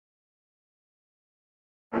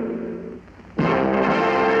In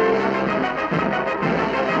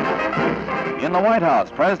the White House,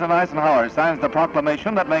 President Eisenhower signs the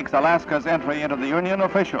proclamation that makes Alaska's entry into the Union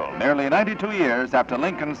official, nearly 92 years after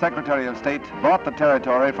Lincoln's Secretary of State bought the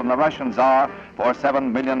territory from the Russian Tsar for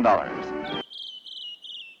 $7 million.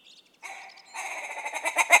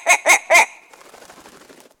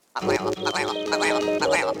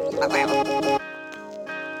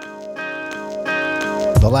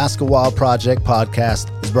 The Alaska Wild Project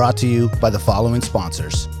podcast is brought to you by the following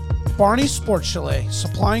sponsors. Barney's Sports Chalet,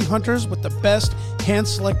 supplying hunters with the best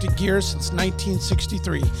hand-selected gear since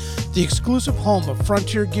 1963. The exclusive home of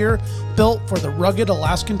frontier gear built for the rugged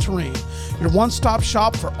Alaskan terrain. Your one-stop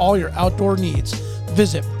shop for all your outdoor needs.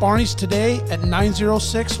 Visit Barney's today at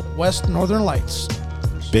 906 West Northern Lights.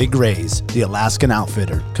 Big Rays, the Alaskan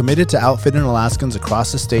outfitter, committed to outfitting Alaskans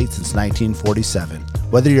across the state since 1947.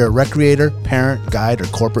 Whether you're a recreator, parent, guide, or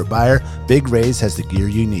corporate buyer, Big Rays has the gear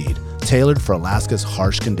you need, tailored for Alaska's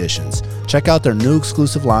harsh conditions. Check out their new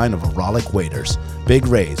exclusive line of Auralic waders. Big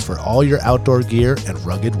Rays for all your outdoor gear and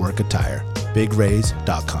rugged work attire.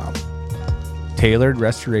 BigRays.com. Tailored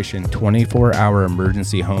Restoration 24-hour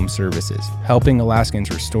emergency home services, helping Alaskans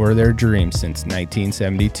restore their dreams since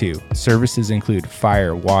 1972. Services include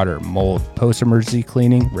fire, water, mold, post-emergency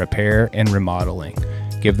cleaning, repair, and remodeling.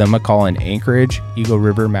 Give them a call in Anchorage, Eagle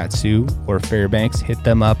River, Matsu, or Fairbanks. Hit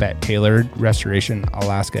them up at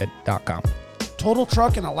tailoredrestorationalaska.com. Total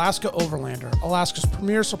Truck and Alaska Overlander, Alaska's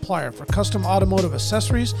premier supplier for custom automotive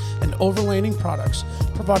accessories and overlanding products,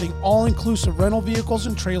 providing all-inclusive rental vehicles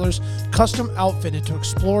and trailers custom outfitted to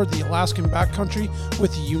explore the Alaskan backcountry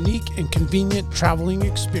with a unique and convenient traveling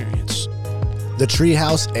experience.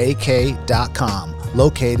 TheTreehouseAK.com,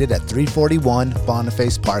 located at 341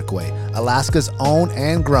 Boniface Parkway, Alaska's own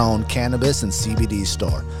and grown cannabis and CBD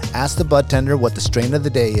store. Ask the bud tender what the strain of the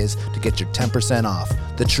day is to get your 10% off.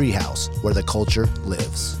 The Treehouse, where the culture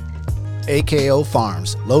lives. AKO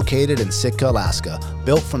Farms, located in Sitka, Alaska,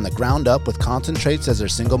 built from the ground up with concentrates as their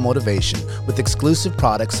single motivation, with exclusive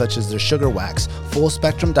products such as their sugar wax, full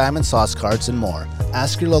spectrum diamond sauce carts, and more.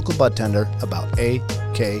 Ask your local bud tender about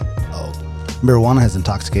AKO. Marijuana has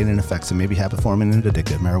intoxicating effects and may be habit-forming and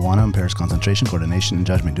addictive. Marijuana impairs concentration, coordination, and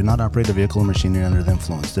judgment. Do not operate a vehicle or machinery under the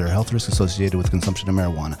influence. There are health risks associated with consumption of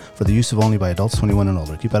marijuana. For the use of only by adults 21 and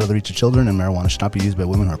older. Keep out of the reach of children, and marijuana should not be used by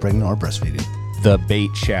women who are pregnant or breastfeeding. The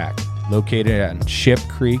Bait Shack, located on Ship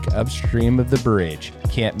Creek upstream of the bridge.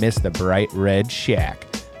 Can't miss the bright red shack.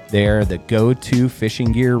 They are the go-to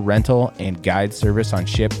fishing gear rental and guide service on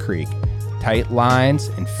Ship Creek. Tight lines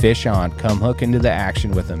and fish on. Come hook into the action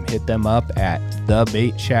with them. Hit them up at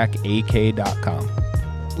thebaitshackak.com.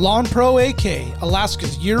 Lawn Pro AK,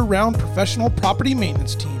 Alaska's year-round professional property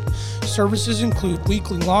maintenance team. Services include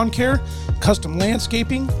weekly lawn care, custom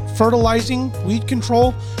landscaping, fertilizing, weed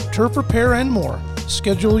control, turf repair, and more.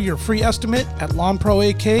 Schedule your free estimate at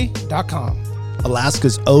lawnproak.com.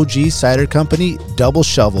 Alaska's OG cider company, Double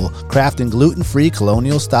Shovel, crafting gluten-free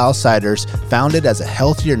colonial-style ciders founded as a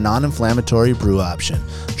healthier, non-inflammatory brew option.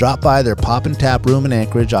 Drop by their Pop and Tap room in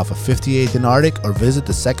Anchorage off of 58th and Arctic or visit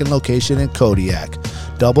the second location in Kodiak.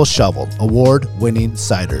 Double Shovel, award-winning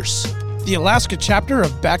ciders. The Alaska chapter of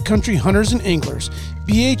Backcountry Hunters and Anglers.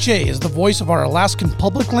 BHA is the voice of our Alaskan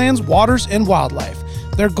public lands, waters, and wildlife.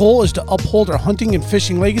 Their goal is to uphold our hunting and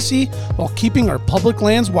fishing legacy while keeping our public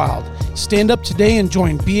lands wild. Stand up today and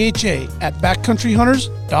join BHA at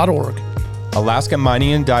backcountryhunters.org. Alaska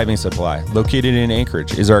Mining and Diving Supply, located in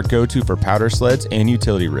Anchorage, is our go-to for powder sleds and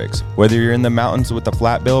utility rigs. Whether you're in the mountains with the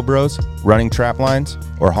Flat Bill Bros, running trap lines,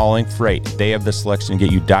 or hauling freight, they have the selection to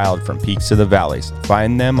get you dialed from peaks to the valleys.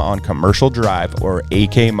 Find them on Commercial Drive or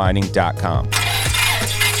akmining.com.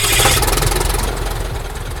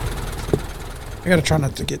 I gotta try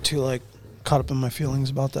not to get too caught up in my feelings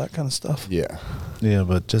about that kind of stuff. Yeah. Yeah,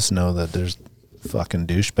 but just know that there's fucking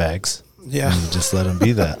douchebags. Yeah. And just let them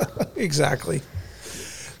be that. Exactly.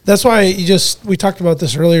 That's why we talked about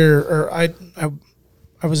this earlier, or I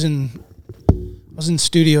was in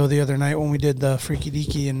studio the other night when we did the Freaky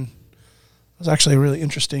Deaky, and it was actually really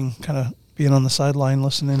interesting kind of being on the sideline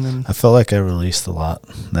listening. And I felt like I released a lot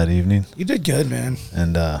that evening. You did good, man.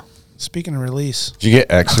 And speaking of release. Did you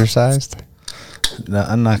get exercised? No,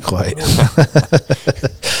 I'm not quite.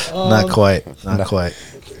 Not quite.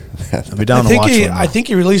 I'll be down to watch one. I think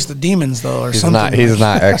he released the demons though, or something. He's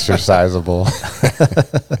not exercisable.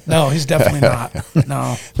 No, he's definitely not.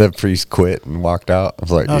 No. The priest quit and walked out. I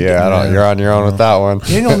was like, No, you're on your own with that one.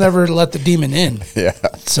 He'll never let the demon in. Yeah.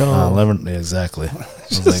 So exactly. I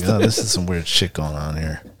was like, oh, this is some weird shit going on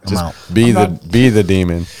here. I'm out. Be the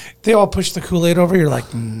demon. They all push the Kool-Aid over. You're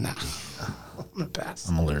like, nah. I'm gonna pass.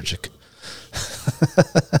 I'm allergic.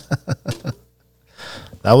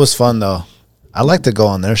 That was fun, though. I like to go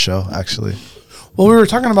on their show, actually. Well, we were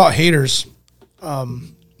talking about haters. I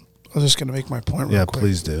was just going to make my point real quick.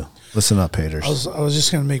 Please do. Listen up, haters. I was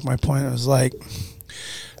just going to make my point. It was like,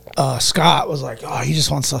 Scott was like, oh, he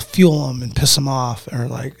just wants to fuel them and piss them off, or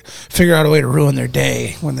like figure out a way to ruin their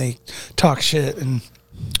day when they talk shit. And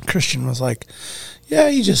Christian was like, yeah,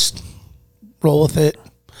 you just roll with it.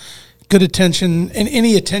 Good attention, and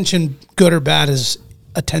any attention, good or bad, is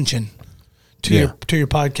attention to your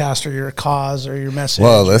podcast or your cause or your message.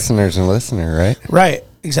 Well, a listener's a listener, right? Right,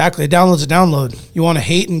 exactly. A download's a download. You want to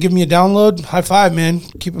hate and give me a download? High five, man.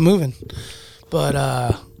 Keep it moving. But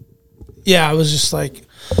yeah, I was just like,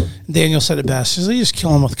 Daniel said it best. He's like, you just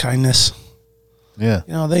kill them with kindness. Yeah.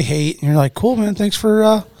 You know, they hate, and you're like, cool, man. Thanks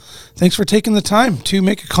for taking the time to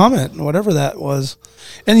make a comment, whatever that was.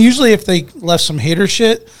 And usually, if they left some hater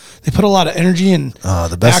shit, they put a lot of energy and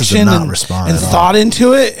the best action is to not respond and thought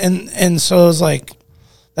into it, and so it was like,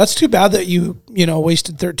 that's too bad that you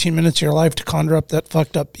wasted 13 minutes of your life to conjure up that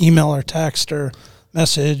fucked up email or text or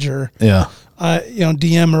message or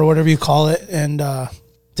DM or whatever you call it, and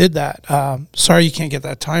did that. Sorry you can't get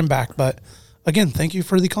that time back, but again, thank you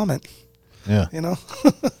for the comment. Yeah,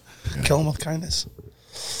 kill them with kindness.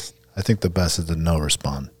 I think the best is to no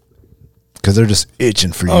respond. Because they're just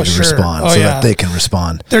itching for you to respond that they can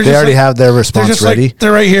respond. They already have their response ready. Like,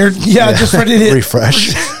 they're right here. Yeah, just ready to hit.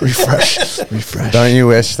 refresh. Don't you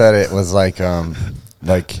wish that it was like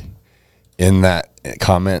in that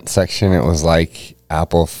comment section, it was like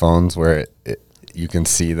Apple phones where you can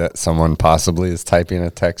see that someone possibly is typing a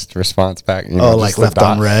text response back. You know, like left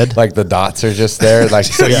on red. Like the dots are just there. Like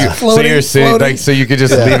so floating. So you could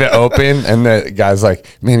just leave it open, and the guy's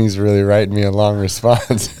like, man, he's really writing me a long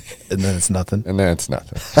response. And then it's nothing. And then it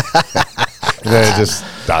just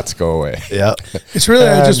dots go away. Yeah. It's really,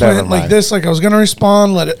 I just went like this, like I was going to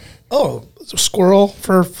respond, let it, squirrel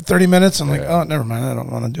for 30 minutes. I'm like, oh, never mind. I don't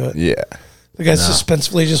want to do it. Yeah. The guy's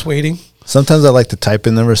suspensefully just waiting. Sometimes I like to type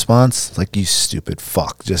in the response, like, you stupid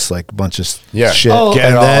fuck. Just like a bunch of shit. Get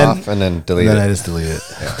it off and then delete it. And then I just delete it.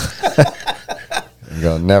 Yeah. You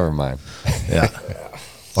go, never mind. Yeah.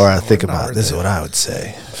 Or I think about, this is what I would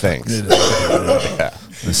say. Thanks. Yeah.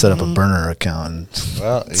 And set up a burner account.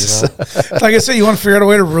 Well, Like I said, you want to figure out a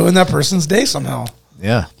way to ruin that person's day somehow.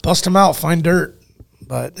 Yeah. Bust them out, find dirt.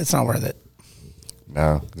 But it's not worth it.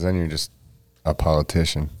 No, because then you're just a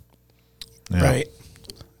politician. Yeah. Right.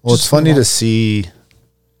 Well, it's funny to see.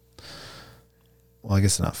 Well, I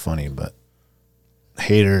guess it's not funny, but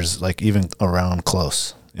haters, like even around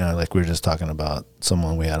close. Like we were just talking about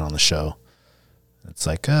someone we had on the show. It's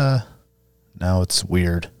like, now it's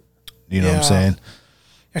weird. You know what I'm saying?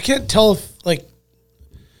 I can't tell if like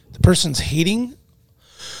the person's hating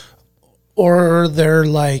or they're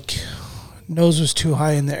like nose was too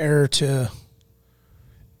high in the air to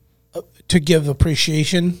give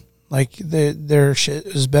appreciation. Like their shit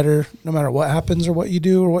is better no matter what happens or what you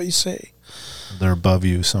do or what you say. They're above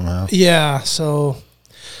you somehow. Yeah. So,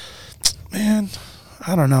 man,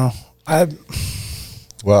 I don't know.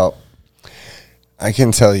 Well, I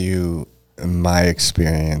can tell you my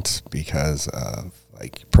experience because of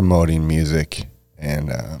like promoting music and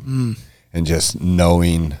just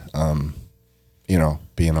knowing,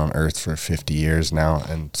 being on Earth for 50 years now,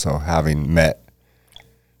 and so having met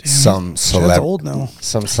some celebrities.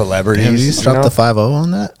 Damn, you just dropped the 5-0 on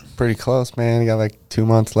that? Pretty close, man. You got like 2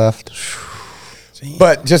 months left.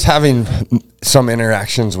 But just having some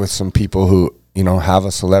interactions with some people who have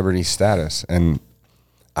a celebrity status, and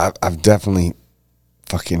I've definitely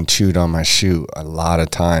fucking chewed on my shoe a lot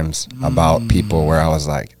of times about people where I was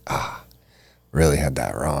like, really had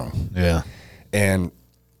that wrong. Yeah. And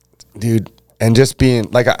dude, and just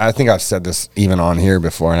being like, I think I've said this even on here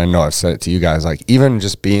before, and I know I've said it to you guys, like even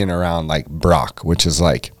just being around like Brock, which is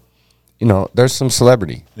like, there's some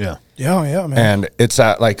celebrity. Yeah. Yeah, man. And it's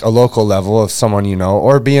at like a local level of someone,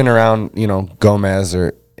 or being around, Gomez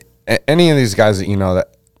or any of these guys that,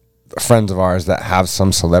 that friends of ours that have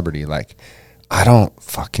some celebrity. Like, I don't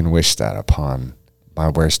fucking wish that upon my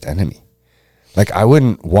worst enemy. Like, I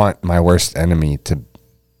wouldn't want my worst enemy to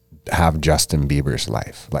have Justin Bieber's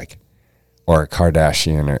life, like, or a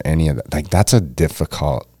Kardashian or any of that. Like, that's a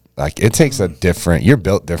difficult, like, it takes a different, you're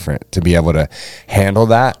built different to be able to handle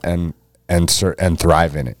that and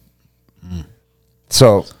thrive in it.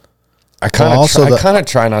 So I kind of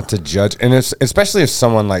try not to judge, and especially if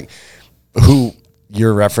someone like who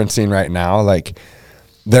you're referencing right now, like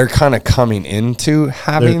they're kind of coming into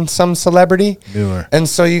having some celebrity, newer, and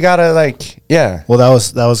so you gotta like, yeah. Well, that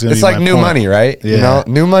was gonna. It's be like my new point. money, right? Yeah.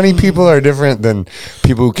 New money people are different than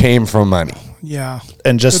people who came from money. Yeah.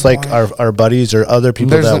 And just Good like point. our buddies or other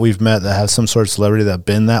people There's that a- we've met that have some sort of celebrity that have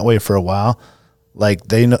been that way for a while, like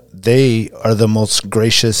they are the most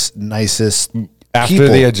gracious, nicest After people.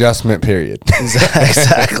 the adjustment period.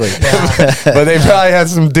 Exactly. But they probably had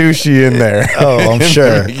some douchey in there. Oh, I'm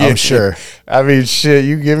sure. I'm sure. I mean, shit,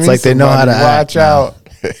 you give me like they some know how money, to act watch now. out.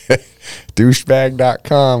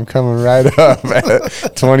 Douchebag.com coming right up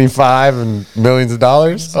at 25 and millions of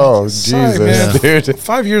dollars. Oh, Sorry, Jesus, man. dude.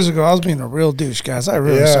 5 years ago, I was being a real douche, guys. I'm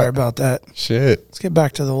really Yeah. sorry about that. Shit. Let's get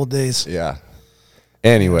back to the old days. Yeah.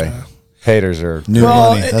 Anyway, haters are. New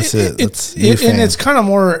money. That's it. That's new and fame. it's kind of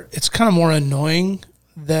more annoying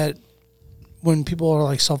that when people are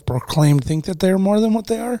like self-proclaimed think that they're more than what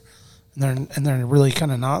they are, and they're really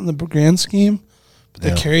kind of not in the grand scheme, but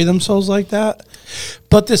they carry themselves like that.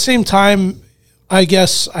 But at the same time, I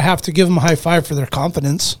guess I have to give them a high five for their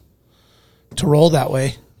confidence to roll that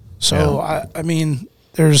way. So I mean,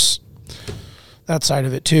 there's that side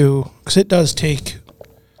of it too, because it does take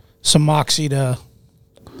some moxie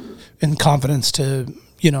and confidence to,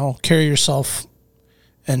 carry yourself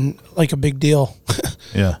and like a big deal.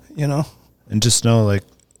 Yeah. And just know, like,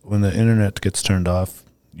 when the internet gets turned off,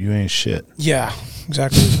 you ain't shit. Yeah,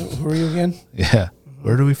 exactly. Who are you again? Yeah.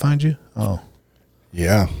 Where do we find you? Oh.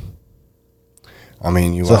 Yeah. I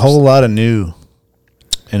mean, There's a whole lot of new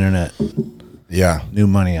internet, Yeah. new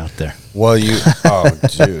money out there. Well, dude,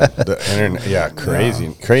 the internet,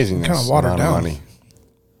 crazy Kinda watered amount down. of money.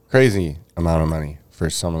 Crazy amount of money for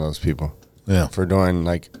some of those people. Yeah. For doing,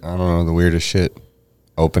 like, I don't know, the weirdest shit.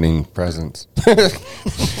 Opening presents. Like,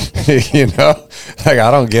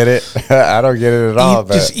 I don't get it. I don't get it at all.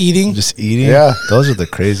 But Just eating. Just eating? Yeah. Those are the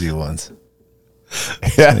crazy ones.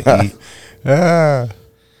 yeah. Eat. Yeah.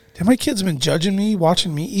 Damn, my kids have been judging me,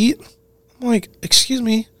 watching me eat. I'm like, excuse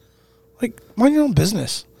me, like, mind your own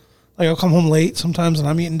business. Like, I'll come home late sometimes and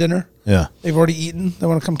I'm eating dinner. Yeah. They've already eaten. They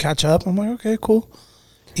want to come catch up. I'm like, okay, cool.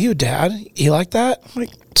 You, Dad, you like that? I'm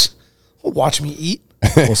like, well, watch me eat.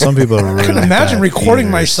 Well, some people are really Couldn't imagine bad recording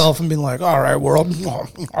eaters. myself and being like, all right, world.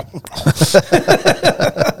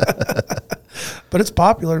 But it's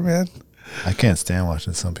popular, man. I can't stand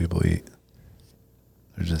watching some people eat.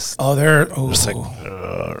 They're just, Just like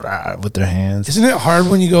with their hands. Isn't it hard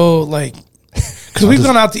when you go like, because we've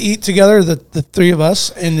gone out to eat together, the three of us,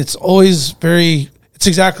 and it's always it's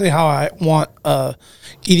exactly how I want a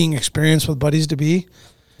eating experience with buddies to be.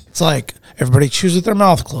 It's like everybody chews with their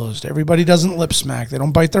mouth closed. Everybody doesn't lip smack. They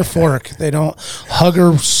don't bite their fork. They don't hug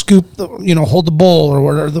or scoop hold the bowl or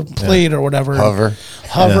whatever, the plate or whatever. Hover.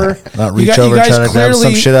 Yeah. Not reach over and try to grab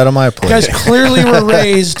some shit out of my plate. You guys clearly were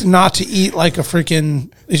raised not to eat like a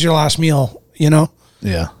freaking is your last meal,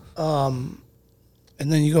 Yeah. And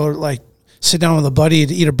then you go like sit down with a buddy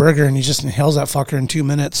to eat a burger and he just inhales that fucker in 2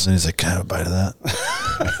 minutes. And he's like, can I have a bite of that?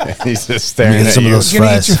 He's just staring Get at some you. of those Gonna eat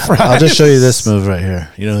fries. your fries. I'll just show you this move right here.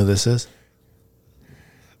 You know who this is?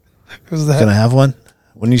 Who's that? Can I have one?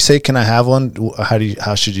 When you say "Can I have one?"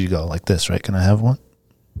 How should you go? Like this, right? Can I have one?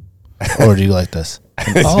 Or do you like this?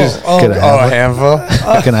 Oh, Can I Oh, a have handful.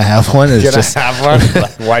 one? Can I have one? It's Can just I have one?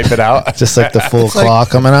 Like, wipe it out. just like the full like- claw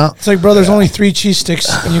coming out. It's like, bro, there's only 3 cheese sticks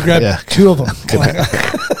and you grab Yeah. 2 of them.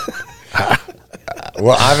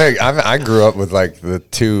 Well, I grew up with like the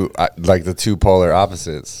two polar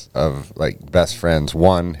opposites of like best friends.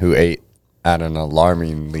 One who ate at an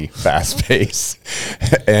alarmingly fast pace,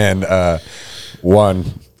 and one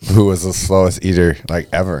who was the slowest eater like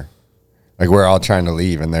ever. Like we're all trying to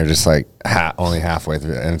leave, and they're just like only halfway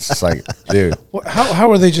through, and it's just like, dude, How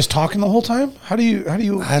are they just talking the whole time? How do you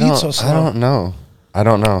eat so slow? I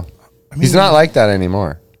don't know. He's not like that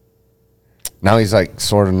anymore. Now he's like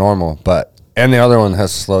sort of normal, and the other one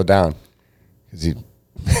has slowed down because he'd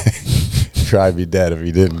probably be dead if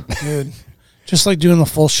he didn't. Dude, just like doing the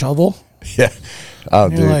full shovel. Yeah. Oh,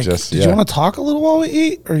 And dude, you're like, just did you want to talk a little while we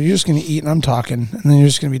eat, or are you just going to eat and I'm talking, and then you're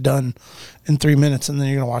just going to be done in 3 minutes, and then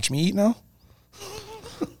you're going to watch me eat now?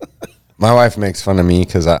 My wife makes fun of me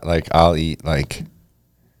because I'll eat like,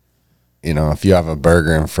 if you have a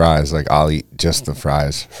burger and fries, like I'll eat just the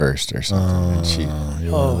fries first or something. And she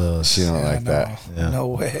You're one of those. she don't like that. No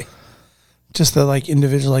way. Just the like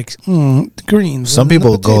individual the greens. Some and the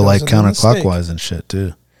people go potatoes like and then the steak. counterclockwise and shit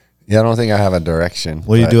too. Yeah, I don't think I have a direction.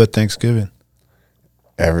 What do you but do at Thanksgiving?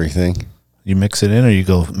 Everything. You mix it in, or you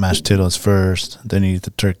go mashed potatoes first, then you eat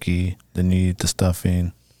the turkey, then you eat the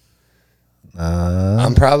stuffing.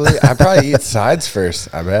 I probably eat sides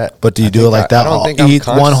first, I bet. But do you do it like that? I don't think I'm eat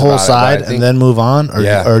conscious one whole about it, but I side think- and then move on, or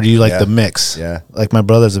Yeah. or do you like Yeah. the mix? Yeah. Like my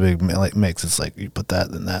brother's a big mix. It's like you put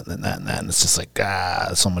that, then that, then that, and that, and it's just like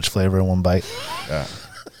so much flavor in one bite. Yeah.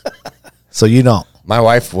 So you don't. My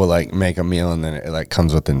wife will like make a meal and then it like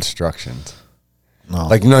comes with instructions. No.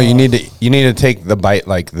 Like, no, you need to take the bite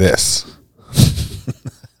like this.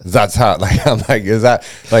 That's how, like, I'm like, is that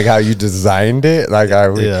like how you designed it? Like,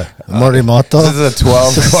 Morimoto. This is a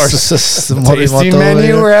 12-course tasting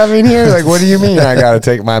menu we're having here. Like, what do you mean I got to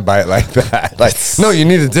take my bite like that? Like, no, you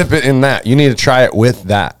need to dip it in that. You need to try it with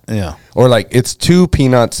that. Yeah. Or like, it's 2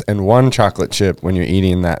 peanuts and 1 chocolate chip when you're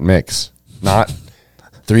eating that mix, not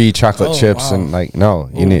 3 chocolate chips and like, no,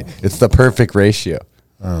 you need. It's the perfect ratio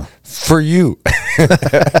for you.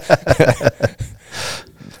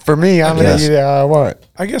 For me, I'm gonna eat it how I want.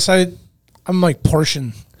 I guess I'm like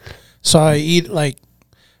portion, so I eat like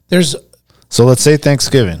there's. So let's say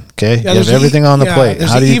Thanksgiving, okay? Yeah, you have everything on the plate.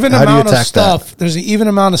 How do you attack that? There's an even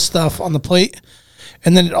amount of stuff on the plate,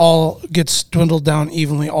 and then it all gets dwindled down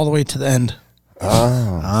evenly all the way to the end.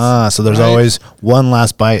 So there's always one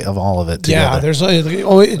last bite of all of it together. Yeah, there's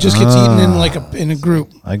it just gets eaten in like in a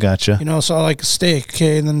group. I gotcha. You know, so I like a steak,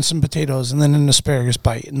 okay, and then some potatoes, and then an asparagus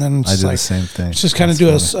bite, and then I do the same thing. It's just kind of do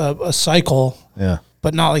a cycle. Yeah,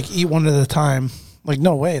 but not like eat one at a time. Like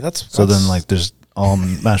no way. So then like there's all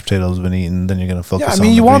mashed potatoes been eaten. Then you're gonna focus. Yeah, I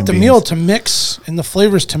mean you want the meal to mix and the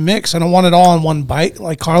flavors to mix. I don't want it all in one bite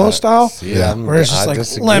like Carlos style. Yeah, where it's just like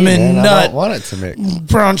lemon, nut, I don't want it to mix.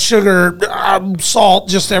 Brown sugar, salt,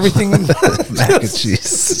 just everything. Mac and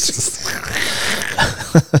cheese.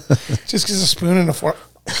 Just because a spoon and a fork.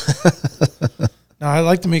 No, I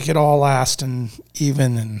like to make it all last and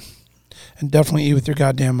even and definitely eat with your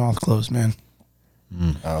goddamn mouth closed, man.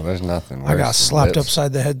 Oh, there's nothing worse. I got slapped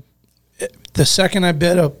upside the head. The second I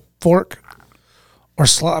bit a fork or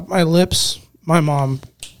slapped my lips, my mom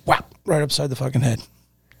whap right upside the fucking head.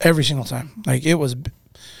 Every single time. Like it was,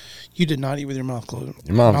 you did not eat with your mouth closed.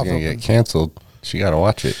 Your mom's going to get canceled. She got to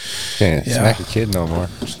watch it. Can't smack a kid no more.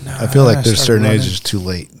 I feel like there's certain ages too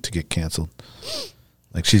late to get canceled.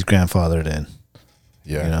 Like she's grandfathered in.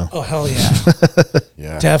 Yeah. You know? Oh, hell yeah.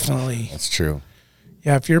 Yeah. Definitely. That's true.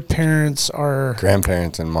 Yeah, if your parents are...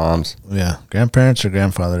 Grandparents and moms. Yeah, grandparents are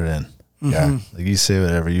grandfathered in. Yeah. Like you say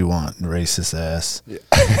whatever you want, racist ass. Yeah.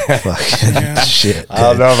 Fucking shit. I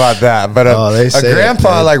don't know about that, but a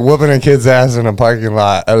grandpa like whooping a kid's ass in a parking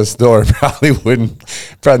lot at a store probably wouldn't.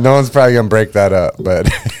 No one's probably going to break that up, but...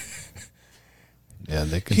 Yeah,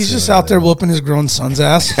 they could. He's just out there whooping his grown son's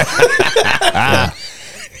ass. Yeah.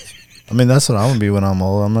 I mean, that's what I'm going to be when I'm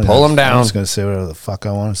old. I'm not Pull him down. I'm just going to say whatever the fuck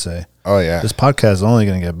I want to say. Oh, yeah. This podcast is only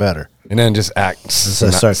going to get better. And then just act. As I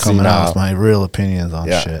start coming out with my real opinions on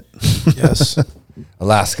shit. Yes.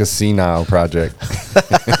 Alaska Senile Project.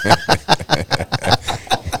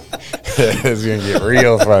 It's going to get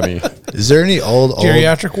real funny. Is there any old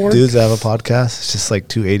geriatric ward dudes that have a podcast? It's just like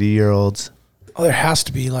 2 80-year-olds. Oh, there has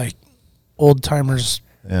to be like old timers.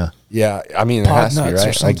 Yeah. Yeah. I mean, it has to be,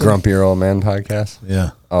 right? Like Grumpier Old Man podcast.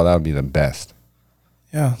 Yeah. Oh, that would be the best.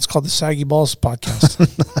 Yeah. It's called the Saggy Balls podcast.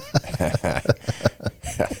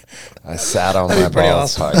 I sat on my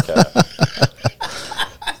balls podcast.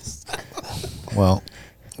 Well,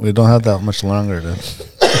 we don't have that much longer to.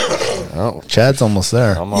 Oh, Chad's almost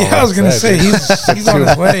there. I was gonna say he's on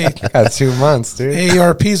his way. I got 2 months, dude.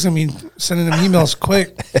 AARP's gonna be sending him emails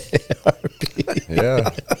quick. Yeah,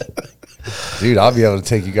 dude, I'll be able to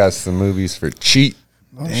take you guys to the movies for cheap.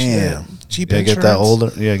 Oh, damn, cheap. Yeah, get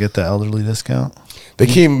that get the elderly discount. They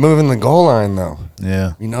keep moving the goal line though.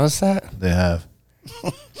 Yeah, you notice that? They have.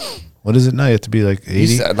 What is it now? You have to be like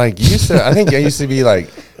 80. I think it used to be like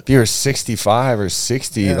if you were 65 or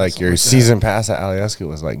 60, like your season pass at Alyeska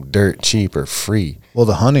was like dirt cheap or free. Well,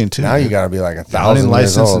 the hunting too. Now you got to be like 1,000 hunting years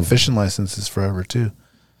license old. And fishing license is forever too.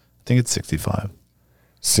 I think it's 65.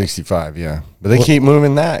 65, yeah. But they keep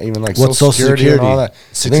moving that, even like what's Social Security and all that.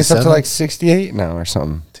 67? I think it's up to like 68 now or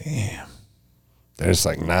something. Damn. They're just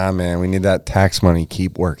like, nah, man, we need that tax money.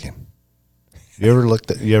 Keep working.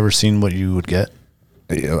 You ever seen what you would get?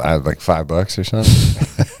 I had like $5 or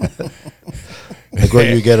something. Like what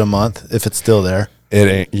you get a month if it's still there. It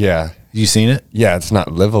ain't. Yeah. You seen it? Yeah, it's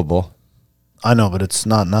not livable. I know, but it's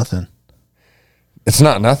not nothing. It's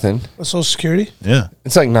not nothing. Social Security? Yeah.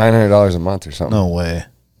 It's like $900 a month or something. No way.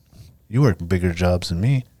 You work bigger jobs than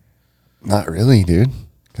me. Not really, dude.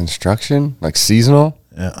 Construction, like seasonal.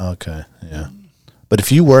 Yeah. Okay. Yeah. But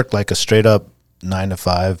if you work like a straight up 9 to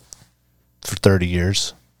 5 for 30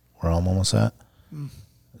 years, where I'm almost at,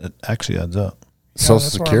 it actually adds up. Yeah, Social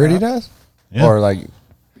Security does? Yeah. Or like,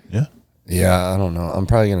 yeah. Yeah, I don't know. I'm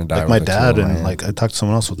probably going to die like with my the dad two of and my like I talked to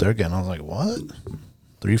someone else what they're getting. I was like, what?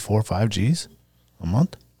 3, 4, 5 G's a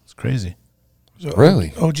month? It's crazy. So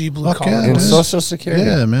really? OG blue Fuck collar. yeah, in dude. Social Security?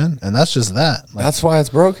 Yeah, man. And that's just that. Like, that's why it's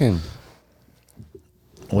broken.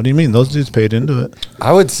 What do you mean? Those dudes paid into it.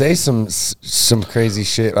 I would say some crazy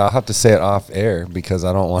shit. I'll have to say it off air because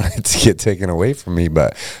I don't want it to get taken away from me.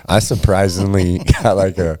 But I surprisingly got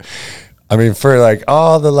like for like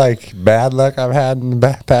all the like bad luck I've had in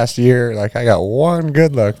the past year, like I got one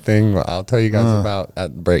good luck thing I'll tell you guys about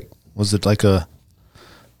at the break. Was it like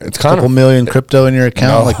it's kind couple of million crypto in your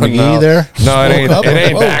account, like McGee there? No, it ain't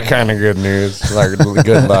that kind of good news. Like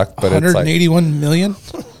good luck, but 181 million.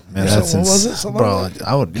 Man, that's what was it? Something bro. like that?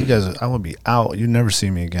 I would be out. You'd never see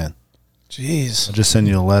me again. Jeez. I'll just send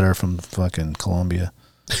you a letter from fucking Colombia.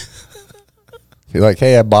 You're like,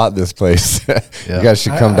 hey, I bought this place. Yeah. You guys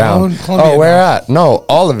should come I down. own Colombia Where now. at? No,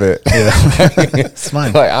 all of it. Yeah, it's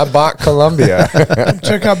mine. Like I bought Colombia.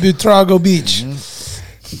 Check out Butrago Beach.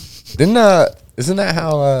 Isn't that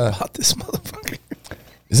how? Bought this motherfucker.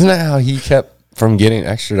 Isn't that how he kept from getting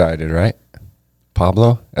extradited? Right,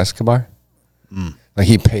 Pablo Escobar. Like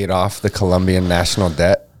he paid off the Colombian national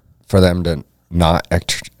debt for them to not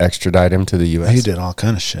extradite him to the U.S. He did all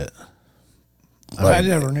kind of shit. I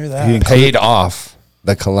never knew that. He paid off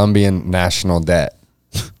the Colombian national debt.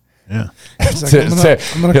 Yeah. He's like,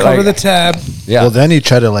 I'm gonna cover the tab. Yeah. Well, then he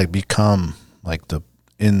tried to like become like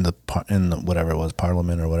in the whatever it was,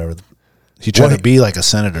 parliament or whatever. He tried to be like a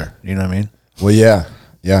senator. You know what I mean? Well, yeah.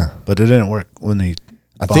 But it didn't work when he.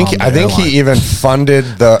 I think he even funded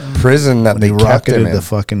the prison that when they he kept him rocketed in. the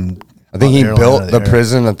fucking. I think he airline built out of the air.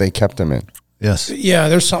 prison that they kept him in. Yes. Yeah,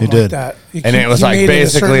 there's something He like did. that. And it was like made it a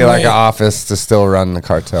basically certain like way. an office to still run the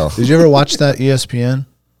cartel. Did you ever watch that ESPN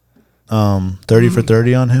 30 for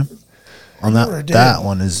 30 on him? On never did. that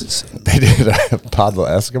one is They did Pablo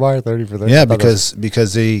Escobar 30 for 30. yeah,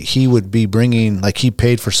 because he would be bringing, like, he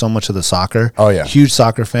paid for so much of the soccer. Oh, yeah. Huge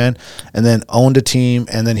soccer fan, and then owned a team,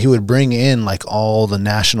 and then he would bring in like all the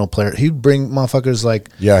national players. He'd bring motherfuckers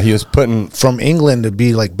like He was putting from England to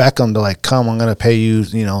be like Beckham to like, come, I'm gonna pay you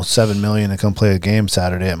 $7 million to come play a game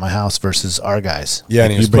Saturday at my house versus our guys. and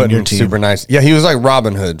he You was bring putting super nice. Yeah, he was like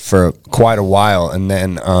Robin Hood for quite a while, and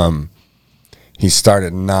then he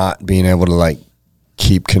started not being able to like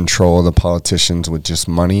keep control of the politicians with just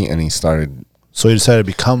money, and he started. So he decided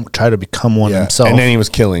to try to become one himself. And then he was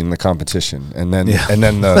killing the competition, and then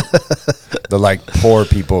the like poor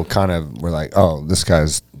people kind of were like, oh, this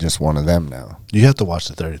guy's just one of them now. You have to watch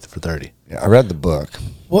the 30 for 30. Yeah, I read the book,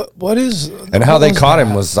 What is and how what they was caught him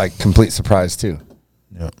that? was like complete surprise too.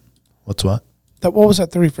 Yeah. What's what? What was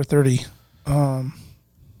that 30 for 30?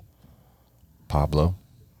 Pablo,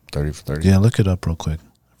 30 for 30. Yeah, look it up real quick.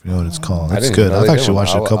 I forget what it's called. I It's didn't good. know I've they actually did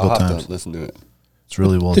watched it a one. couple I'll have to times. listen to it. It's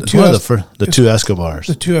really well. The It's two one of Es- the two Escobars.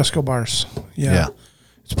 The two Escobars. Yeah. Yeah.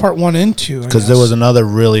 It's part 1 and 2. Because there was another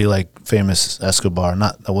really like famous Escobar,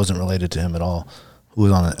 that wasn't related to him at all, who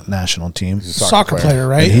was on the national team. soccer player,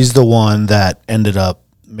 right? And he's the one that ended up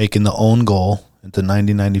making the own goal at the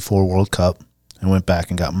 1994 World Cup and went back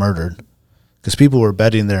and got murdered because people were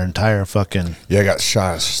betting their entire fucking Yeah, got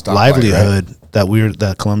shot. At a stoplight, livelihood right?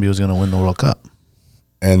 that Colombia was going to win the World Cup.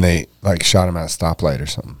 And they like shot him at a stoplight or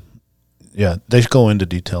something. Yeah, they go into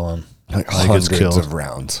detail on Like how he gets hundreds killed. of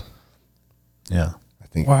rounds. Yeah. I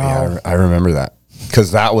think. Wow. Yeah, I remember that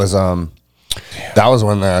because that was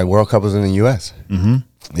when the World Cup was in the U.S. Mm-hmm.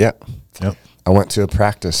 Yeah. Yep. I went to a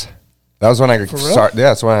practice. That was when I started. Yeah,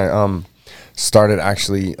 that's when I started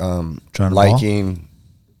actually to liking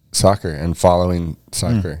soccer and following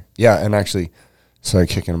soccer. Yeah, and actually started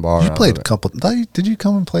kicking a ball. You around played with a couple. Did you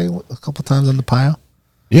come and play a couple times on the Pio?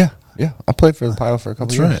 Yeah. I played for the Pile for a couple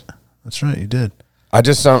That's years. right. That's right. You did. I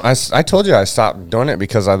just I told you I stopped doing it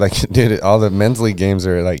because I like did it. All the men's league games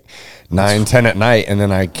are like 9-10 at night, and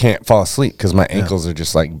then I can't fall asleep because my ankles are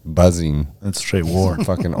just like buzzing. That's straight war.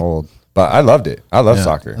 Fucking old, but I loved it. I love Yeah,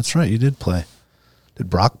 soccer. That's right. You did play. Did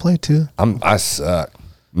Brock play too? I suck.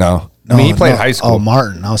 No, I mean, he played high school. Oh,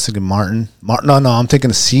 Martin. I was thinking Martin. No, I'm thinking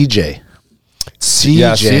of CJ. CJ.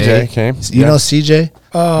 Yeah, CJ came. You know CJ?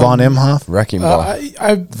 Von Imhoff? Wrecking ball.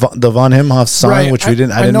 The Von Imhoff son, which I didn't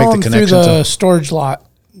know make the him connection through the to. storage lot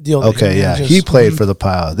deal. that Okay, yeah. manages. He played for the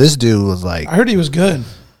Pile. This dude was like, I heard he was good.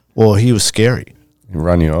 well, he was scary. He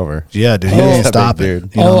run you over. Yeah, dude. He Oh. didn't stop Big it.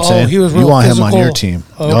 dude. You know what I'm saying? he was You real want him on physical. your team.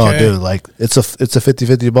 Oh, Okay. dude. Like, it's a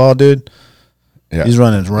 50-50 ball, dude. Yeah. He's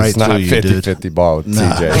running right It's not through you, 50-50 ball with Nah.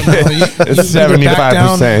 CJ. It's It's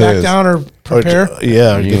 75% back his. down or prepare.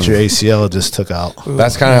 Yeah, or get your ACL just took out.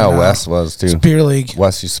 That's kind of how Wes was too. It's beer league.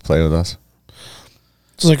 Wes used to play with us.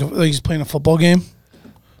 It's like he's playing a football game.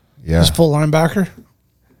 Yeah, He's full linebacker.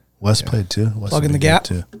 Wes played too. Wes Plug in did the good gap.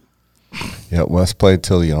 too. yeah. Wes played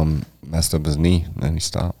till he messed up his knee, and then he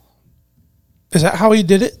stopped. Is that how he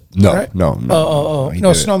did it? No, Right? no. He No,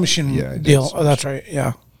 did it. snow machine Yeah, he did deal. snow Oh, that's right.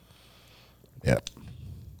 Yeah. Yep.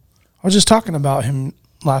 I was just talking about him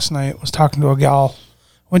last night. Was talking to a gal.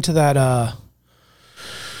 Went to that.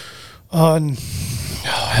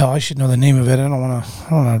 Hell, I should know the name of it. I don't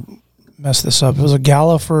want to mess this up. It was a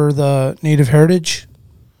gala for the Native Heritage.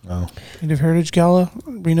 Oh. Native Heritage Gala.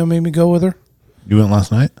 Reno made me go with her. You went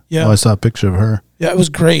last night? Yeah. Oh, I saw a picture of her. Yeah, it was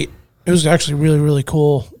great. It was actually really, really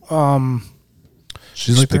cool.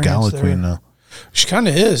 She's like the gala queen now. She kind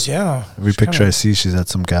of is, yeah. Every picture I see, she's at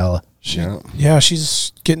some gala. Yeah,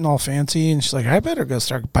 she's getting all fancy, and she's like, I better go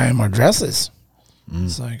start buying more dresses.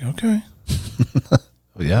 It's like, okay.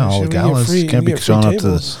 Well, yeah, all the galas. Can't be showing up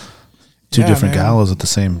to two different galas with the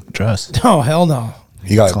same dress. No, hell no.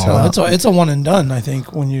 You got to tell. It's a one and done, I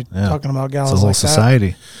think, when you're talking about galas it's a whole like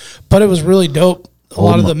society. that. But it was really dope. A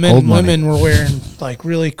lot of the men and women were wearing like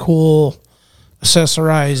really cool,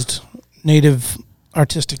 accessorized native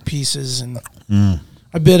artistic pieces, and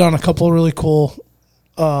I bid on a couple of really cool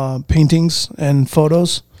paintings and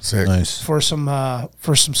photos. Sick. Nice. For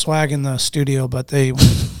some swag in the studio, but they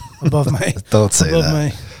went above my. Don't say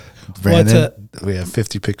that. Brandon, we have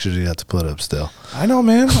 50 pictures you have to put up still. I know,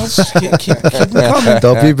 man. Let's keep them coming.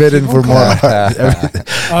 Don't be bidding for more.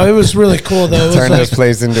 It was really cool, though. Turn this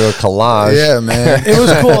place into a collage. Yeah, man. It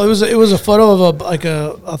was cool. It was a photo of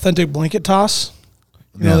a authentic blanket toss.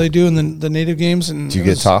 You know, they do in the native games. And do you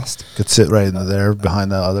get tossed? Could sit right in there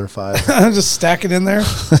behind the other 5. Just stack it in there.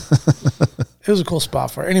 It was a cool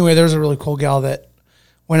spot for it. Anyway, there was a really cool gal that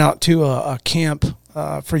went out to a camp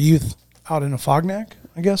for youth out in Afognak,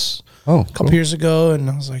 I guess. Oh, a couple years ago, and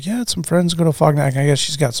I was like, yeah, some friends go to Afognak. I guess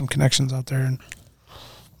she's got some connections out there.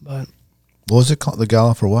 But what was it called? The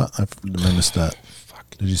gala for what? I missed that.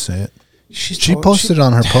 Fuck. Did you say it? She posted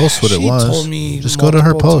on her post what it was. She told me just go to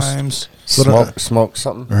her post. Times. Smoke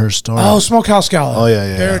something. Or her story. Oh, Smokehouse Gala. Oh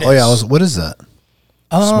yeah. There it is. Yeah. What is that?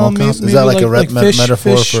 Smokehouse? Maybe is that like a metaphor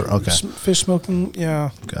fish, for? Okay. Fish smoking.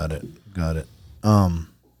 Yeah. Got it.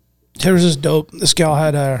 There was this gal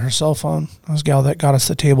had her cell phone. This gal that got us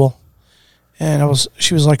the table, and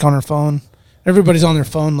she was like on her phone. Everybody's on their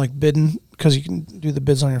phone like bidding, because you can do the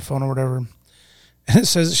bids on your phone or whatever. And it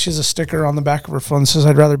says, she has a sticker on the back of her phone that says,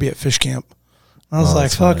 I'd rather be at fish camp. And I was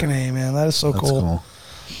like, fucking A, man, that is so cool.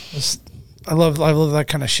 I love that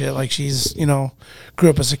kind of shit. Like, she's, grew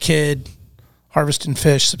up as a kid harvesting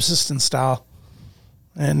fish, subsistence style.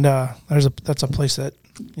 And that's a place that,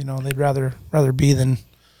 they'd rather be than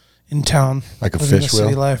in town, like a living fish the city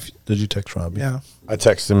wheel. life. Did you text Robbie? Yeah, I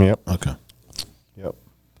texted him. Yep. Okay. Yep.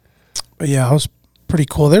 But yeah, it was pretty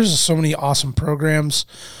cool. There's so many awesome programs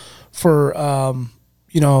for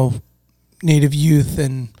Native youth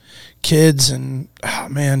and kids, and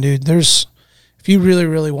man, dude, if you really,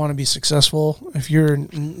 really want to be successful, if you're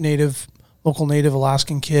a local Native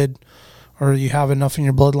Alaskan kid, or you have enough in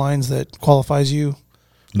your bloodlines that qualifies you,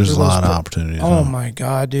 there's a lot of opportunities. Oh my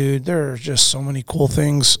God, dude, there are just so many cool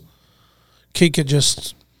things. Kid could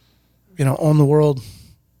just, own the world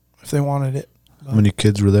if they wanted it. How many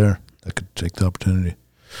kids were there that could take the opportunity?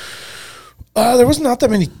 There was not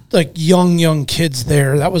that many like young kids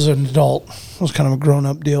there. That was an adult. It was kind of a grown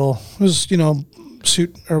up deal. It was,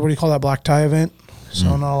 suit, or what do you call that, black tie event.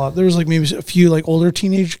 So not a lot. There was like maybe a few like older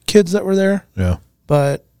teenage kids that were there. Yeah.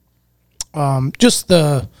 But just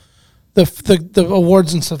the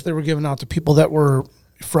awards and stuff they were giving out to people that were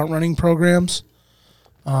front running programs.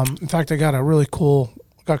 In fact, I got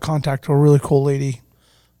contact to a really cool lady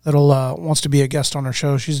that'll wants to be a guest on our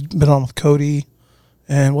show. She's been on with Cody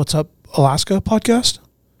and What's Up Alaska podcast.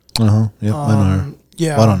 Yeah, I know her.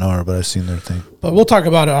 Yeah, well, I don't know her, but I've seen their thing. But we'll talk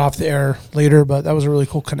about it off the air later. But that was a really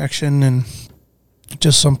cool connection and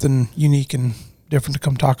just something unique and different to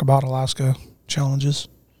come talk about Alaska challenges.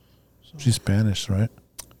 So. She's Spanish, right?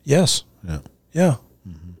 Yes. Yeah. Yeah.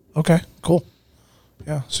 Mm-hmm. Okay. Cool.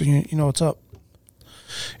 Yeah. So you know what's up.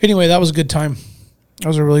 Anyway, that was a good time. That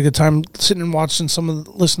was a really good time sitting and watching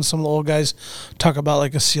listening to some of the old guys talk about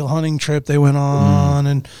like a seal hunting trip they went on,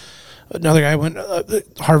 and another guy went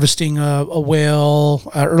harvesting a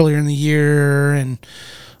whale earlier in the year, and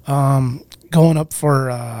going up for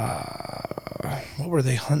what were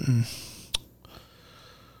they hunting?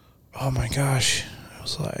 Oh my gosh, it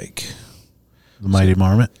was like the mighty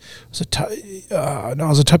marmot. It was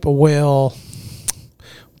a type of whale,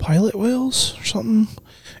 pilot whales or something.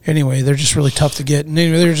 Anyway, they're just really tough to get. And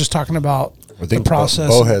anyway, they were just talking about the process.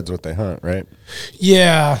 Bowhead's what they hunt, right?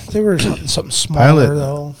 Yeah, they were hunting something smaller, pilot,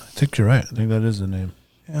 though. I think you're right. I think that is the name.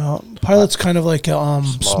 Yeah, pilot's kind of like a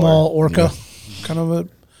small orca, kind of a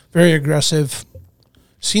very aggressive.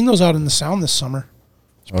 Seen those out in the Sound this summer.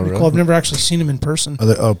 It's pretty cool. I've never actually seen them in person.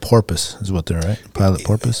 Porpoise is what they're, right? Pilot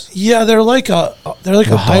porpoise. Yeah, they're like a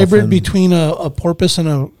hybrid between a porpoise and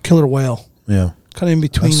a killer whale. Yeah. kind of in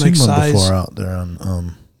between, I've like seen one size. before out there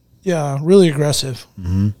on. Yeah, really aggressive.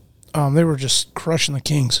 Mm-hmm. They were just crushing the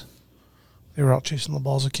kings. They were out chasing the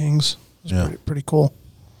balls of kings. It was pretty cool.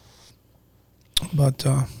 But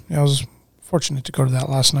I was fortunate to go to that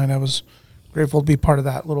last night. I was grateful to be part of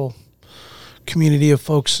that little community of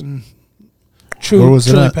folks and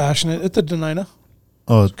truly passionate at the Denina.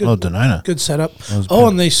 Oh, Denina. Good setup.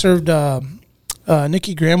 And they served.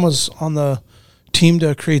 Nikki Graham was on the team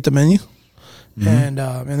to create the menu, and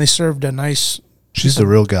they served a nice. She's the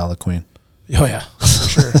real gala queen. Oh yeah, for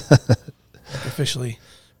sure. Officially,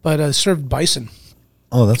 but served bison.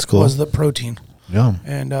 Oh, that's cool. Was the protein. Yum.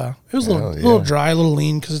 And it was a little dry, a little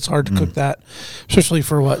lean because it's hard to cook that, especially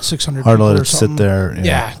for 600 hard people to let or it something. sit there.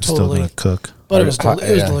 Yeah, still totally. gonna cook. But it was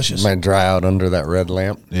delicious. Might dry out under that red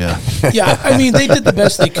lamp. Yeah. Yeah, I mean they did the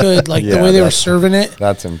best they could. Like the way they were serving it.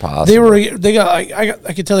 That's impossible.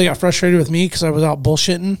 I could tell they got frustrated with me because I was out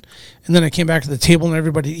bullshitting, and then I came back to the table and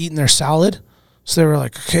everybody eating their salad. So they were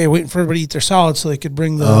like, okay, waiting for everybody to eat their salad so they could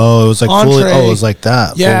bring the it was like entree. it was like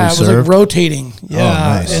that. Yeah, it was like rotating. Yeah,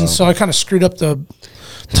 nice. And so I kind of screwed up the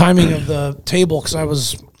timing of the table because I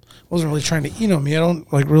wasn't really trying to eat on me. I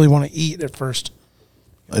don't really want to eat at first.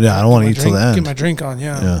 Yeah, I don't want to eat till the end. Get my drink on,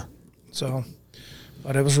 yeah. Yeah. So,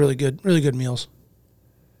 but it was really good meals.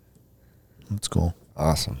 That's cool.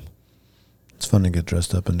 Awesome. It's fun to get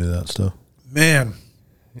dressed up and do that stuff. Man,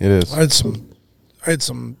 it is. I had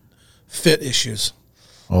some fit issues.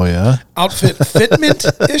 Oh yeah, outfit fitment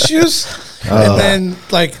issues, and then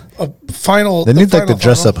like a final. They need the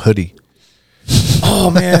dress up hoodie.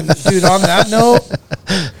 Oh man, dude! On that note,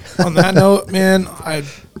 man, I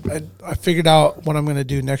figured out what I'm going to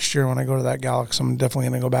do next year when I go to that gala. 'Cause I'm definitely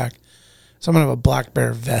going to go back. So I'm going to have a black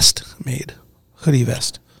bear vest made, hoodie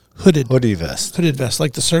vest, hooded vest,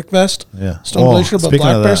 like the Cirque vest. Yeah, Stone Glacier, but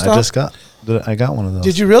black bear style. I got one of those.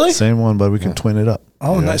 Did you really? Same one, but we can twin it up.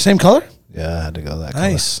 Oh, nice. Same color. Yeah, I had to go that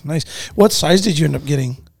nice, color. Nice. What size did you end up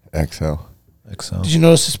getting? XL. Did you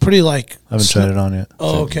notice it's pretty like? I haven't tried it on yet.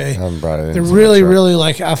 Oh, okay. I haven't brought it in. They're really, really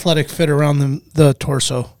like athletic fit around the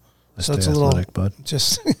torso. So it's a little bud.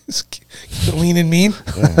 Just lean and mean.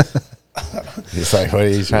 Yeah. He's like, what are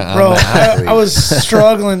you trying? Bro, I was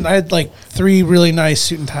struggling. I had like 3 really nice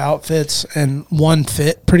suit and tie outfits, and one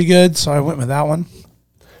fit pretty good, so I went with that one.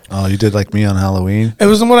 Oh, you did like me on Halloween? It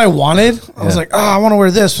wasn't what I wanted. I was like, I want to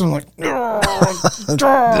wear this. And I'm like,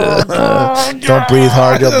 don't breathe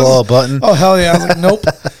hard, you'll blow a button. Oh, hell yeah. I was like, nope.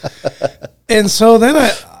 And so then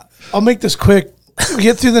I'll make this quick. We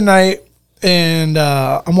get through the night, and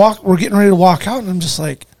we're getting ready to walk out, and I'm just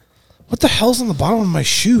like, what the hell's on the bottom of my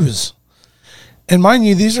shoes? And mind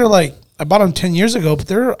you, these are like, I bought them 10 years ago, but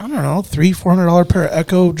they're, I don't know, $300-$400 pair of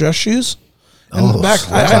Echo dress shoes. And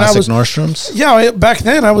classic Nordstrom's? Yeah, back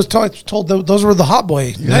then I was told those were the hot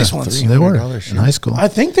boy, nice ones. They were in high school. I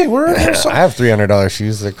think they were. I have $300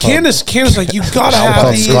 shoes. Candace like, you gotta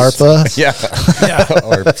have these. Scarpa? Yeah.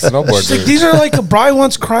 Or snowboard. She's like, these are like a buy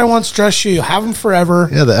once, cry once dress shoe. Have them forever.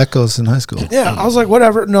 Yeah, the Echoes in high school. Yeah, I was like,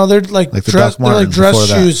 whatever. No, they're like the dress. Doc Martens They're like dress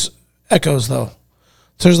before shoes. Echoes though.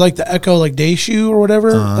 So there's like the Echo like day shoe or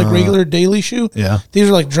whatever, like regular daily shoe. Yeah, these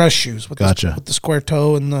are like dress shoes with with the square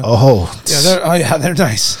toe and the they're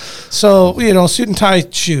nice. So suit and tie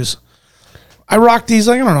shoes. I rock these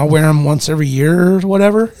like I don't know, wear them once every year or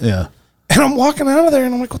whatever. Yeah, and I'm walking out of there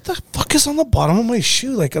and I'm like, what the fuck is on the bottom of my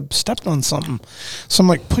shoe? Like I've stepped on something. So I'm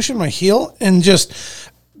like pushing my heel and just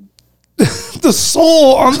the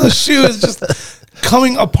sole on the shoe is just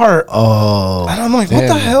coming apart. Oh, and I'm like, what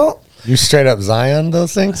the hell? You straight up Zion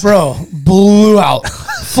those things? Bro, blew out.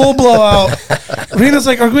 Full blowout. Rena's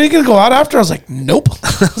like, are we going to go out after? I was like, nope.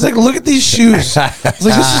 I was like, look at these shoes. I was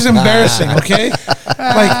like, this is embarrassing, okay?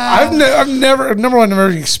 Like, I've never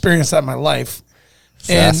experienced that in my life.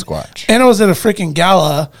 Sasquatch. And I was at a freaking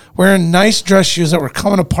gala wearing nice dress shoes that were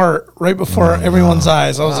coming apart right before everyone's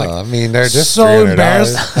eyes. I was like, I mean, they're just so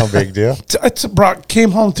embarrassed. No big deal. Came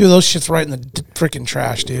home, threw those shits right in the freaking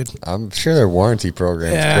trash, dude. I'm sure their warranty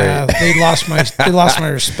program's great. They lost my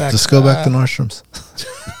respect. Just go back to Nordstrom's.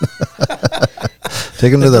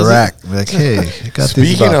 Take them to the rack. Be like, hey, you got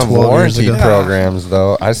these Speaking about of 12 years warranty ago. programs,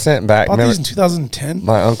 though, I sent back. Bought these in 2010.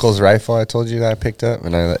 My uncle's rifle I told you that I picked up,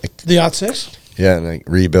 and I the .6. Yeah, and I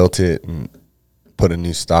rebuilt it and put a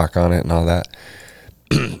new stock on it and all that.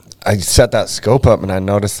 I set that scope up and I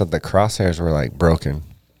noticed that the crosshairs were like broken.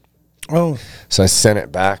 Oh. So I sent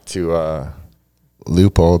it back to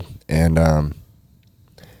Leupold and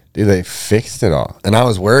dude, they fixed it all. And I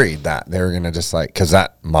was worried that they were gonna just like, cause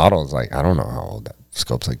that model is like, I don't know how old that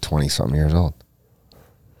scope's, like 20 something years old.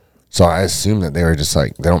 So I assumed that they were just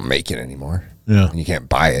like, they don't make it anymore. Yeah. And you can't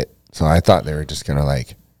buy it. So I thought they were just gonna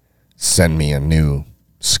like send me a new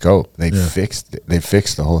scope. They fixed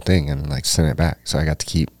the whole thing and like sent it back. So I got to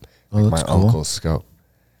keep my uncle's scope,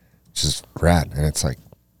 which is rad. And it's like,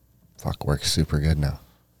 works super good now.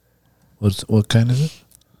 What kind is it?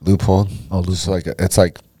 Loophole. Oh, loophole. It's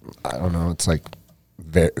like I don't know. It's like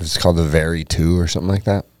it's called the Very 2 or something like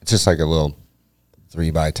that. It's just like a little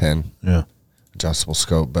 3x10 adjustable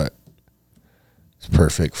scope, but it's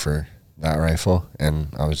perfect for that rifle. And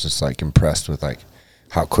I was just like impressed with like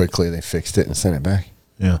how quickly they fixed it and sent it back.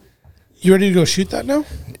 Yeah. You ready to go shoot that now?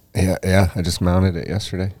 Yeah. I just mounted it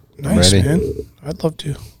yesterday. Nice, man. I'd love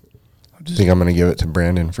to. I think I'm gonna give it to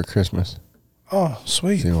Brandon for Christmas. Oh,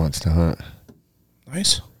 sweet. He wants to hunt.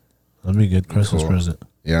 Nice. That'd be a good Christmas present.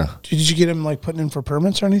 Yeah. Did you get him like putting in for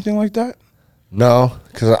permits or anything like that? No,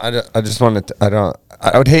 because I just wanted to,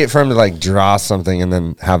 I would hate for him to like draw something and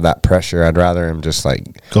then have that pressure. I'd rather him just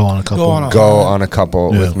like go on a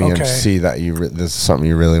couple with me and see that this is something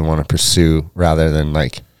you really want to pursue, rather than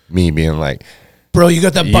like me being like, bro, you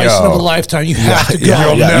got that bison of a lifetime. You have to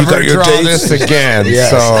go. You'll never draw this again.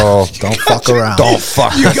 So don't fuck around. Don't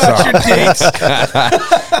fuck. You got your dates.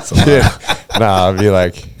 I'd be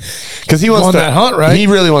like, because he wants that hunt, right? He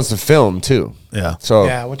really wants to film too. Yeah.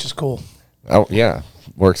 So which is cool. Oh yeah,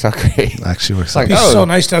 works out great. Actually works out. It'd be so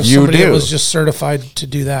nice to have somebody that was just certified to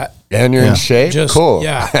do that. And you're in shape. Cool.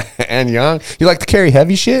 Yeah. And young. You like to carry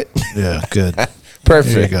heavy shit? Yeah. Good.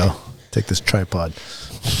 Perfect. There you go. Take this tripod.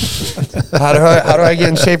 How do I get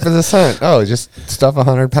in shape for this hunt? Oh, just stuff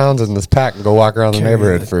 100 pounds in this pack and go walk around the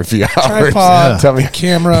neighborhood for a few hours. Tripod, tell me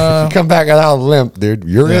camera. You come back without a limp, dude.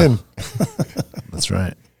 You're in. That's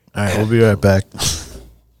right. All right, we'll be right back.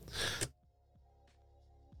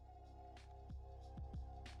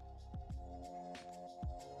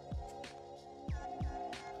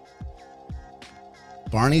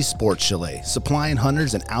 Barney's Sports Chalet, supplying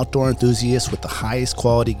hunters and outdoor enthusiasts with the highest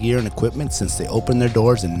quality gear and equipment since they opened their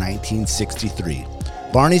doors in 1963.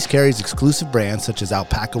 Barney's carries exclusive brands such as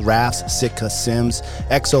Alpaca Rafts, Sitka, Sims,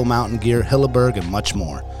 Exo Mountain Gear, Hilleberg, and much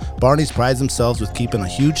more. Barney's prides themselves with keeping a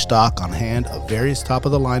huge stock on hand of various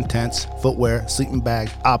top-of-the-line tents, footwear, sleeping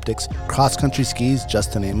bags, optics, cross-country skis,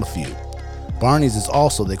 just to name a few. Barney's is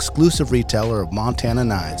also the exclusive retailer of Montana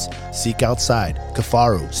knives, Seek Outside,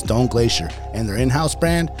 Kafaru, Stone Glacier, and their in-house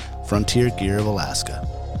brand, Frontier Gear of Alaska.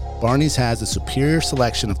 Barney's has a superior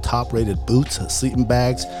selection of top-rated boots, sleeping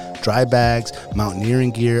bags, dry bags,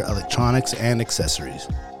 mountaineering gear, electronics, and accessories.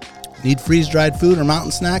 Need freeze-dried food or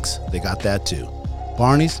mountain snacks? They got that too.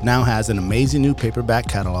 Barney's now has an amazing new paperback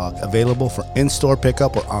catalog available for in-store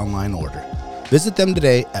pickup or online order. Visit them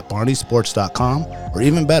today at barneysports.com, or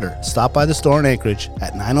even better, stop by the store in Anchorage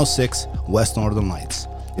at 906 West Northern Lights.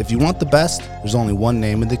 If you want the best, there's only one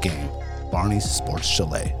name in the game, Barney's Sports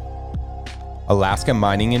Chalet. Alaska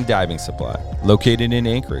Mining and Diving Supply, located in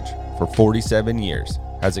Anchorage for 47 years,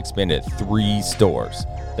 has expanded 3 stores.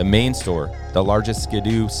 The main store, the largest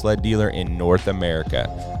Skidoo sled dealer in North America,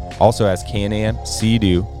 also has Can-Am,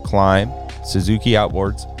 Sea-Doo, Climb, Suzuki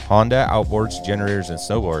Outboards, Honda Outboards, generators and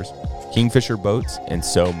snowboards, Kingfisher boats, and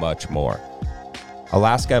so much more.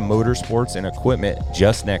 Alaska Motorsports and Equipment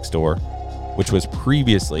just next door, which was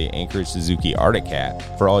previously Anchorage Suzuki Arctic Cat,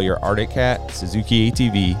 for all your Arctic Cat, Suzuki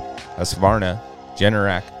ATV, Husqvarna,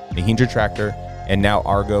 Generac, Mahindra Tractor, and now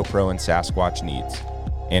Argo Pro and Sasquatch needs.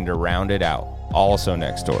 And to round it out, also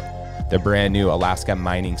next door, the brand new Alaska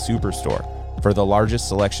Mining Superstore, for the largest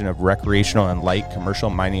selection of recreational and light commercial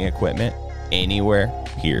mining equipment anywhere,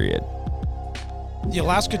 period. The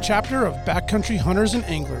Alaska chapter of Backcountry Hunters and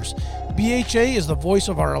Anglers. BHA is the voice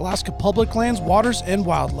of our Alaska public lands, waters, and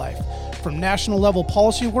wildlife. From national level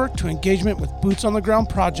policy work to engagement with boots on the ground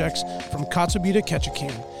projects from Kotzebue to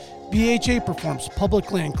Ketchikan. BHA performs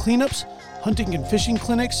public land cleanups, hunting and fishing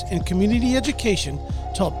clinics, and community education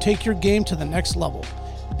to help take your game to the next level.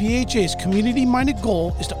 BHA's community-minded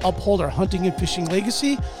goal is to uphold our hunting and fishing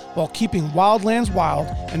legacy while keeping wildlands wild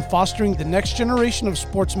and fostering the next generation of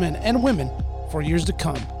sportsmen and women for years to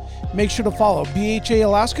come. Make sure to follow BHA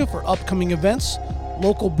Alaska for upcoming events,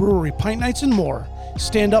 local brewery pint nights, and more.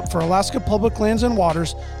 Stand up for Alaska public lands and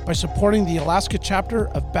waters by supporting the Alaska chapter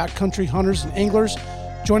of Backcountry Hunters and Anglers.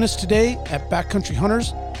 Join us today at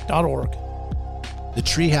backcountryhunters.org. The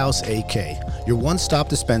Treehouse AK, your one-stop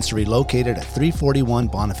dispensary located at 341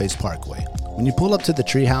 Boniface Parkway. When you pull up to the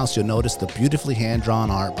Treehouse, you'll notice the beautifully hand-drawn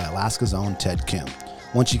art by Alaska's own Ted Kim.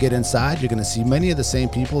 Once you get inside, you're going to see many of the same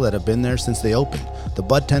people that have been there since they opened. The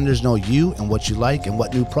bud tenders know you and what you like and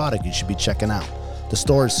what new product you should be checking out. The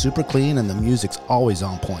store is super clean and the music's always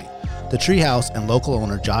on point. The Treehouse and local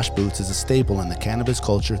owner Josh Boots is a staple in the cannabis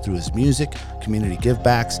culture through his music, community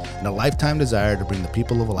givebacks, and a lifetime desire to bring the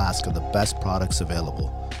people of Alaska the best products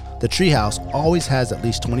available. The Treehouse always has at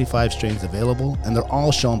least 25 strains available, and they're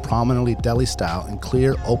all shown prominently deli style in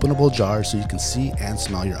clear, openable jars so you can see and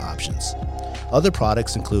smell your options. Other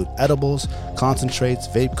products include edibles, concentrates,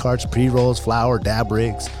 vape carts, pre-rolls, flour, dab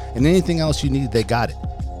rigs, and anything else you need, they got it.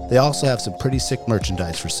 They also have some pretty sick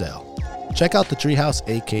merchandise for sale. Check out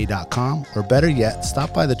thetreehouseak.com, or better yet,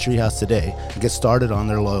 stop by the Treehouse today and get started on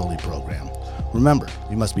their loyalty program. Remember,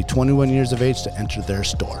 you must be 21 years of age to enter their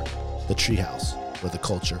store. The Treehouse, where the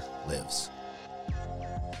culture lives.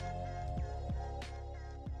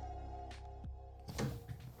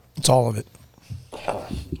 It's all of it.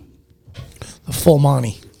 The full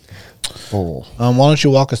Monty. Full. Why don't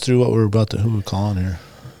you walk us through what who we're calling here?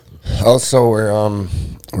 Also,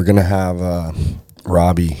 we're gonna have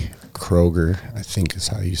Robbie Kroger, I think is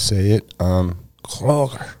how you say it.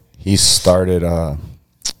 Kroger. He started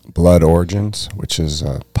Blood Origins, which is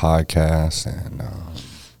a podcast, and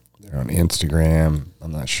they're on Instagram.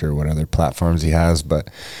 I'm not sure what other platforms he has, but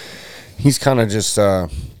he's kind of just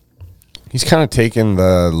he's kind of taken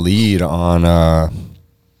the lead on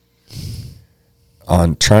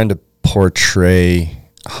trying to portray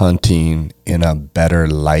hunting in a better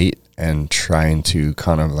light and trying to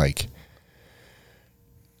kind of like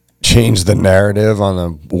change the narrative on a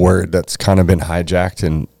word that's kind of been hijacked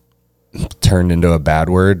and turned into a bad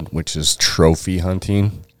word, which is trophy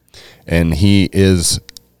hunting. And he is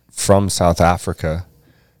from South Africa,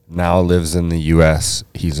 now lives in the U.S.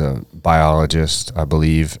 He's a biologist, I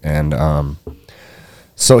believe. And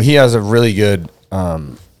so he has a really good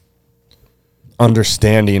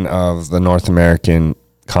understanding of the North American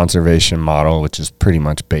conservation model, which is pretty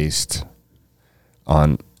much based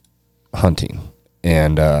on hunting.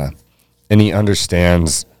 And he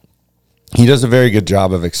understands, he does a very good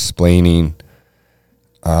job of explaining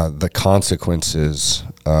the consequences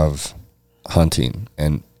of hunting.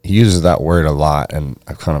 And he uses that word a lot, and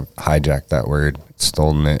I've kind of hijacked that word,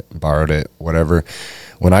 stolen it, borrowed it, whatever.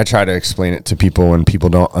 When I try to explain it to people, when people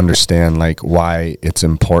don't understand like why it's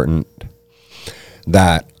important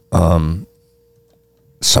that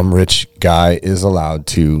some rich guy is allowed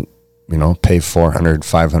to, pay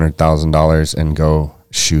 $400,000-$500,000 and go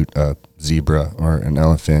shoot a zebra or an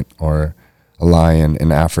elephant or a lion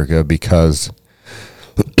in Africa, because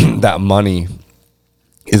that money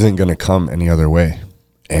isn't going to come any other way.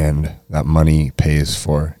 And that money pays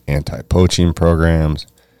for anti-poaching programs.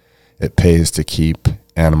 It pays to keep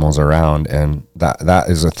animals around. And that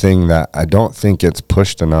is a thing that I don't think gets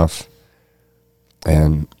pushed enough.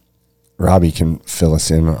 And Robbie can fill us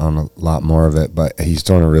in on a lot more of it, but he's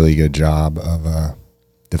doing a really good job of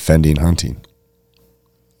defending hunting.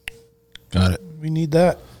 Got it. We need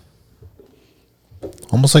that.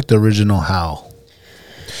 Almost like the original How.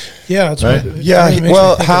 Yeah, that's right. What, yeah,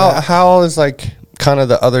 well, How is like kind of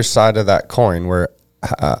the other side of that coin, where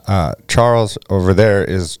Charles over there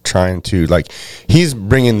is trying to, like, he's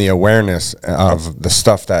bringing the awareness of the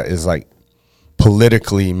stuff that is like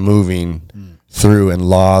politically moving through, and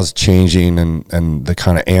laws changing, and the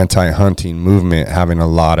kind of anti-hunting movement having a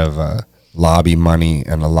lot of lobby money,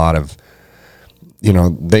 and a lot of,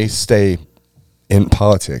 they stay in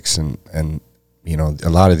politics, and a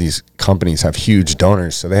lot of these companies have huge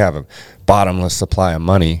donors, so they have a bottomless supply of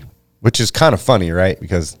money, which is kind of funny, right?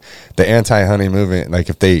 Because the anti-hunting movement, like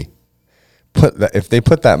if they put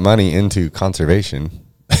that money into conservation,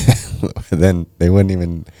 then they wouldn't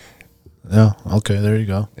even. Yeah. Okay. There you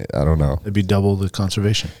go. I don't know. It'd be double the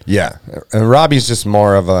conservation. Yeah. And Robbie's just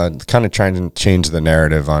more of a kind of trying to change the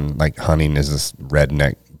narrative on like hunting is this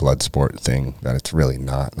redneck blood sport thing that it's really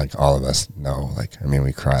not. Like all of us know. Like, I mean,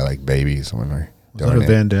 we cry like babies when we're doing it. Was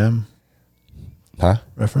that a Van Damme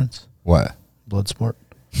reference? What? Bloodsport.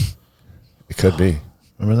 It could be.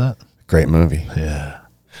 Remember that? Great movie. Yeah.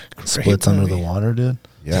 Splits under the water, dude.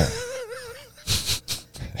 Yeah.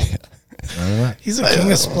 Remember that? He's a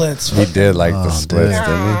king of splits. He did like the splits,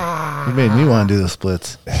 didn't he? He made me want to do the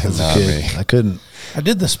splits as a kid. I couldn't. I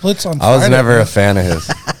did the splits on I was Friday. never a fan of his.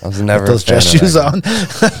 I was never those dress shoes on.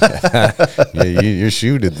 Yeah, your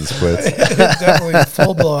shoe did the splits. Definitely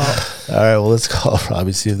full blowout. All right, well, let's call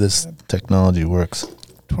Robbie, see if this technology works.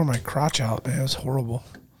 Tore my crotch out, man. It was horrible.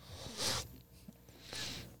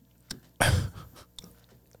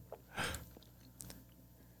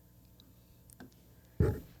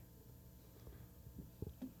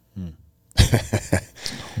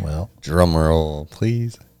 Well, drum roll,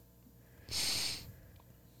 please.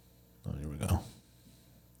 Oh, here we go.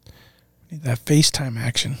 We need that FaceTime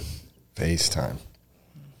action. FaceTime.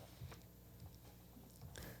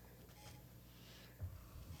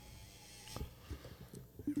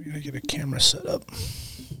 We gotta get a camera set up.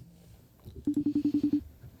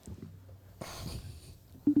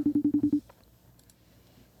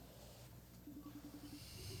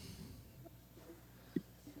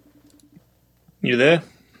 You there?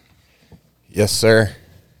 Yes, sir.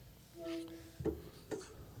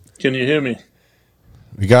 Can you hear me?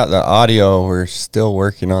 We got the audio. We're still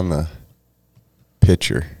working on the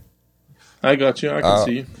picture. I got you. I can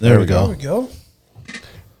see you. There we go. There we go.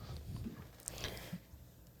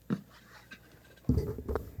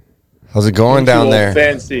 How's it going down there?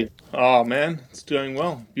 Fancy. Oh, man. It's doing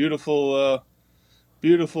well. Beautiful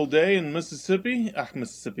beautiful day in Memphis,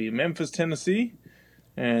 Tennessee.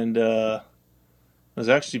 And it was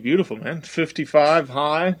actually beautiful, man. 55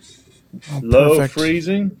 high, low perfect.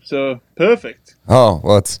 freezing. So, perfect. Oh,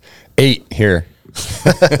 well, it's 8 here.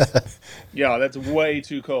 Yeah, that's way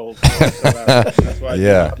too cold for Alaska. That's why I do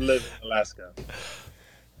not live in Alaska.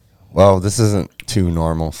 Well, this isn't too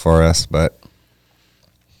normal for us, but...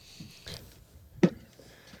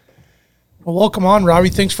 Well, welcome on, Robbie.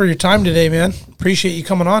 Thanks for your time today, man. Appreciate you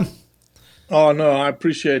coming on. Oh, no, I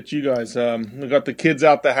appreciate you guys. We got the kids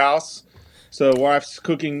out the house. So wife's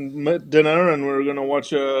cooking dinner, and we're going to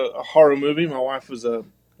watch a horror movie. My wife has a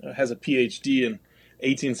PhD in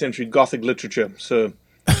 18th century Gothic literature. So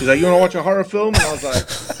she's like, you want to watch a horror film? And I was like,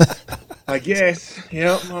 I guess.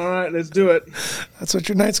 Yeah, all right, let's do it. That's what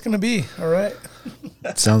your night's going to be, all right?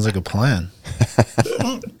 Sounds like a plan.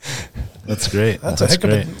 That's great. That's a heck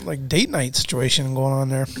of a date night situation going on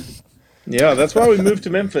there. Yeah, that's why we moved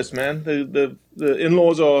to Memphis, man. The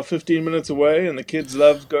in-laws are 15 minutes away, and the kids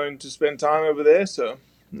love going to spend time over there. So,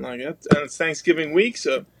 and it's Thanksgiving week,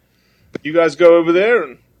 so you guys go over there,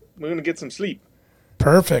 and we're gonna get some sleep.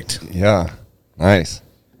 Perfect. Yeah, nice.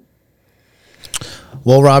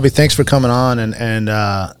 Well, Robbie, thanks for coming on, and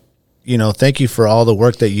thank you for all the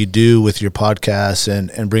work that you do with your podcast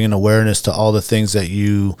and bringing awareness to all the things that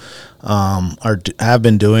you have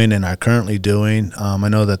been doing and are currently doing. I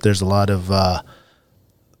know that there's a lot of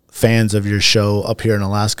fans of your show up here in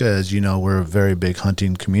Alaska. As you know, we're a very big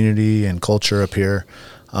hunting community and culture up here.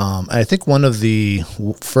 I think one of the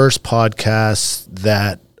first podcasts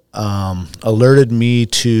that alerted me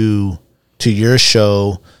to your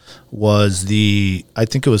show was I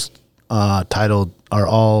think it was titled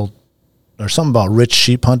or something about rich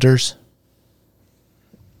sheep hunters.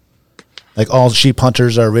 Like all sheep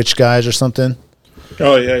hunters are rich guys or something.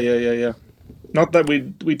 Oh yeah. Not that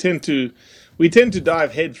we tend to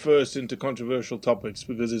dive head first into controversial topics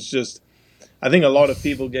because it's just I think a lot of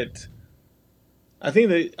people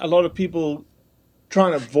try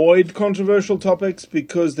and avoid controversial topics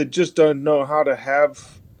because they just don't know how to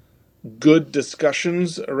have good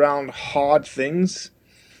discussions around hard things.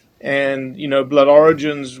 And, Blood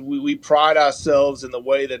Origins, we pride ourselves in the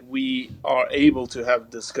way that we are able to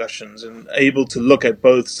have discussions and able to look at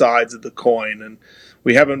both sides of the coin. And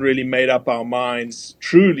we haven't really made up our minds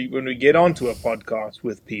truly when we get onto a podcast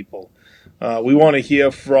with people. We want to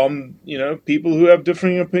hear from, people who have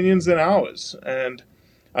differing opinions than ours. And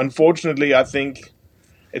unfortunately, I think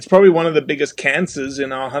it's probably one of the biggest cancers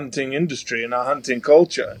in our hunting industry, in our hunting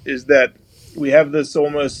culture, is that we have this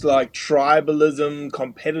almost like tribalism,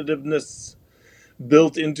 competitiveness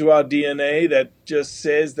built into our DNA that just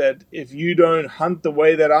says that if you don't hunt the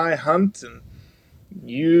way that I hunt and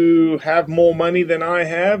you have more money than I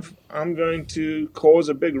have, I'm going to cause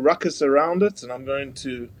a big ruckus around it, and I'm going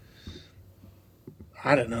to,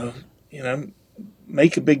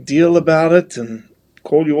 make a big deal about it and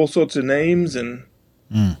call you all sorts of names and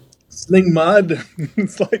sling mud.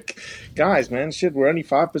 It's like, guys, man, we're only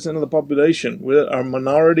 5% of the population. We're a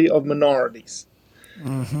minority of minorities.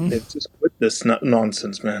 Mm-hmm. Let's just quit this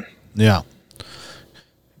nonsense, man. Yeah.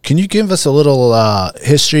 Can you give us a little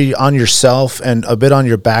history on yourself and a bit on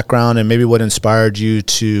your background and maybe what inspired you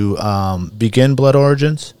to begin Blood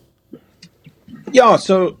Origins? Yeah,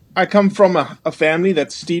 so I come from a family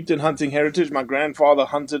that's steeped in hunting heritage. My grandfather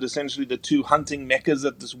hunted essentially the two hunting meccas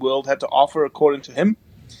that this world had to offer, according to him.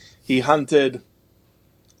 He hunted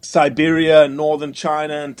Siberia, northern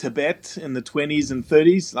China, and Tibet in the 20s and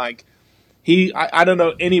 30s. Like, I don't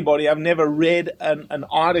know anybody. I've never read an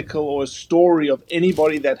article or a story of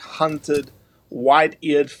anybody that hunted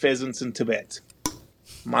white-eared pheasants in Tibet.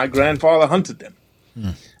 My grandfather hunted them.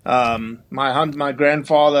 My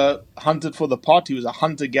grandfather hunted for the pot. He was a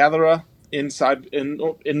hunter-gatherer in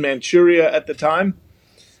Manchuria at the time,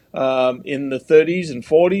 in the 30s and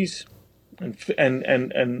 40s.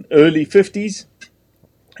 And early 50s.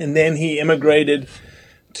 And then he immigrated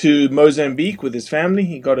to Mozambique with his family.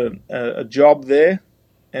 He got a job there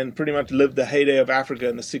and pretty much lived the heyday of Africa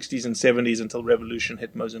in the 60s and 70s until revolution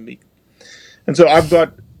hit Mozambique. And so I've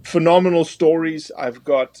got phenomenal stories. I've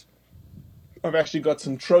actually got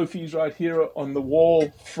some trophies right here on the wall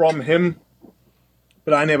from him,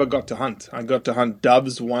 but I never got to hunt. I got to hunt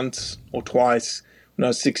doves once or twice when I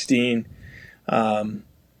was 16.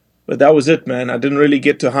 But that was it, man. I didn't really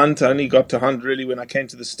get to hunt. I only got to hunt really when I came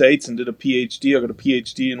to the States and did a PhD. I got a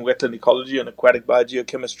PhD in wetland ecology and aquatic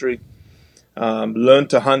biogeochemistry. Learned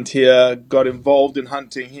to hunt here, got involved in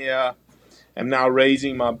hunting here. I'm now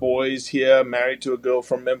raising my boys here, married to a girl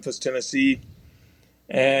from Memphis, Tennessee.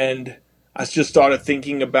 And I just started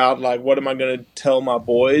thinking about, like, what am I going to tell my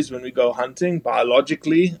boys when we go hunting?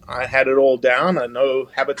 Biologically, I had it all down. I know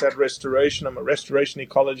habitat restoration. I'm a restoration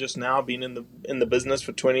ecologist now, been in the business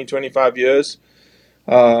for 20, 25 years.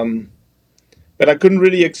 But I couldn't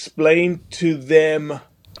really explain to them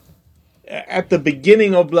at the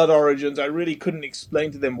beginning of Blood Origins. I really couldn't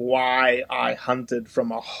explain to them why I hunted from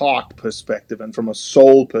a heart perspective and from a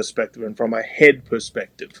soul perspective and from a head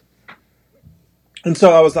perspective. And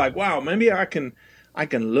so I was like, wow, maybe I can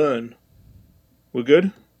learn. We're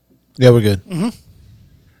good? Yeah, we're good. Mm-hmm.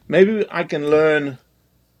 Maybe I can learn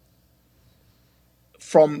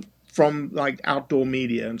from like outdoor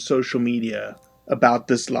media and social media about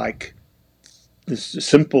this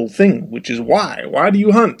simple thing, which is why. Why do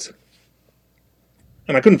you hunt?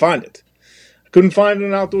 And I couldn't find it. I couldn't find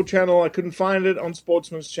an outdoor channel. I couldn't find it on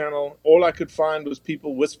Sportsman's channel. All I could find was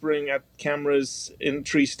people whispering at cameras in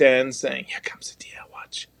tree stands saying, here comes a deer,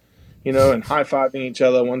 watch. And high-fiving each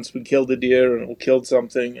other once we killed a deer and we killed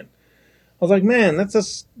something. And I was like, man, that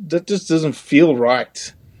just doesn't feel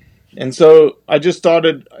right. And so I just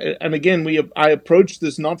started, and again, I approached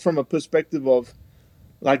this not from a perspective of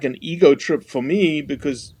like an ego trip for me,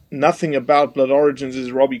 because nothing about Blood Origins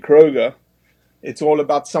is Robbie Kroger. It's all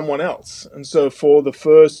about someone else. And so for the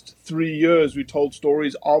first 3 years, we told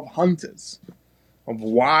stories of hunters, of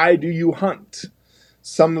why do you hunt?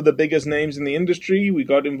 Some of the biggest names in the industry we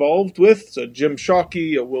got involved with, so Jim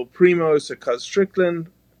Sharkey, or Will Primos, or Cuz Strickland,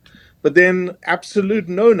 but then absolute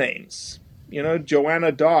no-names.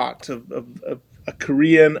 Joanna Dart, a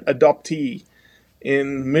Korean adoptee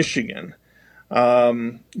in Michigan.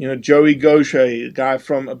 Joey Gaucher, a guy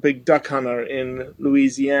from a big duck hunter in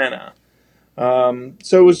Louisiana.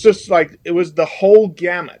 So it was just like, it was the whole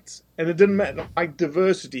gamut, and it didn't matter, like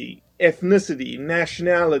diversity, ethnicity,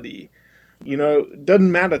 nationality, it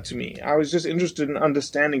doesn't matter to me. I was just interested in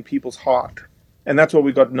understanding people's heart, and that's what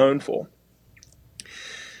we got known for.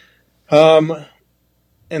 And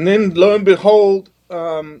then lo and behold,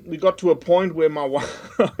 we got to a point where my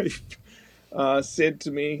wife said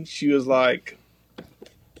to me, she was like,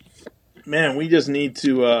 man, we just need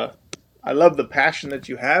to, I love the passion that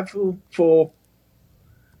you have for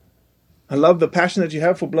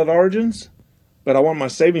Blood Origins, but I want my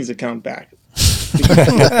savings account back.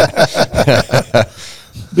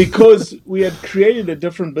 Because we had created a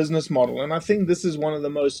different business model. And I think this is one of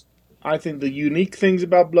the unique things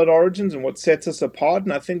about Blood Origins and what sets us apart.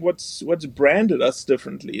 And I think what's branded us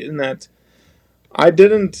differently, in that I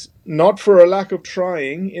didn't, not for a lack of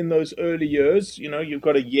trying in those early years, you've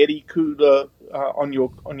got a Yeti cooler on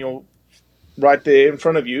your right there in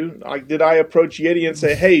front of you. Like, did I approach Yeti and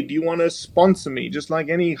say, hey, do you want to sponsor me? Just like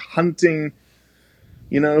any hunting,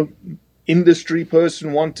 industry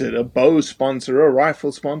person wanted, a bow sponsor, a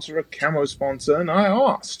rifle sponsor, a camo sponsor. And I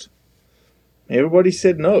asked. Everybody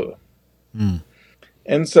said no. Mm.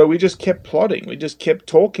 And so we just kept plodding. We just kept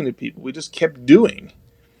talking to people. We just kept doing.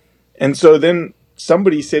 And so then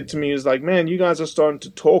somebody said to me, is like, man, you guys are starting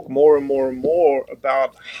to talk more and more and more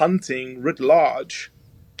about hunting writ large.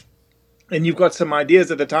 And you've got some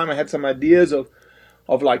ideas. At the time, I had some ideas of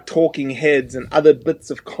like talking heads and other bits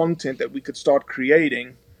of content that we could start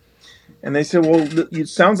creating. And they said, well, it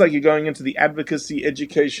sounds like you're going into the advocacy,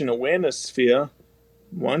 education, awareness sphere.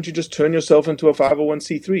 Why don't you just turn yourself into a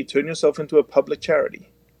 501c3? Turn yourself into a public charity,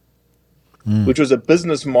 which was a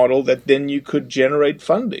business model that then you could generate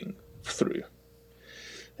funding through.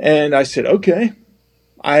 And I said, okay.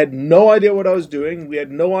 I had no idea what I was doing. We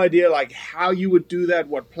had no idea like how you would do that,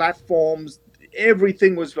 what platforms.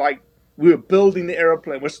 Everything was like, we were building the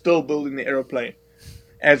airplane. We're still building the airplane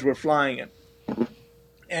as we're flying it.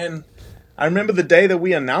 And I remember the day that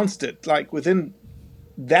we announced it, like within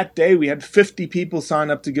that day, we had 50 people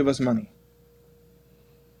sign up to give us money.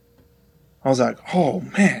 I was like, oh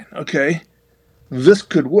man, okay, this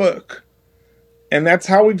could work. And that's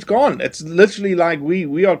how we've gone. It's literally like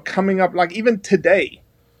we are coming up, like even today,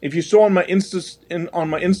 if you saw on my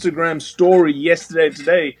Instagram story yesterday and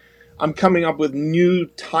today, I'm coming up with new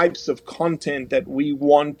types of content that we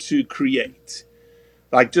want to create.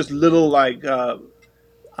 Like just little like, the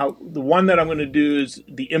one that I'm going to do is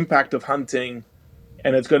the impact of hunting,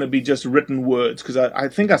 and it's going to be just written words, because I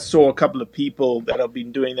think I saw a couple of people that have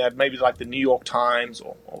been doing that, maybe like the New York Times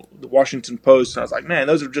or the Washington Post, and I was like, man,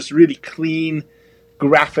 those are just really clean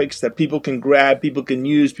graphics that people can grab, people can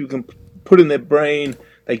use, people can put in their brain.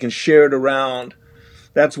 They can share it around.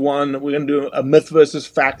 That's one. We're going to do a myth versus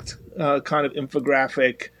fact kind of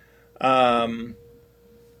infographic.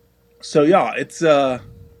 So yeah,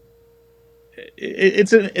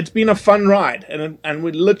 it's been a fun ride, and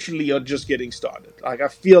we literally are just getting started. Like, I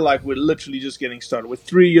feel like we're literally just getting started. We're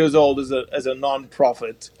 3 years old as a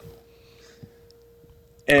nonprofit,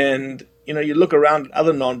 and you look around at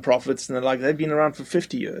other nonprofits, and they're like, they've been around for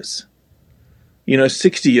 50 years,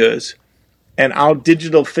 60 years, and our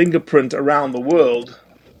digital fingerprint around the world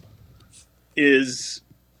is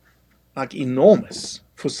like enormous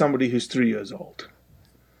for somebody who's 3 years old.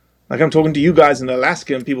 Like, I'm talking to you guys in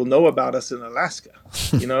Alaska, and people know about us in Alaska.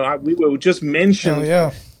 We were just mentioned. Hell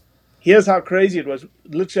yeah. Here's how crazy it was.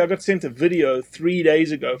 Literally, I got sent a video 3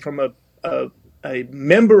 days ago from a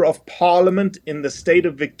member of parliament in the state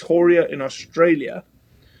of Victoria in Australia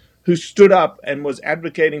who stood up and was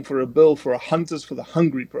advocating for a bill for a Hunters for the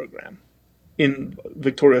Hungry program in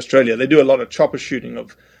Victoria, Australia. They do a lot of chopper shooting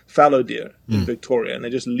of fallow deer in Victoria, and they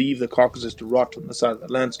just leave the carcasses to rot on the side of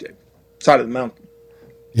the side of the mountain.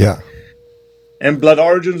 Yeah. And Blood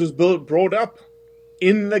Origins was brought up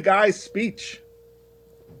in the guy's speech.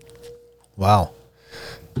 Wow.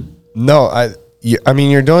 No, I mean,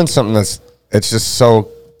 you're doing something it's just so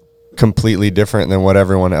completely different than what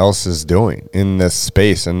everyone else is doing in this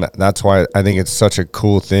space. And that's why I think it's such a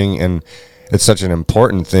cool thing, and it's such an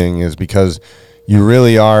important thing, is because you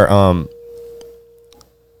really are,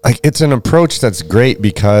 like, it's an approach that's great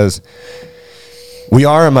because we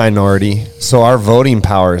are a minority, so our voting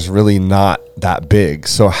power is really not that big.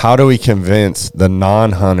 So how do we convince the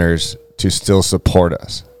non-hunters to still support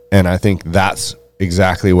us? And I think that's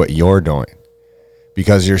exactly what you're doing,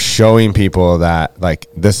 because you're showing people that, like,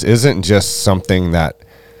 this isn't just something that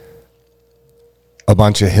a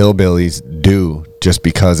bunch of hillbillies do just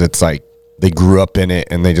because it's like they grew up in it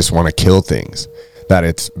and they just want to kill things. That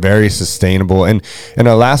it's very sustainable. And in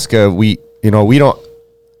Alaska, we're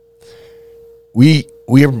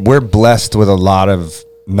blessed with a lot of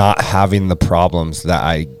not having the problems that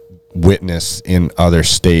I witness in other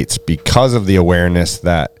states because of the awareness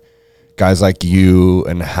that guys like you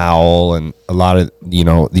and Howl and a lot of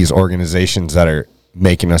these organizations that are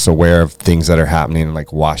making us aware of things that are happening in,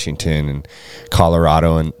 like, Washington and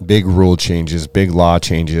Colorado, and big rule changes, big law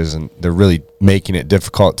changes, and they're really making it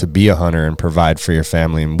difficult to be a hunter and provide for your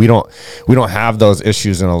family. And we don't have those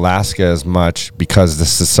issues in Alaska as much because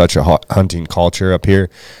this is such a hunting culture up here.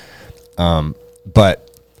 But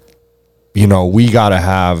we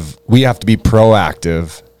have to be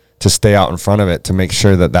proactive to stay out in front of it, to make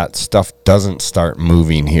sure that stuff doesn't start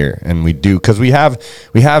moving here. And we do, because we have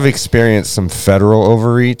experienced some federal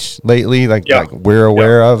overreach lately, like we're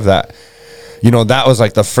aware of that. That was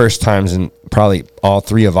like the first times in probably all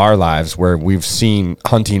three of our lives where we've seen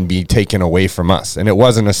hunting be taken away from us. And it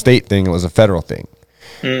wasn't a state thing, it was a federal thing.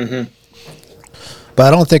 Mm-hmm. But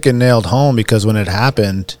I don't think it nailed home, because when it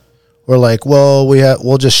happened, we're like, well,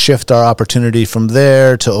 we'll just shift our opportunity from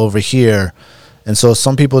there to over here. And so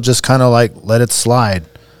some people just kind of like let it slide.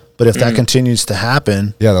 But if that continues to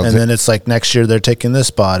happen, and then it's like next year they're taking this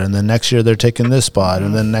spot, and then next year they're taking this spot,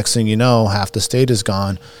 and then next thing you know, half the state is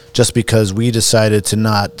gone just because we decided to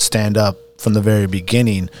not stand up from the very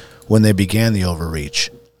beginning when they began the overreach.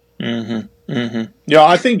 Mm-hmm. Mm-hmm. Yeah,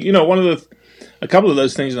 I think, a couple of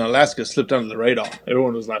those things in Alaska slipped under the radar.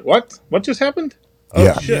 Everyone was like, what? What just happened? Oh,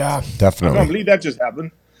 yeah, shit. Yeah, definitely. I can't believe that just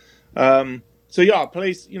happened. So yeah,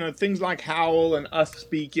 things like Howl and us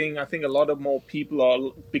speaking, I think a lot of more people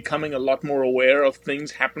are becoming a lot more aware of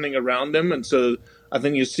things happening around them. And so I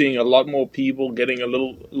think you're seeing a lot more people getting a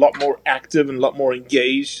lot more active and a lot more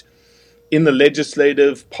engaged in the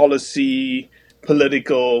legislative, policy,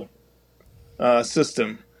 political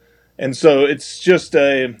system. And so it's just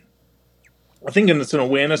I think it's an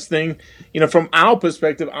awareness thing. From our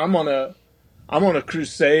perspective, I'm on a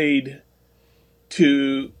crusade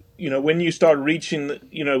to, when you start reaching,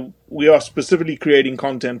 we are specifically creating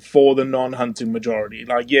content for the non-hunting majority.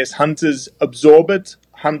 Like, yes, hunters absorb it,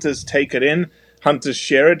 hunters take it in, hunters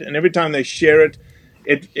share it, and every time they share it,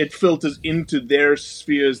 it filters into their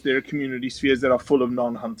spheres, their community spheres that are full of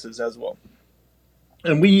non-hunters as well.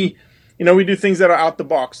 And we do things that are out the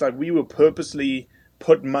box. Like, we will purposely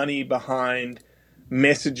put money behind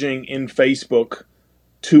messaging in Facebook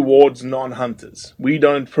towards non-hunters. We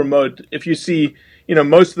don't promote, if you see,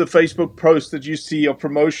 most of the Facebook posts that you see are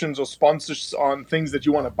promotions or sponsors on things that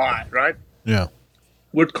you want to buy, right? Yeah.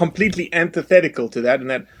 We're completely antithetical to that, in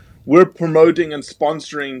that we're promoting and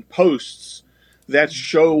sponsoring posts that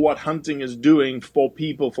show what hunting is doing for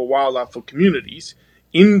people, for wildlife, for communities,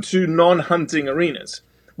 into non-hunting arenas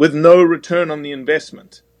with no return on the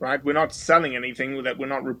investment. right? We're not selling anything, that we're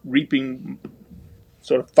not reaping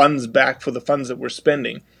sort of funds back for the funds that we're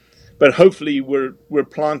spending. But hopefully we're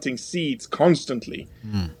planting seeds constantly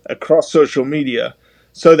across social media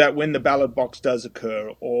so that when the ballot box does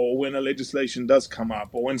occur, or when a legislation does come up,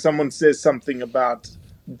 or when someone says something about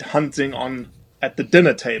hunting at the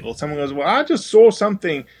dinner table, someone goes, well, I just saw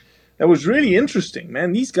something that was really interesting,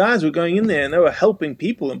 man. These guys were going in there and they were helping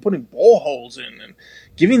people and putting boreholes in and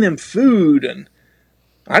giving them food. And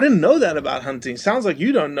I didn't know that about hunting. Sounds like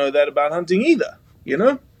you don't know that about hunting either, you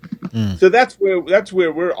know? So that's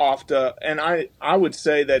where we're after. And I would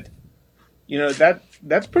say that, you know,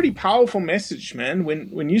 that's pretty powerful message, man.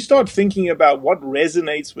 When you start thinking about what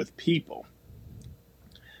resonates with people,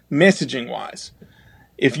 messaging wise,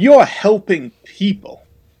 if you're helping people,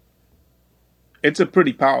 it's a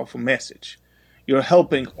pretty powerful message. You're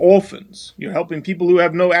helping orphans. You're helping people who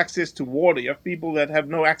have no access to water. You have people that have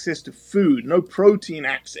no access to food, no protein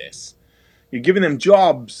access. You're giving them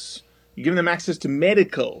jobs. You're giving them access to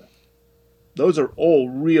medical. Those are all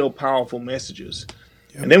real powerful messages.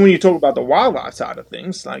 Yep. And then when you talk about the wildlife side of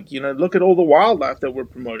things, like, you know, look at all the wildlife that we're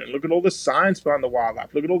promoting. Look at all the science behind the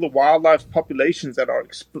wildlife. Look at all the wildlife populations that are,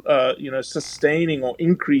 sustaining or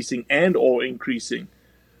increasing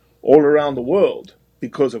all around the world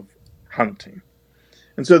because of hunting.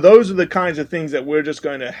 And so those are the kinds of things that we're just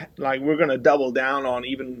going to double down on,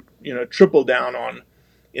 even, you know, triple down on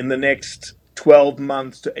in the next 12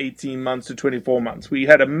 months to 18 months to 24 months. We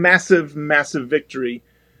had a massive, massive victory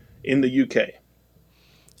in the UK.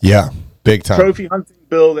 Yeah, big time. Trophy hunting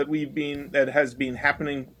bill that has been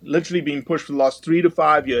happening, literally being pushed for the last 3 to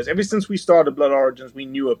 5 years. Ever since we started Blood Origins, we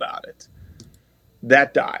knew about it.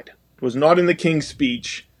 That died. It was not in the King's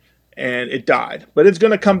speech, and it died. But it's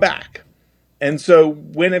going to come back. And so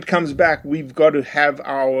when it comes back, we've got to have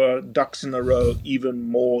our ducks in a row even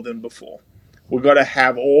more than before. We've got to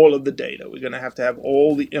have all of the data. We're going to have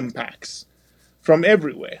all the impacts from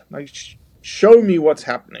everywhere. Like, show me what's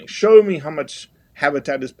happening. Show me how much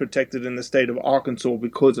habitat is protected in the state of Arkansas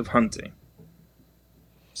because of hunting.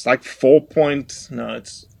 It's like it's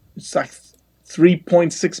like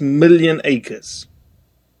 3.6 million acres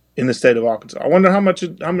in the state of Arkansas. I wonder how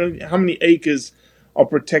many acres are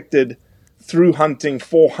protected through hunting,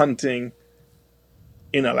 for hunting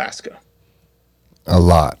in Alaska. A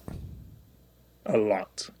lot.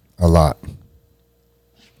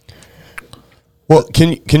 Well,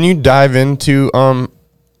 can you dive into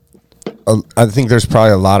I think there's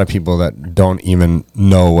probably a lot of people that don't even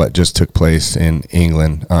know what just took place in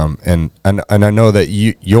England, and I know that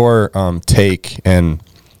your take, and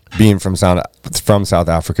being from South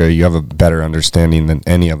Africa, you have a better understanding than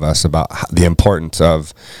any of us about the importance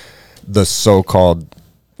of the so-called,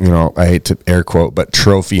 you know, I hate to air quote, but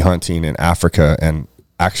trophy hunting in Africa, and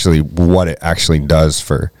actually what it actually does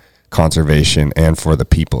for conservation and for the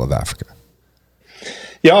people of Africa.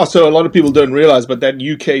 Yeah, so a lot of people don't realize, but that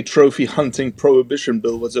UK trophy hunting prohibition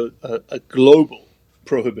bill was a global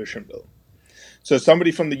prohibition bill. So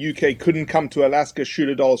somebody from the UK couldn't come to Alaska, shoot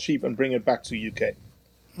a doll sheep, and bring it back to UK.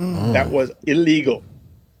 That was illegal.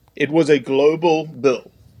 It was a global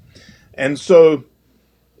bill. And so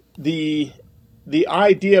the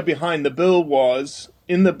idea behind the bill was,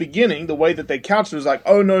 in the beginning, the way that they couched it was like,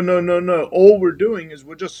 oh, no. All we're doing is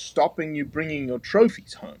we're just stopping you bringing your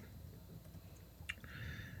trophies home.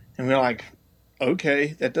 And we're like, okay,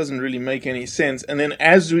 that doesn't really make any sense. And then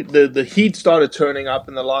as the heat started turning up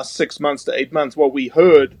in the last 6 months to 8 months, what we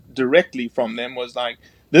heard directly from them was like,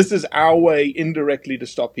 this is our way indirectly to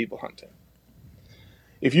stop people hunting.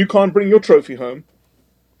 If you can't bring your trophy home,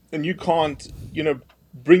 and you can't, you know,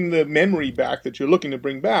 bring the memory back that you're looking to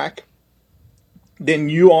bring back, then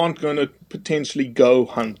you aren't going to potentially go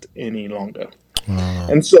hunt any longer.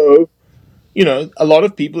 And so, you know, a lot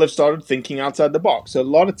of people have started thinking outside the box. So a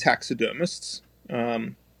lot of taxidermists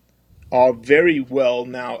are very well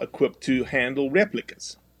now equipped to handle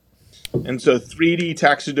replicas. And so 3D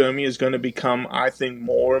taxidermy is going to become, I think,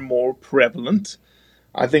 more and more prevalent.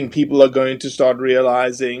 I think people are going to start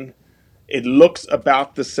realizing it looks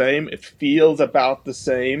about the same. It feels about the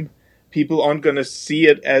same. People aren't going to see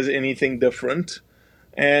it as anything different.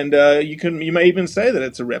 And you may even say that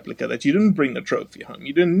it's a replica, that you didn't bring the trophy home.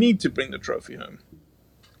 You didn't need to bring the trophy home.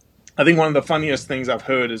 I think one of the funniest things I've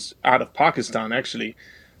heard is out of Pakistan, actually.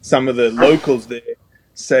 Some of the locals there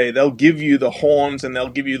say they'll give you the horns and they'll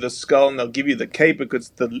give you the skull and they'll give you the cape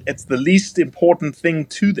because it's the least important thing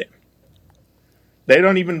to them. They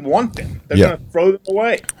don't even want them. They're going to throw them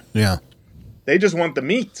away. Yeah. They just want the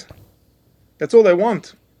meat. That's all they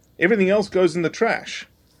want. Everything else goes in the trash.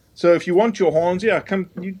 So if you want your horns, come.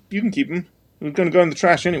 You can keep them. We're going to go in the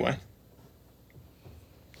trash anyway.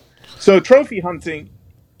 So trophy hunting,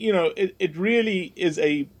 it really is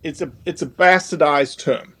it's a bastardized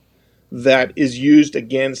term that is used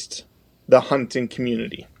against the hunting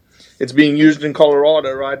community. It's being used in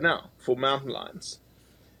Colorado right now for mountain lions.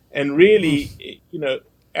 And really,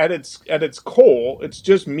 at its core, it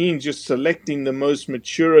just means just selecting the most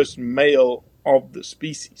maturest male of the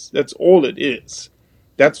species. That's all it is.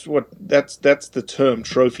 That's the term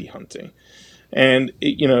trophy hunting. And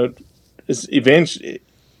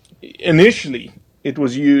initially it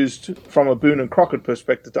was used from a Boone and Crockett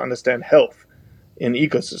perspective to understand health in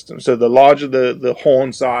ecosystems. So the larger the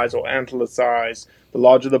horn size or antler size, the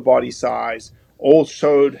larger the body size, all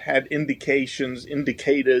had indicators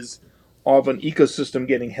of an ecosystem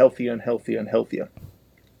getting healthier and healthier and healthier.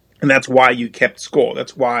 And that's why you kept score.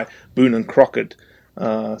 That's why Boone and Crockett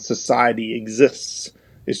society exists,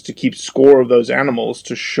 is to keep score of those animals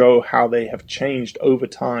to show how they have changed over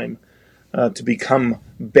time to become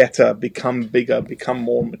better, become bigger, become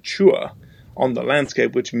more mature on the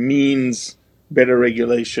landscape, which means better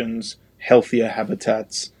regulations, healthier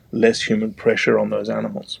habitats, less human pressure on those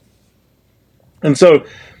animals. And so,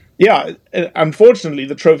 yeah, unfortunately,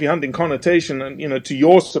 the trophy hunting connotation, and to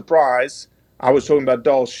your surprise, I was talking about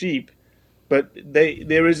Dall sheep, but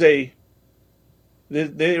there is a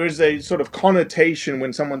sort of connotation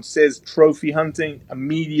when someone says trophy hunting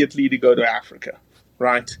immediately to go to Africa,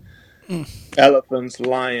 right? Elephants,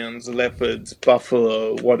 lions, leopards,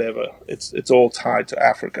 buffalo, whatever. It's all tied to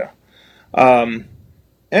Africa.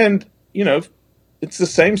 And it's the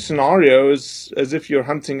same scenario as if you're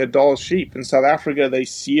hunting a Dall sheep. In South Africa, they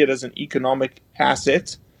see it as an economic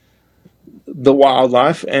asset, the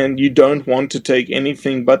wildlife, and you don't want to take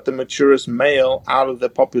anything but the maturest male out of the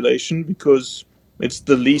population because it's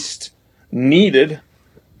the least needed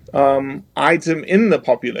item in the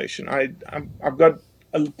population. I've got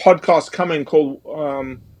a podcast coming called,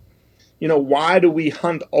 why do we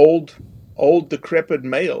hunt old decrepit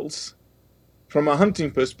males from a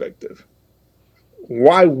hunting perspective?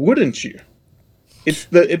 Why wouldn't you? It's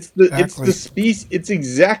the species. It's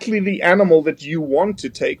exactly the animal that you want to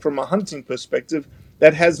take from a hunting perspective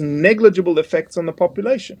that has negligible effects on the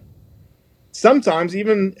population. Sometimes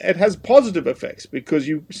even it has positive effects because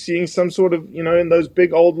you're seeing some sort of, in those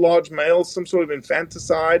big old large males, some sort of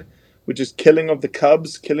infanticide, which is killing of the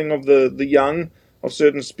cubs, killing of the young of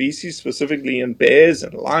certain species, specifically in bears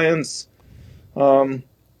and lions.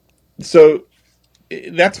 So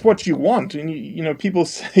that's what you want. And people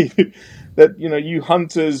say that you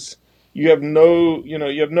hunters, you have no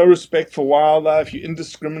respect for wildlife. You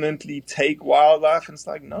indiscriminately take wildlife, and it's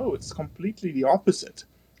like, no, it's completely the opposite.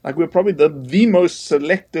 Like, we're probably the most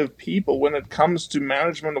selective people when it comes to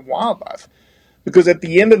management of wildlife, because at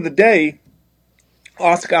the end of the day,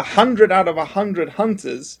 ask 100 out of 100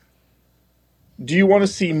 hunters, do you want to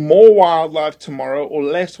see more wildlife tomorrow or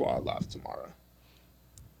less wildlife tomorrow?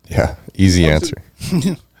 Yeah, easy answer.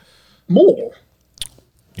 More.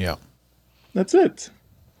 Yeah. That's it.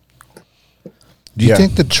 Do you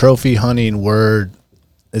think the trophy hunting word,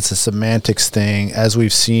 it's a semantics thing, as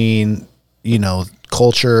we've seen,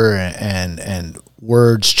 culture and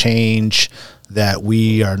words change, that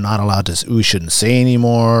we are not allowed to, we shouldn't say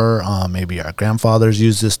anymore. Maybe our grandfathers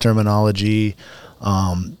use this terminology.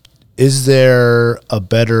 Is there a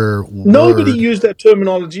better word? Nobody used that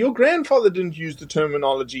terminology. Your grandfather didn't use the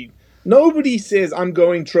terminology. Nobody says, I'm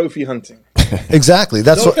going trophy hunting. Exactly.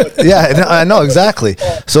 That's what. Yeah, I know exactly.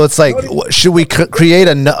 So it's like, should we create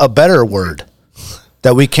a better word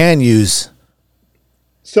that we can use?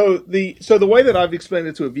 So the way that I've explained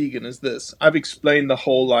it to a vegan is this. I've explained the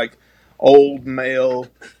whole old male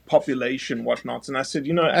population whatnots, and I said,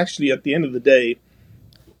 actually at the end of the day,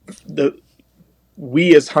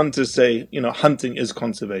 we as hunters say, hunting is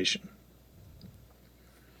conservation,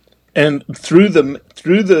 and through the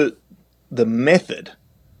method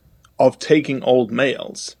of taking old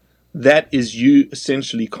males, that is you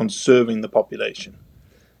essentially conserving the population.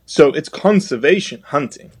 So it's conservation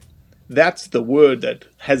hunting. That's the word that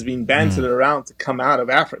has been bantered around to come out of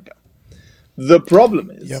Africa. The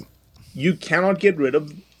problem is you cannot get rid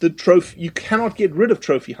of the trophy. You cannot get rid of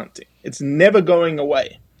trophy hunting. It's never going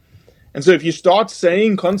away. And so if you start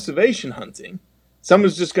saying conservation hunting,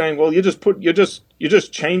 someone's just going, well, you're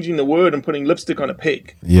just changing the word and putting lipstick on a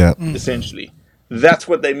pig. Yeah. Essentially. That's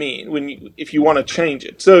what they mean if you want to change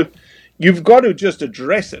it. So you've got to just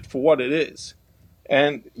address it for what it is.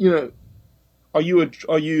 And are you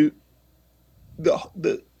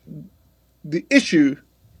the issue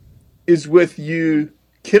is with you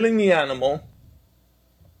killing the animal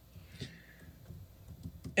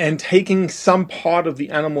and taking some part of the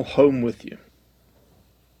animal home with you.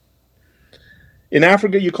 In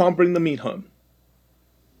Africa, you can't bring the meat home.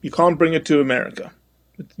 You can't bring it to America.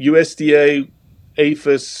 USDA,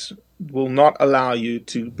 APHIS will not allow you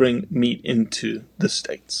to bring meat into the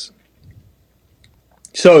States.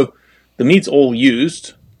 So the meat's all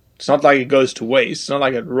used. It's not like it goes to waste. It's not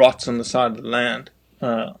like it rots on the side of the land,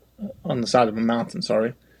 on the side of a mountain,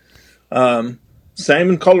 sorry. Same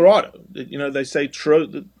in Colorado. They say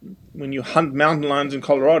when you hunt mountain lions in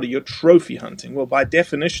Colorado, you're trophy hunting. Well, by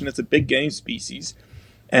definition, it's a big game species.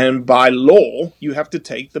 And by law, you have to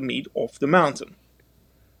take the meat off the mountain.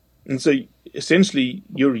 And so essentially,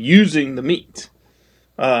 you're using the meat.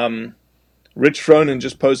 Rich Fronin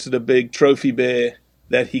just posted a big trophy bear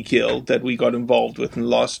that he killed that we got involved with in the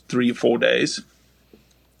last 3 or 4 days.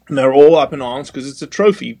 And they're all up in arms because it's a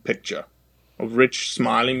trophy picture of Rich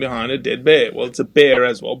smiling behind a dead bear. Well, it's a bear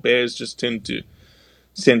as well. Bears just tend to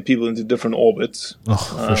send people into different orbits. Oh,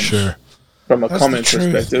 for sure. From a comment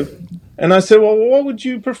perspective. And I said, well, what would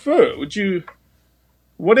you prefer?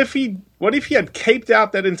 What if he had caped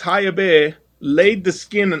out that entire bear, laid the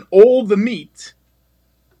skin and all the meat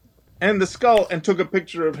and the skull and took a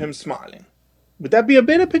picture of him smiling? Would that be a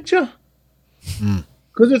better picture?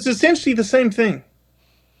 Because it's essentially the same thing.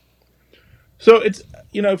 So it's,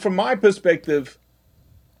 from my perspective,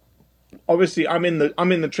 obviously I'm in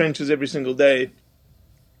the trenches every single day.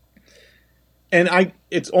 And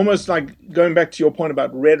it's almost like, going back to your point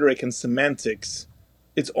about rhetoric and semantics,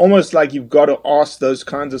 it's almost like you've got to ask those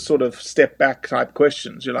kinds of sort of step back type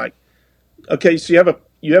questions. You're like, okay, so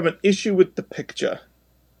you have an issue with the picture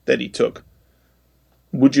that he took.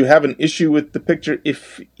 Would you have an issue with the picture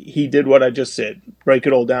if he did what I just said? Break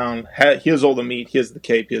it all down. Here's all the meat. Here's the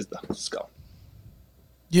cape. Here's the skull.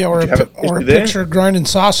 Yeah, or a picture of grinding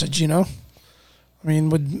sausage, I mean,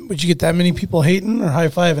 would you get that many people hating or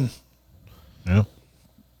high-fiving? Yeah.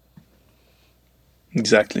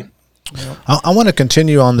 Exactly. Yeah. I want to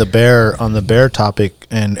continue on the bear topic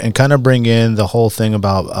and kind of bring in the whole thing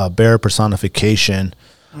about bear personification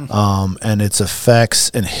and its effects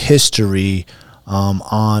and history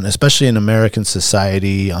on, especially in American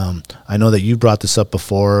society. I know that you brought this up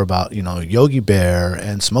before about, Yogi Bear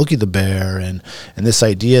and Smokey the Bear and this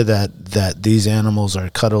idea that these animals are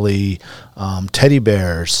cuddly teddy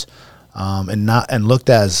bears and looked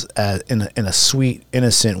at as in a sweet,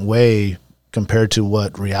 innocent way compared to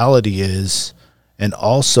what reality is, and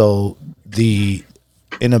also the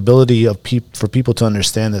inability for people to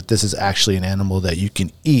understand that this is actually an animal that you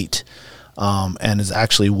can eat. And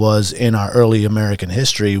was in our early American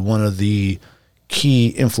history one of the key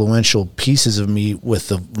influential pieces of meat with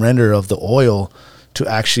the render of the oil to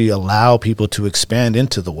actually allow people to expand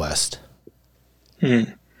into the West.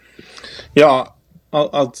 Yeah,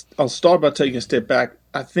 I'll start by taking a step back.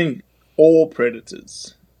 I think all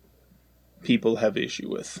predators people have issue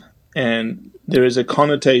with, and there is a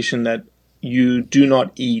connotation that you do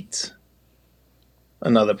not eat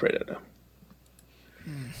another predator.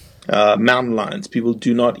 Mountain lions. People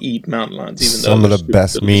do not eat mountain lions. Even some of the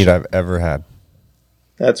best meat I've ever had.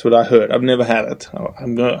 That's what I heard. I've never had it.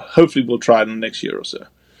 Hopefully we'll try it in the next year or so.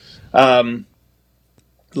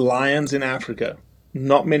 Lions in Africa.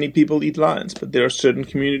 Not many people eat lions, but there are certain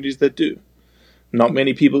communities that do. Not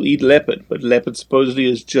many people eat leopard, but leopard supposedly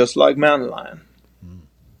is just like mountain lion.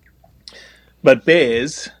 But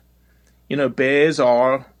bears, bears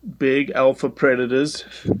are big alpha predators.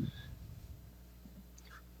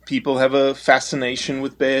 People have a fascination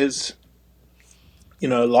with bears. A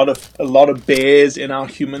lot of bears in our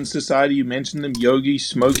human society. You mentioned them: Yogi,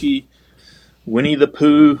 Smokey, Winnie the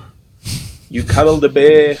Pooh. You cuddle the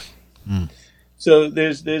bear. So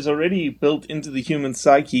there's already built into the human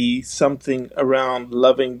psyche something around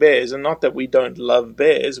loving bears, and not that we don't love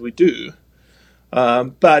bears, we do.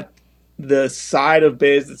 But the side of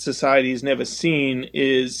bears that society has never seen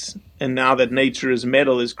is, and now that nature's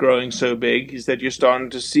metal is growing so big, is that you're starting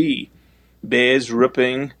to see bears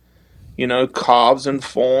ripping, calves and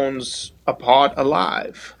fawns apart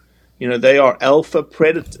alive. They are alpha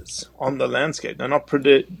predators on the landscape. They're not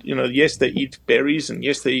yes, they eat berries and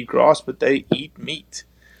yes, they eat grass, but they eat meat.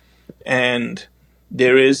 And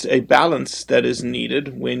there is a balance that is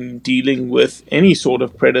needed when dealing with any sort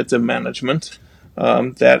of predator management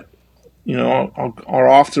that are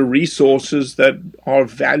after resources that are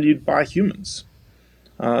valued by humans.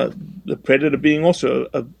 The predator being also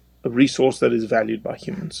a resource that is valued by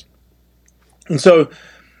humans. And so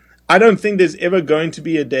I don't think there's ever going to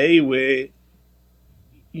be a day where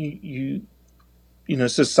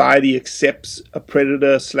society accepts a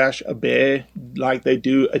predator / a bear like they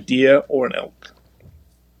do a deer or an elk.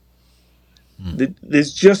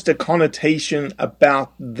 There's just a connotation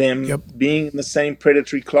about them being in the same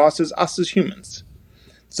predatory class as us as humans.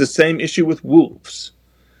 It's the same issue with wolves.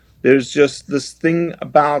 There's just this thing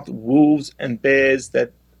about wolves and bears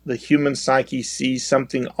that the human psyche sees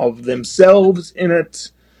something of themselves in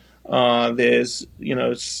it. There's,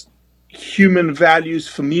 human values,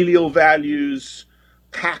 familial values,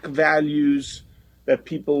 pack values that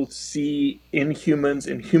people see in humans,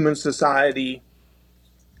 in human society.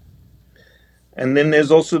 And then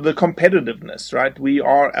there's also the competitiveness, right? We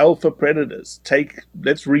are alpha predators.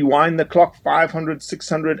 Let's rewind the clock 500,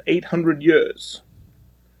 600, 800 years.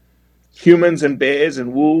 Humans and bears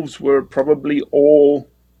and wolves were probably all,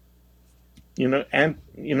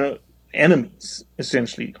 enemies,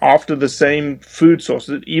 essentially, after the same food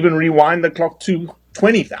sources. Even rewind the clock to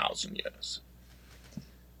 20,000 years.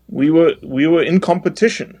 We were in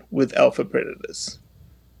competition with alpha predators.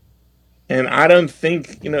 And I don't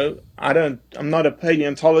think, I'm not a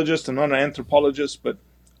paleontologist, I'm not an anthropologist, but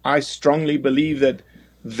I strongly believe that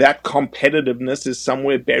competitiveness is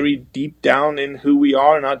somewhere buried deep down in who we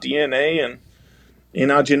are, in our DNA and in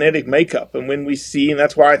our genetic makeup. And when we see, and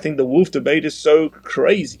that's why I think the wolf debate is so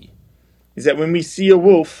crazy, is that when we see a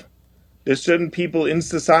wolf, there's certain people in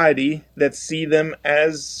society that see them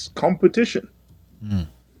as competition.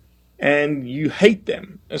 And you hate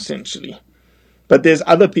them, essentially. But there's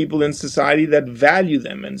other people in society that value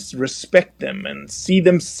them and respect them and see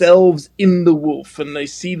themselves in the wolf, and they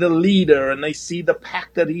see the leader and they see the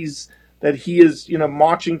pack that he is,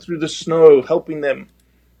 marching through the snow, helping them.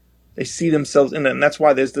 They see themselves in it, and that's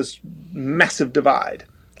why there's this massive divide.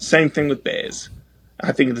 Same thing with bears.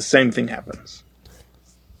 I think the same thing happens.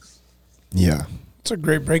 Yeah. It's a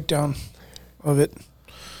great breakdown of it.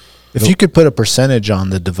 If you could put a percentage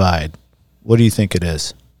on the divide, what do you think it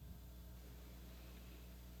is?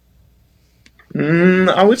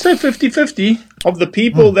 I would say 50-50 of the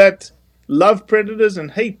people that love predators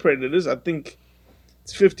and hate predators. I think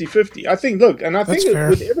it's 50-50. I think, look, and I think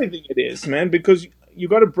with everything it is, man, because you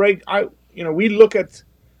got to break. We look at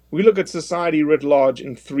society writ large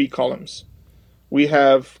in three columns. We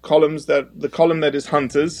have columns the column that is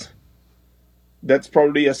hunters. That's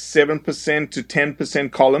probably a 7% to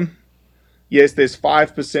 10% column. Yes, there's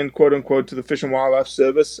 5%, quote unquote, to the Fish and Wildlife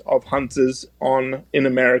Service of hunters in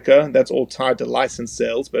America. That's all tied to license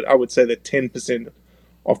sales. But I would say that 10%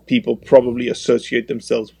 of people probably associate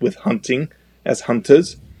themselves with hunting as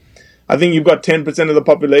hunters. I think you've got 10% of the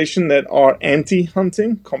population that are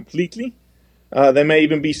anti-hunting completely. There may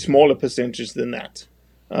even be smaller percentages than that.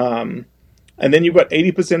 And then you've got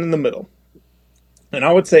 80% in the middle. And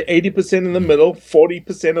I would say 80% in the middle,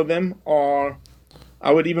 40% of them are... I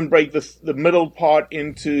would even break the middle part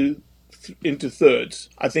into thirds.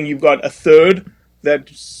 I think you've got a third that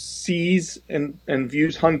sees and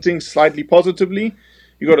views hunting slightly positively.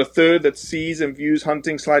 You've got a third that sees and views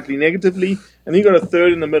hunting slightly negatively. And then you've got a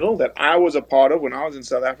third in the middle that I was a part of when I was in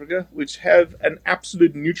South Africa, which have an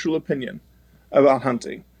absolute neutral opinion about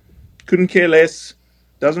hunting. Couldn't care less.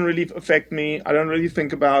 Doesn't really affect me. I don't really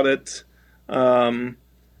think about it. But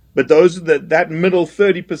that middle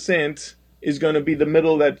 30% is going to be the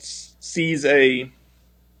middle that sees a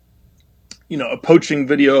poaching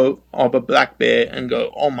video of a black bear and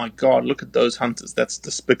go, oh my God, look at those hunters. That's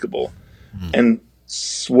despicable. And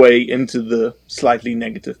sway into the slightly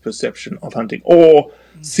negative perception of hunting. Or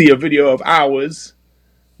see a video of ours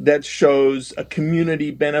that shows a community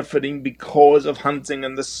benefiting because of hunting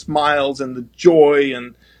and the smiles and the joy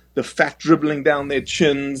and the fat dribbling down their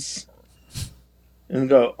chins, and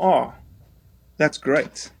go, oh, that's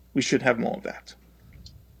great. We should have more of that.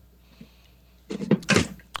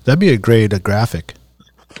 That'd be a great graphic.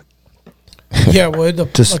 Yeah, it would.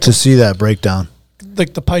 To see that breakdown.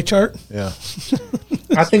 Like the pie chart? Yeah.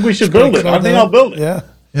 I think we should build it. I think I'll build it. Yeah.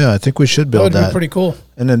 Yeah, I think we should build that. That would be pretty cool.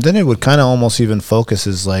 And then it would kind of almost even focus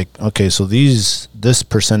as like, okay, so this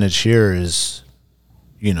percentage here is,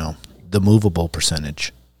 the movable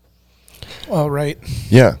percentage. Oh, right.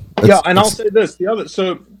 Yeah. And I'll say this.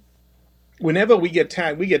 So whenever we get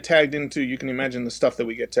tagged into, you can imagine the stuff that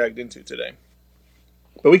we get tagged into today.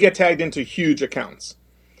 But we get tagged into huge accounts.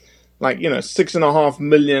 Like, 6.5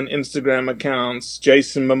 million Instagram accounts,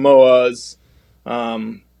 Jason Momoa's,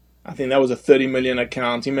 I think that was a 30 million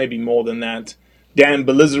account. He may be more than that. Dan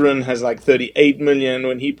Bellizarin has like 38 million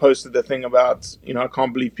when he posted the thing about, I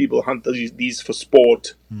can't believe people hunt these for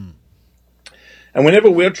sport. And whenever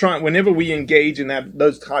we engage in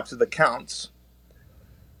those types of accounts,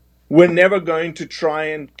 we're never going to try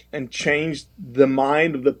and change the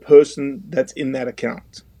mind of the person that's in that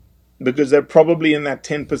account, because they're probably in that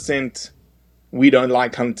 10% we don't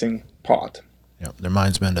like hunting part. Yep, their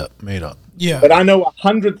mind's made up. Yeah. But I know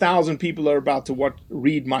 100,000 people are about to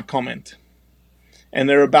read my comment. And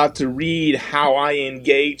they're about to read how I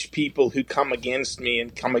engage people who come against me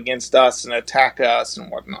and come against us and attack us and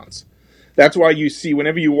whatnot. That's why you see,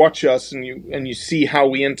 whenever you watch us and you see how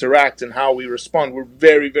we interact and how we respond, we're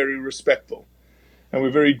very, very respectful. And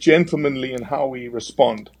we're very gentlemanly in how we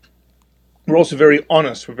respond. We're also very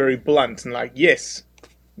honest. We're very blunt and like, yes,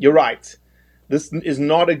 you're right. This is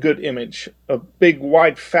not a good image. A big,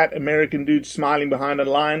 white, fat American dude smiling behind a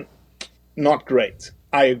line, not great.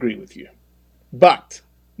 I agree with you. But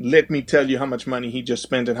let me tell you how much money he just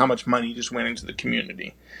spent and how much money just went into the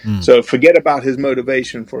community. So forget about his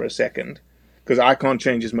motivation for a second, because I can't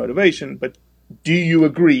change his motivation. But do you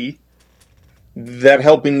agree that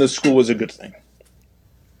helping the school is a good thing?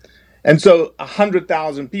 And so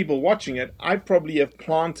 100,000 people watching it, I probably have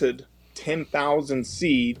planted 10,000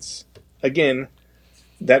 seeds, again,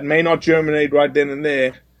 that may not germinate right then and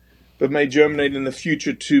there, but may germinate in the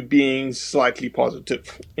future to being slightly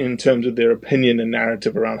positive in terms of their opinion and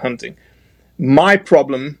narrative around hunting. My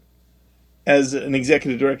problem as an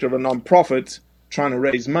executive director of a nonprofit trying to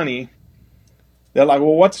raise money, they're like,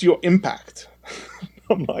 well, what's your impact?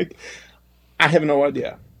 I'm like, I have no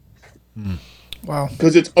idea. Wow.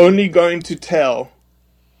 Because it's only going to tell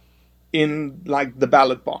in like the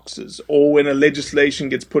ballot boxes or when a legislation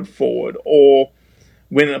gets put forward or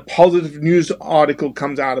when a positive news article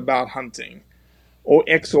comes out about hunting or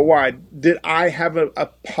X or Y. Did I have a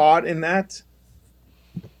part in that?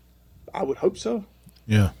 I would hope so.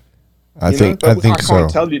 Yeah. I think so. I can't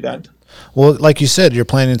tell you that. Well, like you said, you're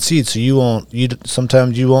planting seeds, so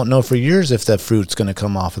sometimes you won't know for years if that fruit's going to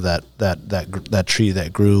come off of that tree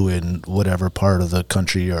that grew in whatever part of the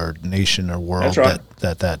country or nation or world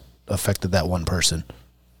that affected that one person.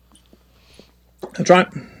 That's right.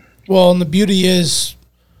 Well, and the beauty is,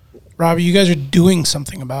 Robbie, you guys are doing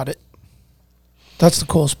something about it. That's the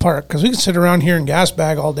coolest part, because we can sit around here and gas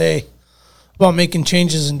bag all day about making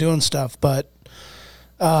changes and doing stuff, but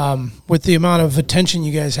with the amount of attention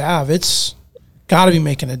you guys have, it's got to be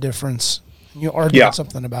making a difference. You are doing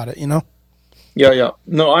something about it, you know? Yeah.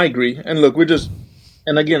 No, I agree. And look,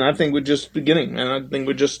 I think we're just beginning, and I think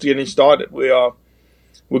we're just getting started.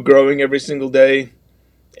 We're growing every single day.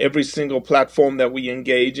 Every single platform that we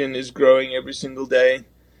engage in is growing every single day.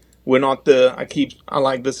 We're not I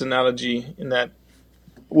like this analogy in that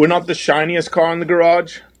we're not the shiniest car in the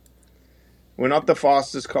garage. We're not the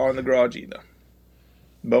fastest car in the garage either.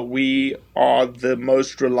 But we are the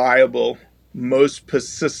most reliable, most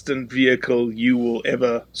persistent vehicle you will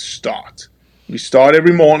ever start. We start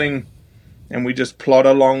every morning and we just plod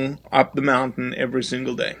along up the mountain every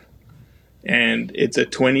single day. And it's a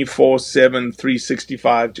 24/7,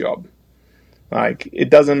 365 job. Like, it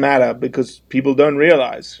doesn't matter because people don't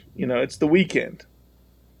realize, it's the weekend.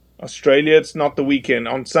 Australia, it's not the weekend.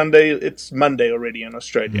 On Sunday, it's Monday already in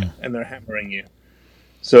Australia, and they're hammering you.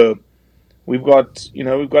 So we've got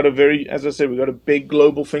a big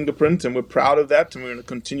global fingerprint, and we're proud of that, and we're going to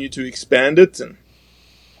continue to expand it.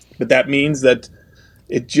 But that means that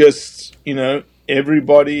it just,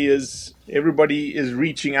 everybody is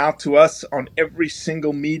reaching out to us on every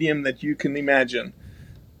single medium that you can imagine,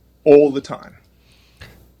 all the time.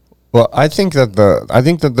 Well, I think that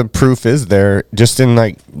the proof is there just in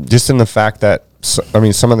the fact that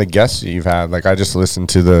some of the guests you've had, like I just listened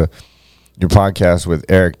to your podcast with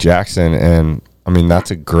Eric Jackson, and I mean that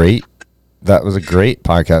was a great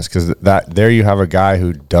podcast because there you have a guy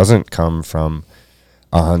who doesn't come from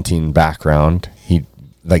a hunting background. He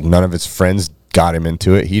none of his friends got him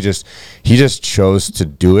into it. He just chose to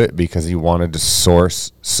do it because he wanted to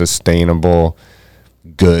source sustainable,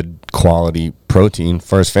 good quality protein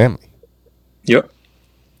for his family. Yep.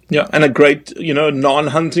 Yeah, and a great,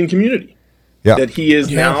 non-hunting community that he is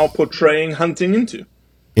now portraying hunting into.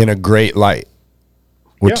 In a great light,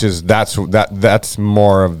 which is that's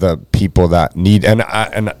more of the people that need, and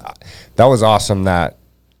that was awesome that,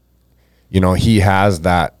 he has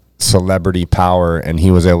that celebrity power and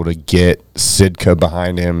he was able to get Sitka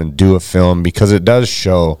behind him and do a film because it does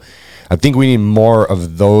show. I think we need more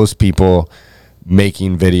of those people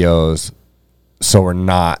making videos so we're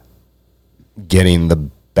not getting the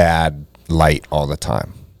bad light all the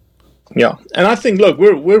time. Yeah, and I think, look,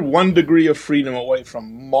 we're 1 degree of freedom away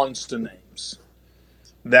from monster names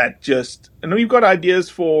that just, and we've got ideas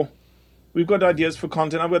for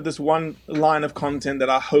content. I've got this one line of content that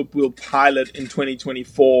I hope we'll pilot in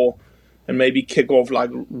 2024 and maybe kick off like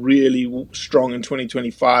really strong in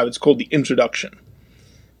 2025. It's called The Introduction.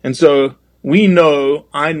 And so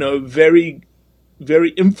I know very, very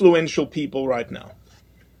influential people right now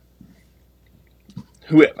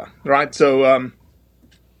whoever, right? So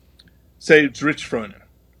say it's Rich Fronin.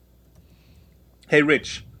 Hey,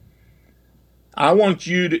 Rich, I want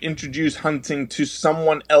you to introduce hunting to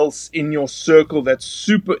someone else in your circle that's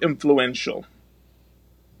super influential.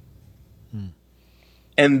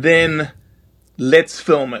 And then let's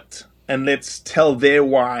film it and let's tell their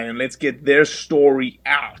why and let's get their story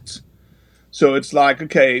out. So it's like,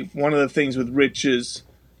 okay, one of the things with Rich is,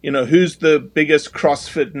 who's the biggest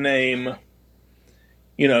CrossFit name?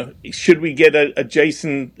 Should we get a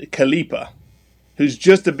Jason Khalipa, who's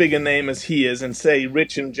just a bigger name as he is, and say,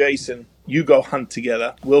 Rich and Jason, you go hunt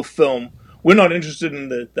together. We'll film. We're not interested in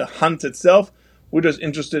the hunt itself. We're just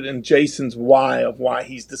interested in Jason's why of why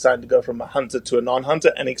he's decided to go from a hunter to a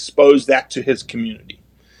non-hunter and expose that to his community.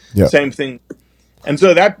 Yep. Same thing. And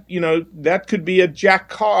so that, that could be a Jack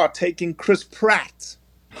Carr taking Chris Pratt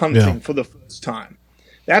hunting for the first time.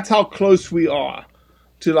 That's how close we are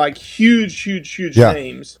to like huge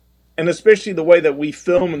names. And especially the way that we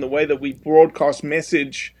film and the way that we broadcast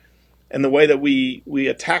message and the way that we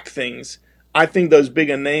attack things. I think those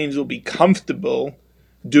bigger names will be comfortable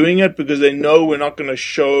doing it because they know we're not going to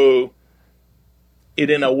show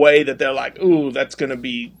it in a way that they're like, ooh, that's going to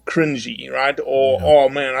be cringy, right? Or, oh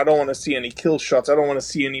man, I don't want to see any kill shots. I don't want to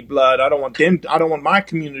see any blood. I don't want my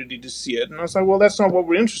community to see it. And I was like, well, that's not what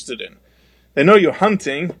we're interested in. They know you're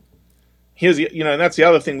hunting. Here's, that's the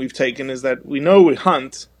other thing we've taken is that we know we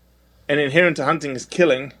hunt, and inherent to hunting is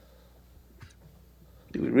killing.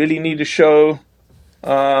 Do we really need to show?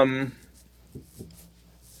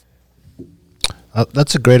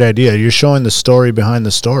 That's a great idea. You're showing the story behind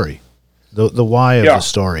the story, the why of the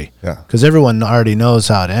story. Yeah. Because everyone already knows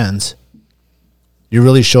how it ends. You're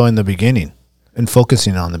really showing the beginning and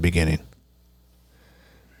focusing on the beginning.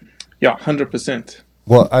 Yeah, 100%.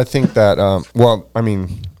 Well, I think that.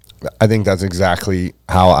 I think that's exactly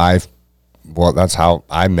how that's how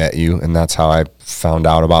I met you, and that's how I found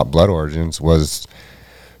out about Blood Origins was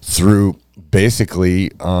through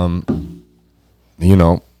basically,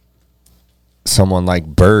 someone like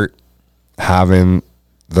Bert having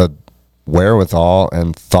the wherewithal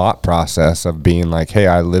and thought process of being like, hey,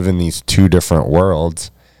 I live in these two different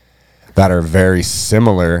worlds that are very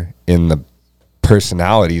similar in the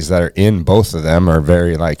personalities that are in both of them are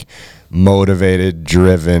very like motivated,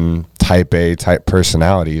 driven, type A type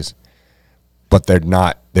personalities, but they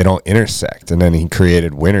don't intersect. And then he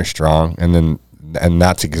created Winter Strong, and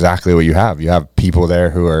that's exactly what you have. You have people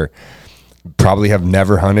there who are probably have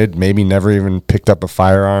never hunted, maybe never even picked up a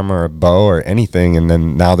firearm or a bow or anything, and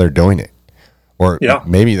then now they're doing it. Or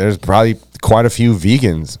maybe there's probably quite a few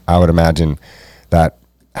vegans, I would imagine, that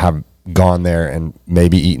have gone there and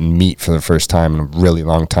maybe eaten meat for the first time in a really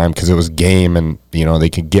long time because it was game, and they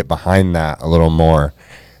could get behind that a little more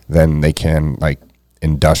than they can like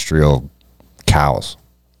industrial cows.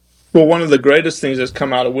 Well, one of the greatest things that's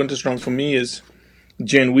come out of Winter Strong for me is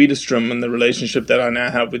Jen Wiederstrom and the relationship that I now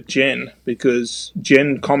have with Jen, because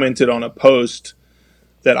Jen commented on a post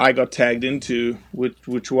that I got tagged into,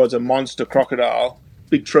 which was a monster crocodile,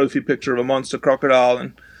 big trophy picture of a monster crocodile.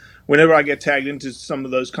 And whenever I get tagged into some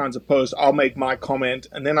of those kinds of posts, I'll make my comment,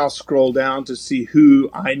 and then I'll scroll down to see who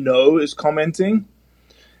I know is commenting.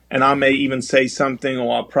 And I may even say something,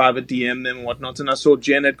 or I'll private DM them and whatnot. And I saw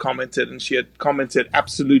Jen had commented, and she had commented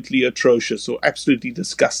absolutely atrocious or absolutely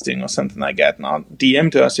disgusting or something like that. And I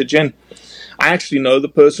DM'd her. I said, Jen, I actually know the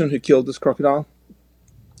person who killed this crocodile.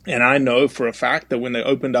 And I know for a fact that when they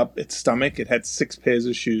opened up its stomach, it had 6 pairs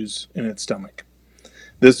of shoes in its stomach.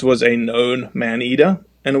 This was a known man-eater,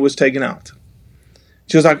 and it was taken out.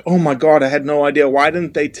 She was like, oh my God, I had no idea. Why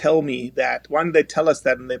didn't they tell me that? Why didn't they tell us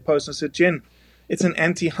that in their post? I said, Jen, it's an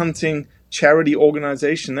anti-hunting charity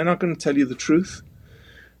organization. They're not going to tell you the truth.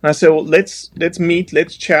 And I said, well, let's meet,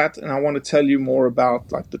 let's chat, and I want to tell you more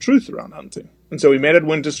about like the truth around hunting. And so we met at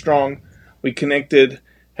Winter Strong. We connected,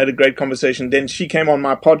 had a great conversation. Then she came on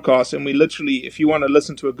my podcast, and we literally, if you want to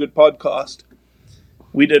listen to a good podcast,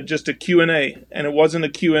 we did just a Q&A. And it wasn't a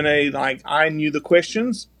Q&A like I knew the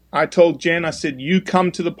questions. I told Jen, I said, you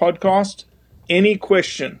come to the podcast, any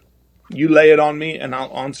question, you lay it on me and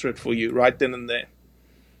I'll answer it for you right then and there.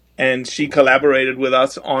 And she collaborated with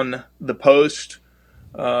us on the post,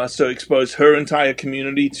 so exposed her entire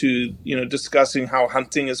community to, discussing how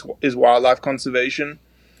hunting is wildlife conservation.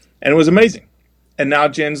 And it was amazing. And now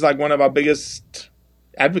Jen's like one of our biggest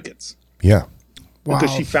advocates. Yeah.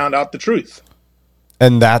 Because she found out the truth.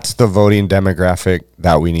 And that's the voting demographic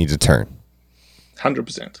that we need to turn.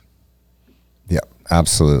 100%. Yeah,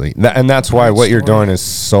 absolutely. And that's why what you're doing is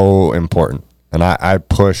so important. And I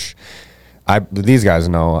push, these guys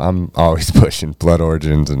know I'm always pushing Blood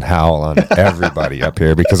Origins and Howl on everybody up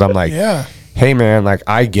here because I'm like, hey man, like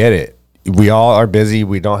I get it. We all are busy.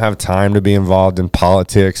 We don't have time to be involved in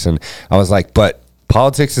politics. And I was like, but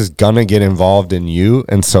politics is gonna get involved in you.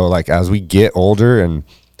 And so like as we get older and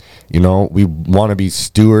we want to be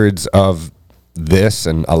stewards of this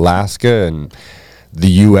and Alaska and the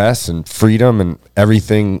U.S. and freedom and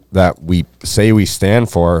everything that we say we stand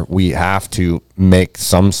for, we have to make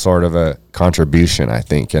some sort of a contribution, I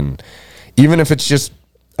think. And even if it's just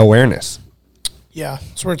awareness. Yeah,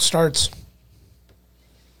 that's where it starts.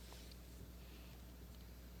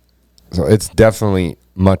 So it's definitely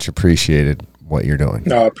much appreciated what you're doing.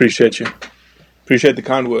 No, I appreciate you. Appreciate the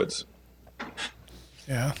kind words.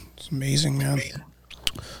 Yeah, it's amazing, man.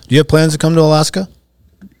 Do you have plans to come to Alaska?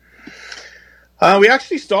 We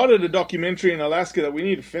actually started a documentary in Alaska that we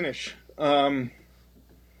need to finish. You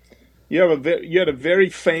had a very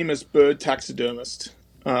famous bird taxidermist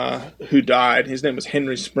who died. His name was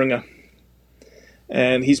Henry Springer,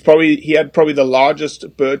 and he had probably the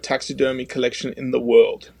largest bird taxidermy collection in the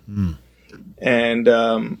world. And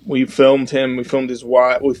we filmed him. We filmed his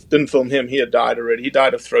wife. We didn't film him. He had died already. He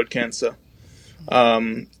died of throat cancer.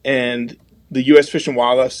 And the U.S. Fish and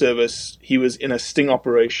Wildlife Service, he was in a sting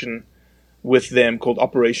operation with them called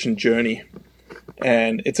Operation Journey.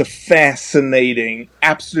 And it's a fascinating,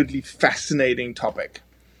 absolutely fascinating topic.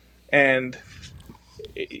 And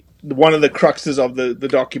one of the cruxes of the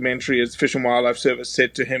documentary is Fish and Wildlife Service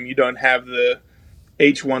said to him, you don't have the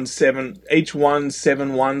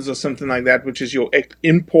H171s or something like that, which is your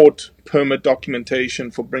import permit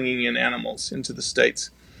documentation for bringing in animals into the States.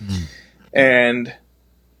 And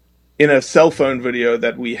in a cell phone video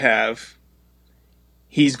that we have,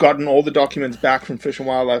 he's gotten all the documents back from Fish and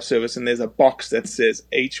Wildlife Service, and there's a box that says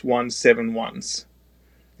H171s.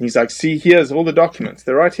 He's like, see, here's all the documents.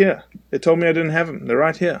 They're right here. They told me I didn't have them. They're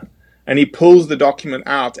right here. And he pulls the document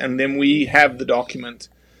out, and then we have the document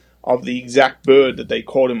of the exact bird that they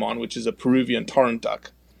caught him on, which is a Peruvian torrent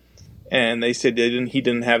duck. And they said he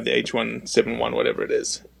didn't have the H171, whatever it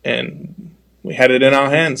is. And we had it in our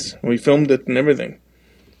hands. We filmed it and everything.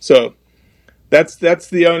 So that's the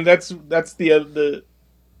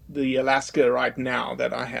Alaska right now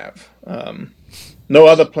that I have. No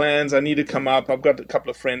other plans. I need to come up. I've got a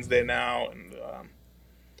couple of friends there now, and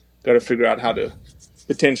got to figure out how to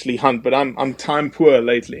potentially hunt. But I'm time poor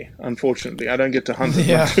lately. Unfortunately, I don't get to hunt as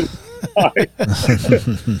much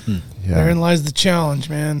as Therein lies the challenge,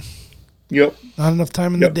 man. Yep. Not enough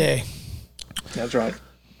time in the day. That's right.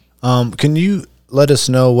 Can you let us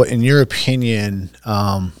know what, in your opinion,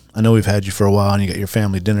 I know we've had you for a while and you got your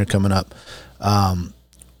family dinner coming up.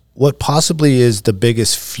 What possibly is the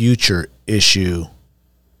biggest future issue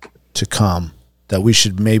to come that we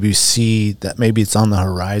should maybe see, that maybe it's on the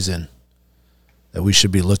horizon that we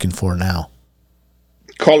should be looking for now?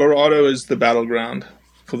 Colorado is the battleground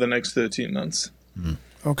for the next 13 months.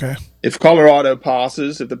 Okay. If Colorado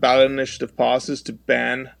passes, if the ballot initiative passes to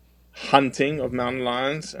ban hunting of mountain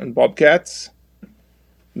lions and bobcats,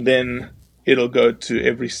 then it'll go to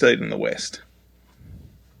every state in the West.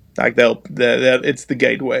 Like it's the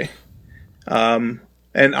gateway.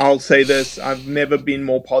 And I'll say this, I've never been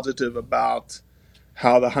more positive about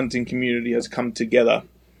how the hunting community has come together.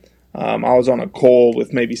 I was on a call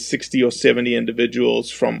with maybe 60 or 70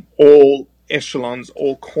 individuals from all echelons,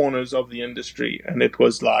 all corners of the industry, and it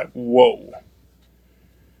was like, whoa.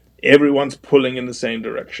 Everyone's pulling in the same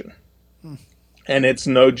direction. And it's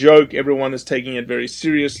no joke. Everyone is taking it very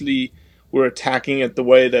seriously. We're attacking it the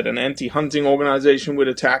way that an anti-hunting organization would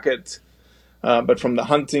attack it. But from the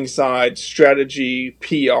hunting side, strategy,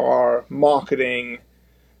 PR, marketing,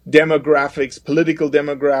 demographics, political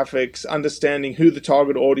demographics, understanding who the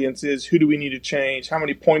target audience is, who do we need to change, how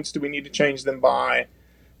many points do we need to change them by,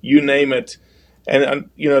 you name it. And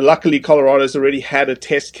luckily Colorado's already had a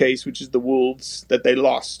test case, which is the wolves that they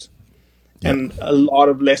lost. And a lot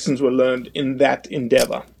of lessons were learned in that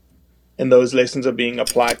endeavor. And those lessons are being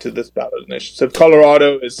applied to this ballot initiative. So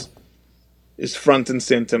Colorado is front and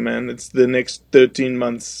center, man. It's the next 13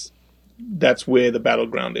 months. That's where the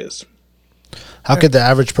battleground is. How could the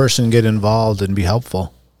average person get involved and be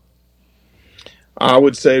helpful? I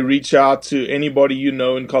would say reach out to anybody you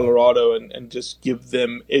know in Colorado and just give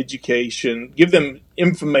them education, give them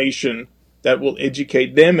information that will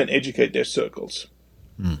educate them and educate their circles.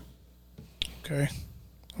 Okay.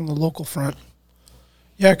 On the local front.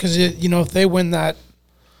 Yeah, because, if they win that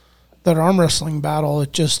arm wrestling battle,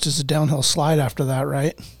 it just is a downhill slide after that,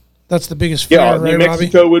 right? That's the biggest fear, right, New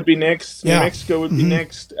Mexico Robbie? would be next. Yeah. New Mexico would be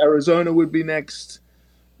next. Arizona would be next.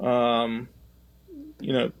 Colorado,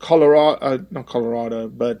 not Colorado,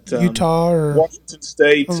 but Utah or Washington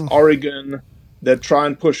State, Oregon, that try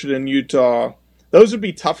and push it in Utah. Those would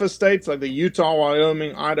be tougher states, like the Utah,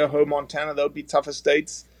 Wyoming, Idaho, Montana. Those would be tougher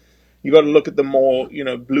states. You got to look at the more,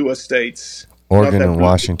 bluer states. Oregon and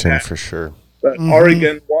Washington for sure. But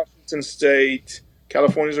Oregon, Washington State,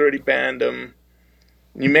 California's already banned them.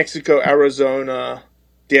 New Mexico, Arizona,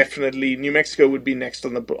 definitely. New Mexico would be next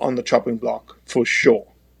on the chopping block for sure.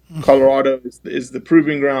 Colorado is the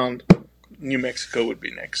proving ground. New Mexico would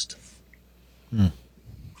be next. Well,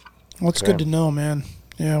 it's good to know, man.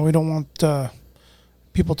 Yeah, we don't want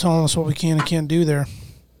people telling us what we can and can't do there.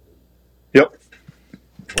 Yep.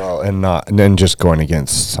 Well, and then just going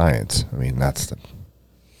against science. I mean, that's the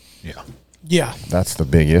that's the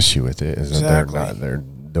big issue with it, is that they're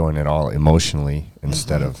doing it all emotionally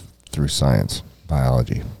instead of through science,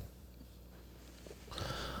 biology.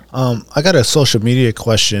 I got a social media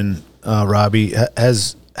question, Robbie.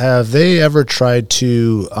 Have they ever tried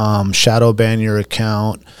to shadow ban your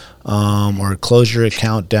account or close your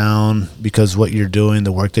account down because what you're doing,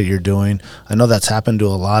 the work that you're doing? I know that's happened to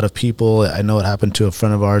a lot of people. I know it happened to a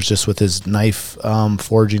friend of ours just with his knife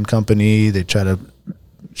forging company. They try to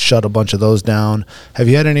shut a bunch of those down. Have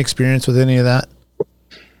you had any experience with any of that?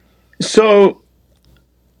 So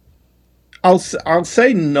I'll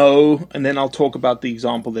say no, and then I'll talk about the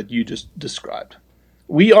example that you just described.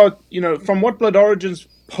 We are, from what Blood Origins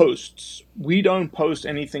posts, we don't post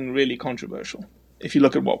anything really controversial, if you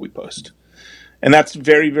look at what we post. And that's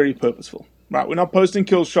very, very purposeful, right? We're not posting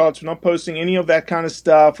kill shots. We're not posting any of that kind of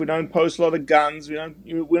stuff. We don't post a lot of guns.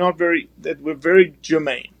 We're very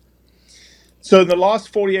germane. So in the last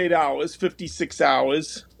 48 hours, 56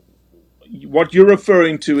 hours, what you're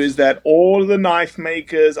referring to is that all the knife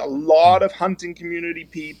makers, a lot of hunting community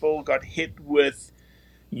people got hit with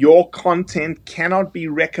your content cannot be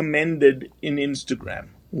recommended in Instagram.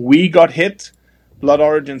 We got hit. Blood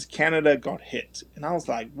Origins Canada got hit. And I was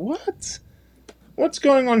like, what? What's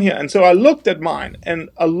going on here? And so I looked at mine, and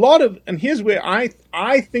here's where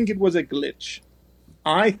I think it was a glitch.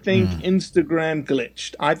 I think Instagram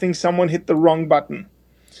glitched. I think someone hit the wrong button.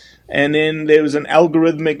 And then there was an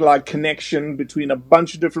algorithmic connection between a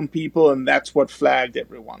bunch of different people, and that's what flagged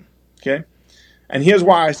everyone. Okay? And here's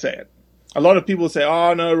why I say it. A lot of people say,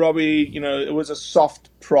 oh, no, Robbie, it was a soft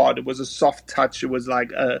prod. It was a soft touch. It was like,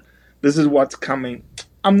 this is what's coming.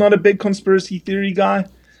 I'm not a big conspiracy theory guy.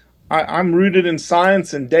 I'm rooted in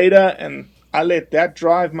science and data, and I let that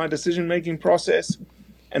drive my decision-making process.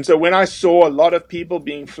 And so when I saw a lot of people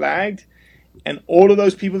being flagged, and all of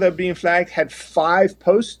those people that were being flagged had 5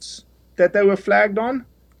 posts that they were flagged on,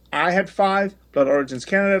 I had 5, Blood Origins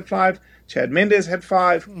Canada had 5, Chad Mendes had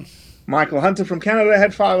 5, Michael Hunter from Canada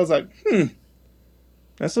had 5. I was like,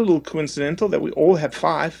 that's a little coincidental that we all had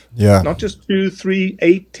 5. Yeah. Not just 2, 3,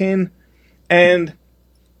 8, 10. And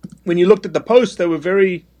when you looked at the posts, they were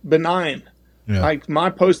very benign. Yeah. Like my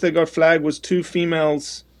post that got flagged was 2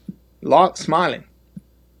 females smiling.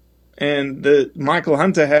 And the Michael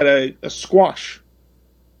Hunter had a squash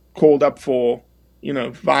called up for,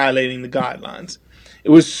 violating the guidelines. It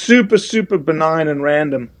was super, super benign and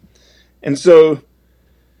random. And so,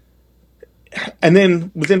 and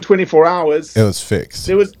then within 24 hours, it was fixed.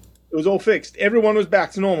 It was all fixed. Everyone was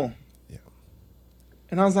back to normal. Yeah.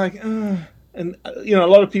 And I was like, and a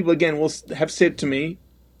lot of people again will have said to me,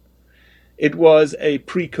 it was a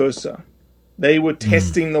precursor. They were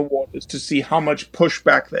testing the waters to see how much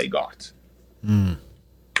pushback they got.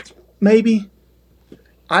 Maybe.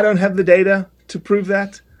 I don't have the data to prove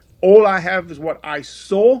that. All I have is what I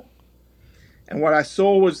saw. And what I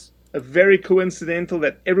saw was a very coincidental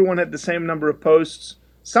that everyone had the same number of posts.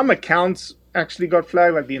 Some accounts actually got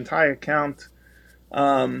flagged, like the entire account.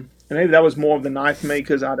 And maybe that was more of the knife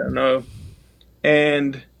makers. I don't know.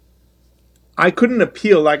 And I couldn't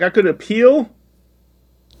appeal. Like I could appeal,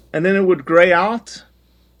 and then it would gray out,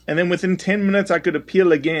 and then within 10 minutes I could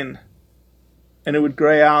appeal again, and it would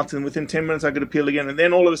gray out, and within 10 minutes I could appeal again, and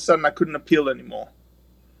then all of a sudden I couldn't appeal anymore.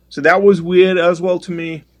 So that was weird as well to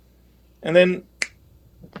me. And then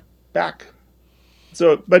back.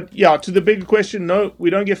 So, but yeah, to the bigger question, no, we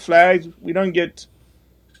don't get flagged. We've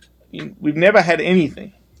never had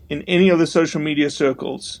anything in any of the social media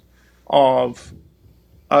circles of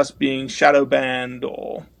us being shadow banned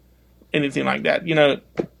or anything like that.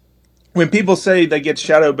 When people say they get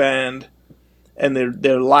shadow banned and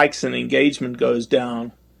their likes and engagement goes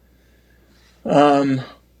down,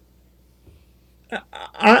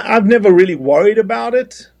 I've never really worried about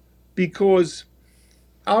it because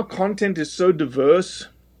our content is so diverse,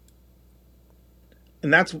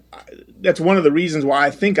 and that's one of the reasons why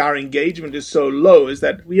I think our engagement is so low, is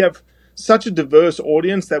that we have such a diverse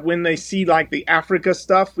audience that when they see like the Africa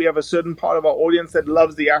stuff, we have a certain part of our audience that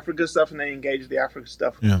loves the Africa stuff and they engage the Africa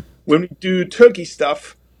stuff. Yeah. When we do Turkey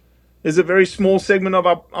stuff, there's a very small segment of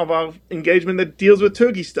our engagement that deals with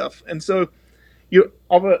Turkey stuff. And so you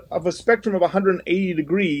of a spectrum of 180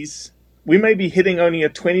 degrees, we may be hitting only a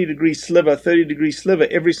 20-degree sliver, 30-degree sliver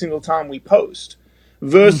every single time we post,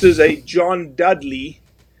 versus a John Dudley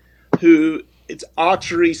who it's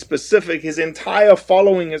archery specific. His entire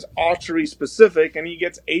following is archery specific, and he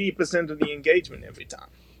gets 80% of the engagement every time.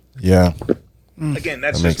 Yeah. Again,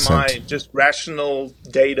 that's That just my makes rational,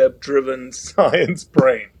 data-driven science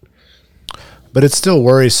brain. But it's still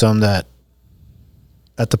worrisome that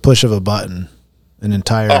at the push of a button, an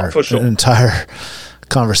entire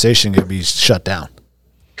conversation could be shut down.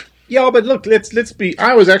 Yeah, but look, let's be.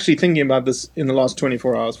 I was actually thinking about this in the last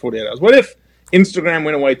 24 hours, 48 hours. What if Instagram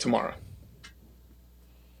went away tomorrow?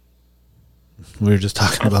 We were just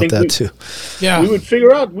talking about that too. Yeah. We would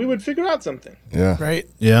figure out something. Yeah. Right.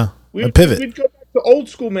 Yeah. We'd pivot. We'd go back to old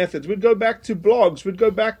school methods. We'd go back to blogs. We'd go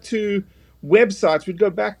back to websites. We'd go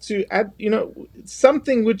back to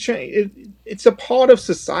something would change. It's a part of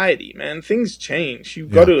society, man. Things change.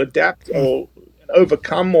 You've got to adapt or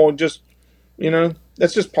overcome, or just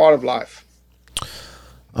that's just part of life.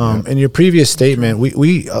 In your previous statement,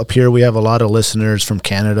 we up here, we have a lot of listeners from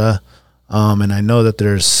Canada, and I know that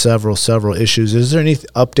there's several issues. Is there any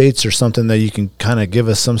updates or something that you can kind of give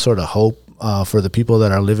us some sort of hope for the people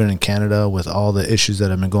that are living in Canada with all the issues that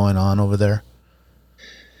have been going on over there?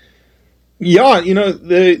 Yeah,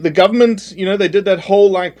 the government, they did that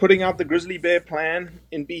whole putting out the grizzly bear plan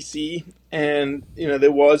in BC, and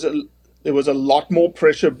there was a lot more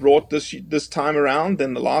pressure brought this time around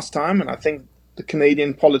than the last time, and I think the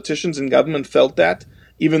Canadian politicians and government felt that,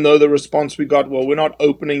 even though the response we got, well, we're not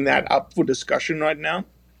opening that up for discussion right now.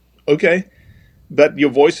 Okay, but your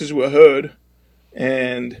voices were heard,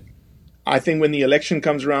 and I think when the election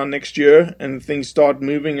comes around next year and things start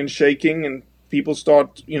moving and shaking and people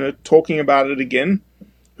start, talking about it again,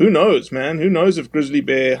 who knows, man? Who knows if grizzly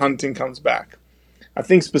bear hunting comes back? I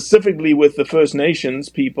think specifically with the First Nations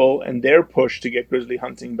people and their push to get grizzly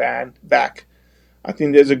hunting back, I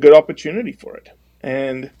think there's a good opportunity for it.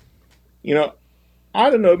 And, I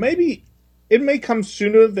don't know, maybe it may come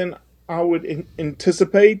sooner than I would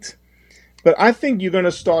anticipate, but I think you're going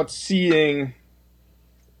to start seeing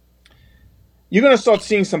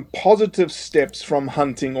some positive steps from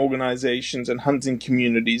hunting organizations and hunting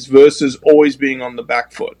communities versus always being on the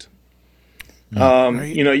back foot.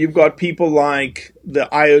 You've got people like the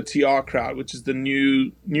IOTR crowd, which is the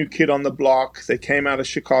new kid on the block. They came out of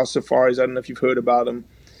Chicago Safaris. I don't know if you've heard about them.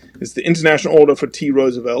 It's the International Order for T.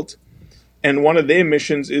 Roosevelt. And one of their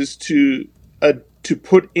missions is to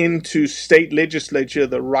put into state legislature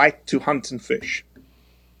the right to hunt and fish.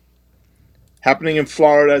 Happening in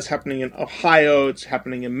Florida, it's happening in Ohio, it's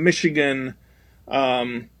happening in Michigan.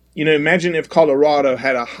 Imagine if Colorado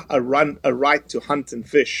had a right to hunt and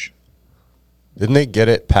fish. Didn't they get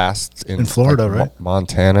it passed in Florida, right?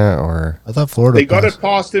 Montana, or I thought Florida. They got it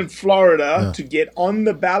passed in Florida to get on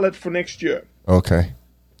the ballot for next year. Okay.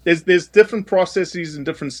 There's different processes in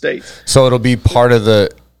different states. So it'll be part of the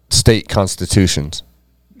state constitutions.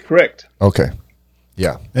 Correct. Okay.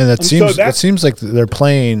 Yeah. And that seems like they're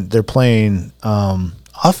playing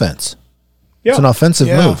offense. Yeah. It's an offensive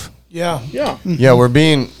move. Yeah. Yeah. Yeah,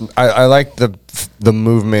 I like the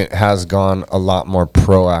movement has gone a lot more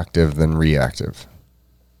proactive than reactive.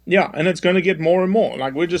 Yeah, and it's going to get more and more.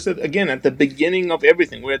 We're just, at the beginning of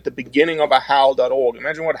everything. We're at the beginning of a howl.org.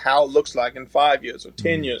 Imagine what howl looks like in 5 years or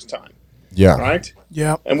 10 years' time. Yeah. Right?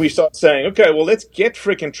 Yeah. And we start saying, okay, well, let's get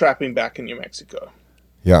freaking trapping back in New Mexico.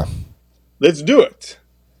 Yeah. Let's do it.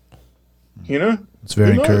 It's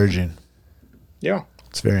very encouraging. Yeah.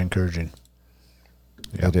 It's very encouraging.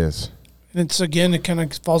 Yeah. It is. And it's, again, it kind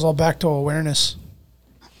of falls all back to awareness.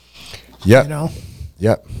 Yeah.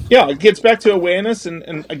 Yep. Yeah, it gets back to awareness,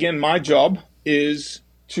 and again, my job is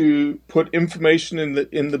to put information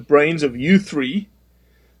in the brains of you three,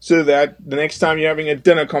 so that the next time you're having a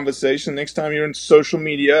dinner conversation, next time you're in social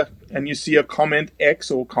media and you see a comment X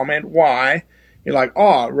or comment Y, you're like,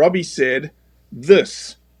 Robbie said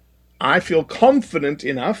this. I feel confident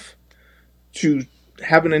enough to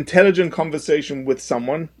have an intelligent conversation with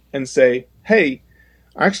someone and say, hey,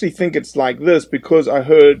 I actually think it's like this because I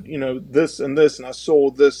heard, this and this, and I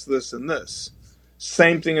saw this, this, and this.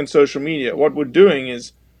 Same thing in social media. What we're doing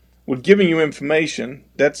is we're giving you information.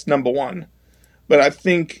 That's number one. But I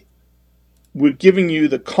think we're giving you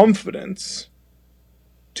the confidence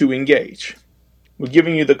to engage. We're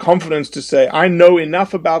giving you the confidence to say, I know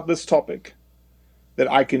enough about this topic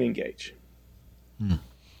that I can engage.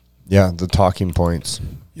 Yeah, the talking points.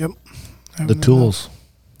 Yep. The tools.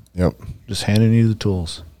 Yep. Just handing you the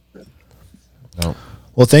tools. Nope.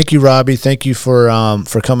 Well, thank you, Robbie. Thank you for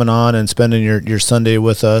coming on and spending your Sunday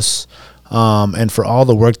with us, and for all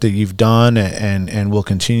the work that you've done and will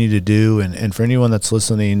continue to do. And for anyone that's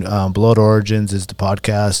listening, Blood Origins is the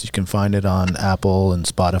podcast. You can find it on Apple and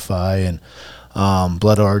Spotify, and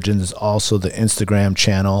Blood Origins is also the Instagram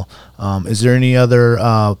channel. Is there any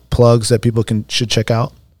other plugs that people should check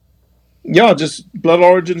out? Yeah, just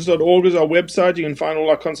bloodorigins.org is our website. You can find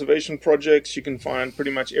all our conservation projects. You can find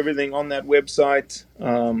pretty much everything on that website.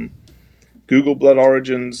 Google Blood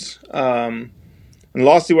Origins. And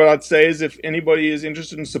lastly, what I'd say is if anybody is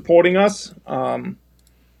interested in supporting us,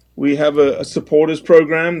 we have a supporters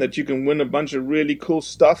program that you can win a bunch of really cool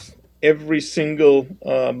stuff every single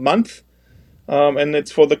month. And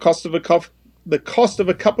it's for the cost of a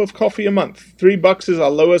cup of coffee a month. $3 is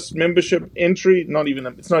our lowest membership entry. It's not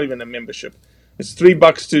even a membership. It's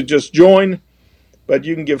 $3 to just join, but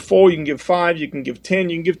you can give 4, you can give 5, you can give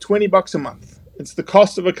 10, you can give $20 a month. It's the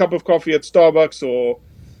cost of a cup of coffee at Starbucks or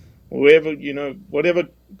wherever, whatever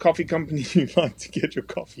coffee company you like to get your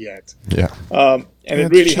coffee at. Yeah. And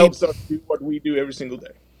it really helps us do what we do every single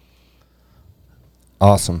day.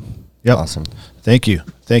 Awesome. Yep. Awesome. Thank you.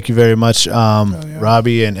 Thank you very much,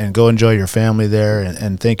 Robbie, and go enjoy your family there.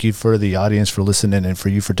 And thank you for the audience for listening and for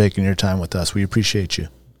you for taking your time with us. We appreciate you.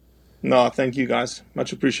 No, thank you guys.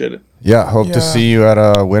 Much appreciated. Yeah. Hope to see you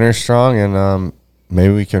at Winter Strong, and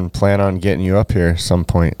maybe we can plan on getting you up here some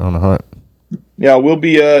point on a hunt. Yeah, we'll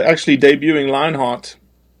be actually debuting Lionheart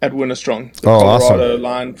at Winter Strong. The Colorado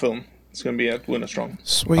Lion film. It's going to be at Winter Strong.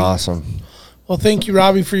 Sweet. Awesome. Well, thank you,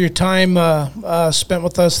 Robbie, for your time spent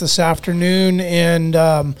with us this afternoon and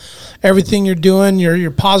everything you're doing,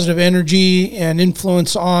 your positive energy and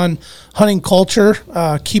influence on hunting culture.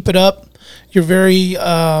 Keep it up. You're very,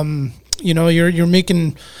 you're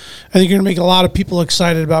making, I think you're going to make a lot of people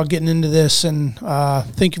excited about getting into this. And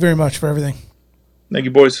thank you very much for everything. Thank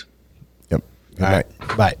you, boys. Yep. Good All night.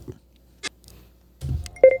 right. Bye.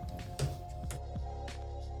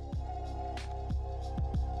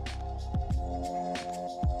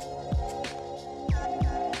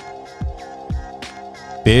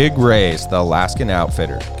 Big Ray's, the Alaskan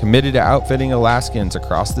Outfitter, committed to outfitting Alaskans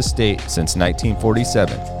across the state since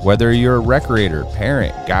 1947. Whether you're a recreator,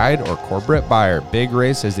 parent, guide, or corporate buyer, Big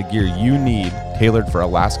Ray's has the gear you need tailored for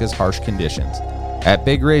Alaska's harsh conditions. At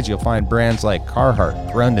Big Ray's, you'll find brands like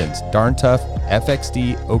Carhartt, Grundens, Darn Tough,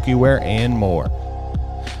 FXD, Okiwear, and more.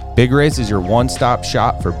 Big Ray's is your one-stop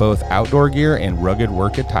shop for both outdoor gear and rugged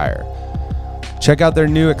work attire. Check out their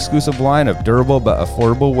new exclusive line of durable but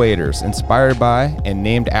affordable waders inspired by and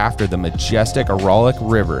named after the majestic Aralak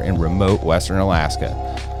River in remote western Alaska.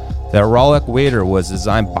 The Aralak wader was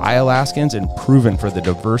designed by Alaskans and proven for the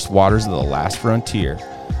diverse waters of the last frontier.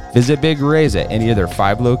 Visit Big Ray's at any of their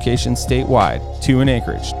 5 locations statewide, 2 in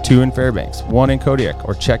Anchorage, 2 in Fairbanks, 1 in Kodiak,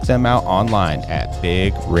 or check them out online at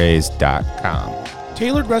bigrays.com.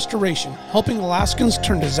 Tailored Restoration, helping Alaskans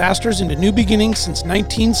turn disasters into new beginnings since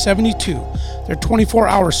 1972. Their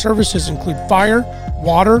 24-hour services include fire,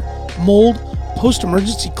 water, mold,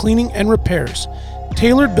 post-emergency cleaning, and repairs.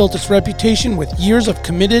 Tailored built its reputation with years of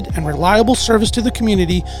committed and reliable service to the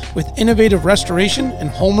community with innovative restoration and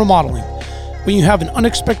home remodeling. When you have an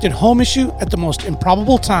unexpected home issue at the most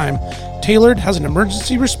improbable time, Tailored has an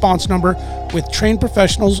emergency response number with trained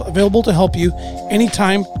professionals available to help you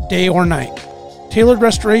anytime, day or night. Tailored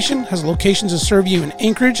Restoration has locations to serve you in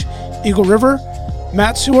Anchorage, Eagle River,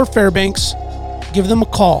 Matsu, or Fairbanks. Give them a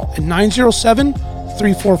call at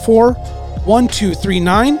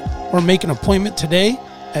 907-344-1239 or make an appointment today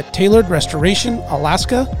at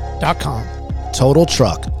tailoredrestorationalaska.com. Total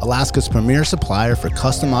Truck, Alaska's premier supplier for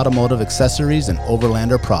custom automotive accessories and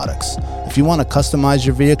overlander products. If you want to customize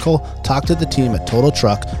your vehicle, talk to the team at Total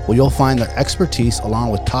Truck, where you'll find their expertise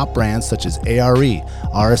along with top brands such as ARE,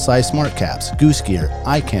 RSI Smart Caps, Goose Gear,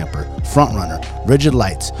 iCamper, Frontrunner, Rigid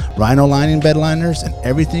Lights, Rhino Lining bed liners, and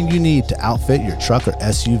everything you need to outfit your truck or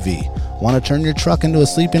SUV. Want to turn your truck into a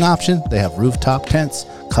sleeping option? They have rooftop tents,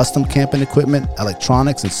 custom camping equipment,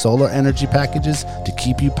 electronics, and solar energy packages to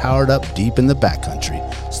keep you powered up deep in the backcountry.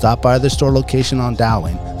 Stop by their store location on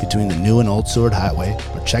Dowling between the new and old Seward Highway,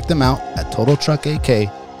 or check them out at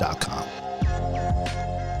TotalTruckAK.com.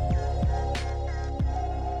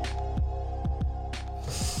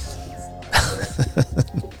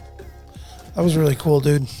 That was really cool,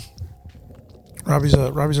 dude. Robbie's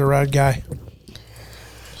a rad guy.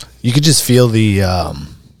 You could just feel the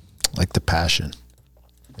like the passion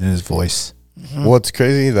in his voice. Mm-hmm. Well, it's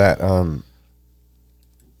crazy that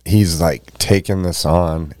he's like taking this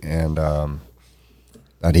on, and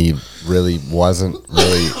that he really wasn't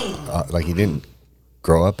really like he didn't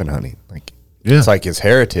grow up in hunting. Like it's like his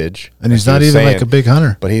heritage, and he's not even like a big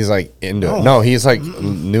hunter. But he's like into it. No, he's like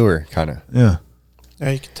newer kind of. Yeah,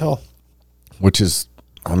 you can tell. Which is,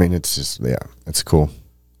 I mean, it's just it's cool.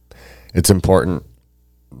 It's important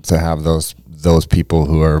to have those people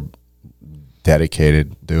who are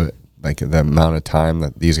dedicated to it. Like the amount of time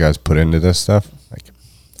that these guys put into this stuff, like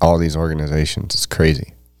all these organizations, it's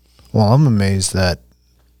crazy. Well, I'm amazed that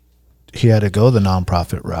he had to go the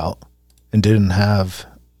nonprofit route and didn't have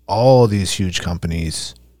all these huge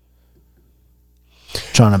companies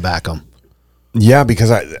trying to back him. Yeah, because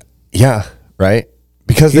right.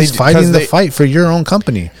 Because he's fighting the fight for your own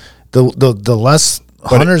company. The less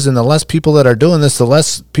hunters and the less people that are doing this, the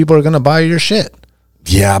less people are going to buy your shit.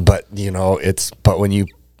 Yeah, but when you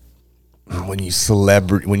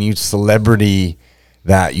celebrity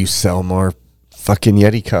that, you sell more fucking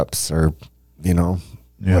Yeti cups or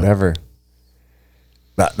whatever.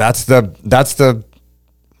 That's the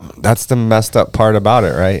messed up part about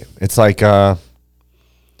it, right? It's like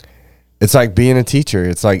being a teacher.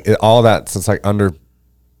 It's like all that. It's like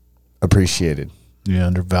underappreciated. Yeah,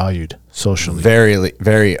 undervalued socially. Very,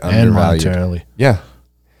 very undervalued. And monetarily. Yeah.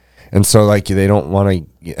 And so like they don't want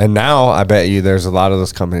to, and now I bet you there's a lot of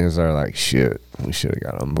those companies that are like, shit, we should have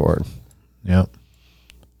got on board. Yep.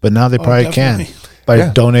 But now they probably can by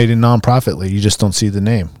donating non-profitly. You just don't see the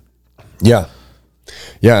name. Yeah.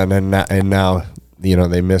 Yeah. And now,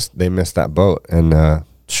 they missed that boat, and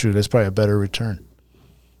shoot, it's probably a better return.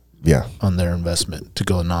 Yeah. On their investment to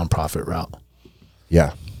go a non-profit route.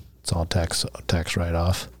 Yeah. It's all tax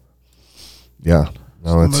write-off. Yeah.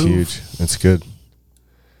 No, it's huge. It's good.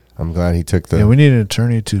 I'm glad he took the... Yeah, we need an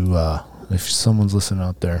attorney to, if someone's listening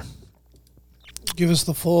out there. Give us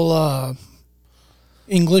the full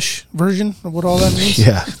English version of what all that means.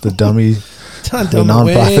 Yeah, the dummy, the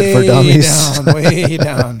nonprofit for dummies. Way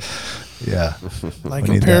down. Yeah. Like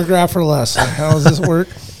a paragraph or less. Like, how does this work?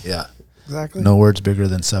 Yeah. Exactly. No words bigger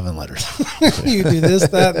than 7 letters. You do this,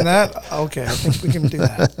 that, and that. Okay, I think we can do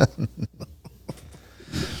that.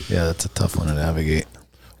 Yeah, that's a tough one to navigate.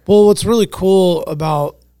 Well, what's really cool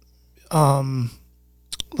about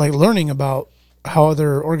like learning about how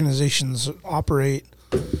other organizations operate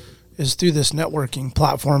is through this networking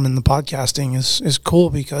platform, and the podcasting is cool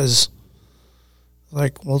because,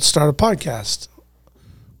 like, well, let's start a podcast.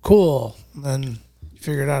 Cool. And then you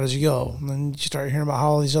figure it out as you go. And then you start hearing about how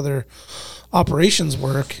all these other operations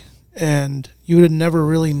work, and you would never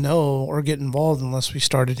really know or get involved unless we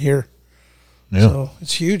started here. Yeah. So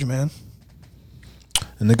it's huge, man.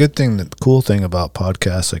 And the cool thing about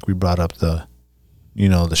podcasts, like we brought up the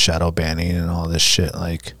shadow banning and all this shit.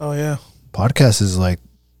 Like, oh yeah, podcast is like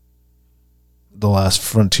the last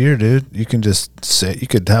frontier, dude. You can just say, you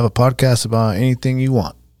could have a podcast about anything you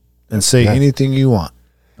want and say anything you want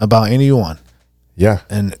about anyone. Yeah.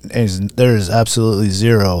 And there is absolutely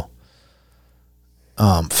zero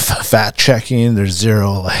fact checking. There's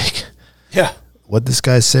zero like, yeah, what this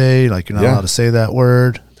guy say? Like, you're not allowed to say that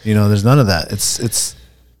word. There's none of that. It's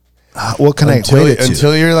what can I equate it to?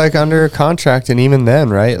 Until you're like under a contract, and even then,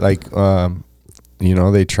 right? Like,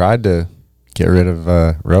 they tried to get rid of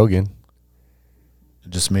Rogan. It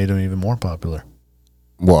just made him even more popular.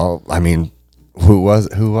 Well, I mean, who was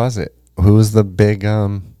it? Who was the big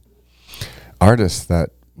artist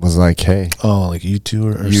that was like, hey, like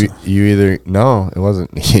U2 or you either it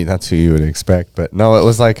wasn't. That's who you would expect, but no, it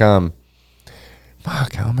was like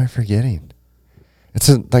fuck, how am I forgetting? It's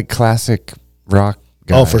a like classic rock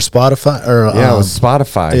guy. Oh, for Spotify or it was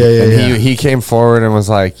Spotify. Yeah. He came forward and was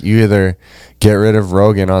like, you either get rid of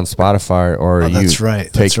Rogan on Spotify or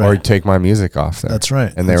take my music off there. That's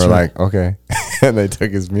right. And they were like, okay, and they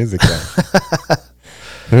took his music off.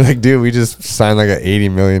 They're like, dude, we just signed like an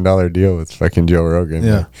 $80 million deal with fucking Joe Rogan.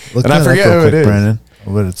 Yeah, and I forget who it is, Brandon.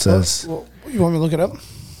 What it says. Well, you want me to look it up?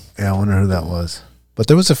 Yeah, I wonder who that was. But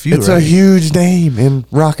there was a few. It's a huge name in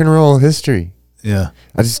rock and roll history. Yeah,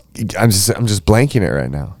 I'm just blanking it right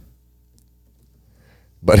now.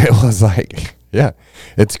 But it was like,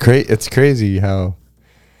 it's crazy how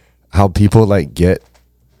people like get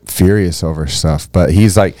furious over stuff. But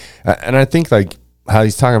he's like, and I think like how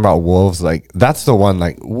he's talking about wolves, like that's the one.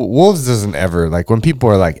 Like wolves doesn't ever like when people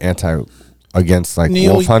are like against like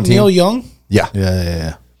wolf hunting. Neil Young. Yeah.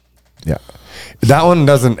 That one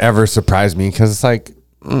doesn't ever surprise me because it's like,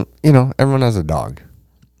 everyone has a dog.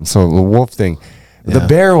 So the wolf thing, the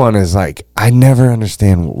bear one is like, I never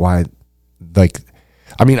understand why. Like,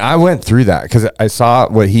 I mean, I went through that because I saw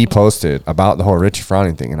what he posted about the whole Richard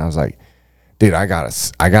Froning thing, and I was like, dude, I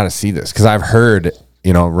gotta see this because I've heard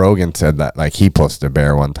you know, Rogan said that, like, he posted a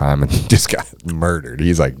bear one time and just got murdered.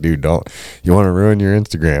 He's like, dude, you want to ruin your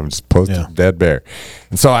Instagram, just post a dead bear.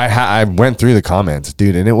 And so I went through the comments,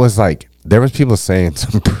 dude, and it was like, there was people saying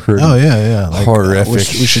some pretty like, horrific we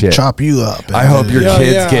shit. should chop you up. I hope your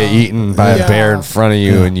kids get eaten by a bear in front of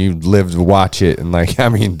you and you live to watch it. And like, I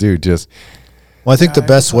mean, dude, just. Well, I think the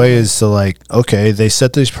best way is to, like, okay, they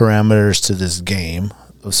set these parameters to this game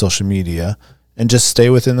of social media and just stay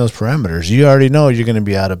within those parameters. You already know you're going to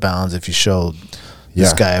be out of bounds if you show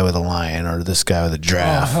this guy with a lion or this guy with a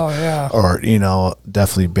giraffe. Oh, hell yeah. Or, you know,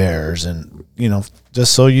 definitely bears. And, you know,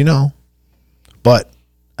 just so you know. But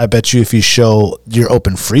I bet you if you show your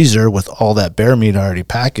open freezer with all that bear meat already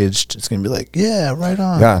packaged, it's going to be like, yeah, right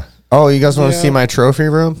on. Yeah. Oh, you guys want to see my trophy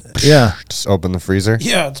room? Yeah. Just open the freezer.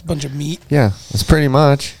 Yeah, it's a bunch of meat. Yeah, that's pretty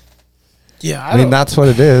much. Yeah. I mean, that's what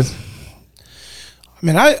it is. I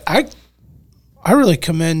mean, I really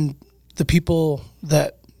commend the people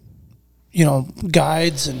that, you know,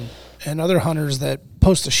 guides and other hunters that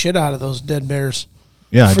post the shit out of those dead bears.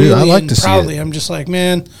 Yeah, I do. I like to proudly. see it. I'm just like,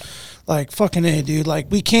 man, like, fucking A, dude. Like,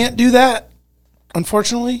 we can't do that.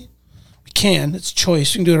 Unfortunately, we can. It's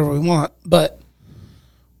choice. We can do whatever we want. But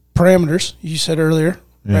parameters, you said earlier,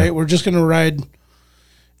 right? We're just going to ride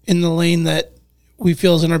in the lane that we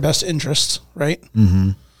feel is in our best interests, right?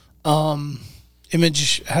 Mm-hmm.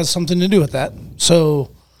 Image has something to do with that.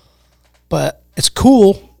 So, but it's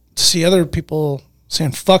cool to see other people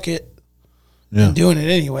saying, fuck it, and doing it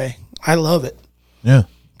anyway. I love it. Yeah.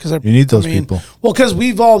 Because you need those people. Well, because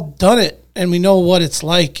we've all done it and we know what it's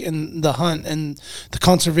like in the hunt and the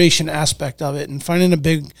conservation aspect of it and finding a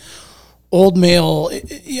big old male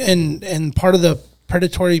and part of the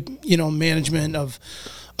predatory, you know, management of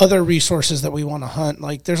other resources that we want to hunt.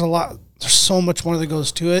 Like, there's so much more that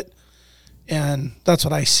goes to it. And that's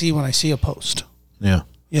what I see when I see a post. Yeah.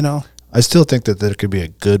 You know? I still think that there could be a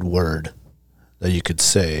good word that you could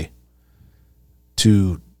say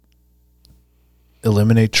to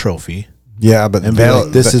eliminate trophy. Yeah, but and be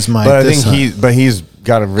like, this is my. But I think he's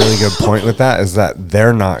got a really good point with that. Is that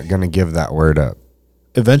they're not going to give that word up.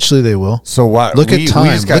 Eventually, they will. So what? Look at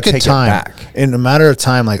time. Look at time. Back. In a matter of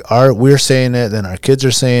time, like we're saying it, then our kids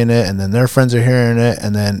are saying it, and then their friends are hearing it,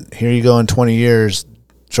 and then here you go in 20 years,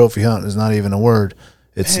 trophy hunt is not even a word.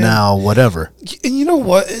 It's now whatever. And you know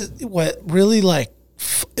what? What really, like,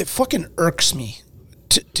 it fucking irks me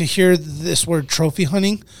to hear this word trophy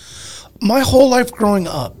hunting. My whole life growing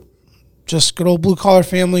up, just good old blue collar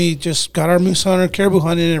family, just got our moose hunter, caribou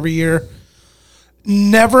hunting every year.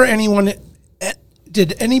 Never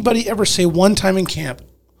did anybody ever say one time in camp,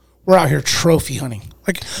 we're out here trophy hunting.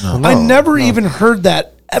 Like, I never even heard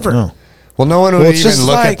that ever. No. Well, no one would even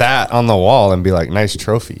look at that on the wall and be like, nice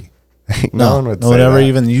trophy. No one would ever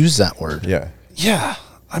even use that word. Yeah. Yeah.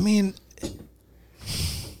 I mean,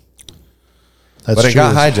 but it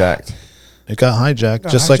got hijacked. It got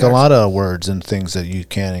hijacked, just like a lot of words and things that you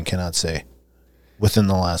can and cannot say within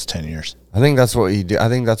the last 10 years. I think that's what you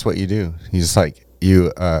do. You just like,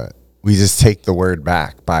 we just take the word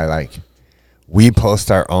back by, like, we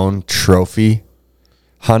post our own trophy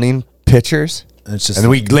hunting pictures and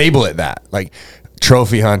we label it that, like,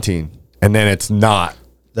 trophy hunting. And then it's not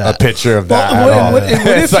a picture of that at all.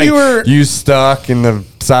 It's like you stuck in the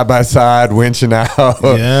side-by-side winching out.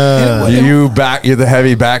 Yeah. You're the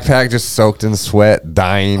heavy backpack just soaked in sweat,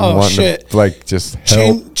 dying, wanting to, like, just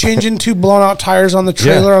help. Changing two blown out tires on the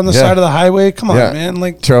trailer on the side of the highway. Come on, man.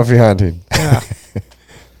 Like, trophy hunting. Yeah.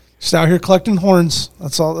 Just out here collecting horns.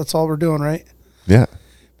 That's all we're doing, right? Yeah.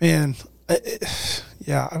 Man. I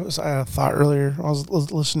had a thought earlier. I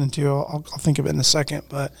was listening to you. I'll think of it in a second,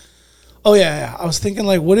 but I was thinking,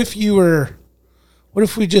 like, what if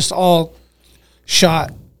we just all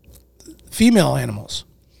shot female animals?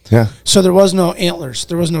 Yeah. So there was no antlers.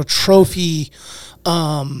 There was no trophy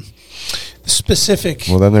specific.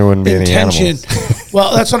 Well, then there wouldn't be any animals.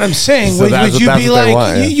 Well, that's what I'm saying. So would you be like,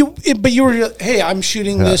 want, you were, hey, I'm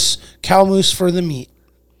shooting this cow moose for the meat.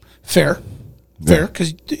 Fair,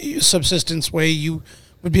 because subsistence way you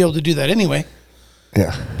would be able to do that anyway.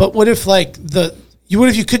 Yeah. But what if, like, what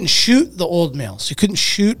if you couldn't shoot the old males? You couldn't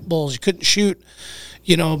shoot bulls. You couldn't shoot,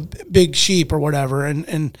 big sheep or whatever.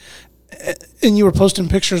 And you were posting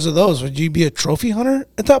pictures of those. Would you be a trophy hunter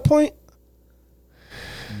at that point?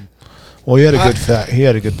 Well, he had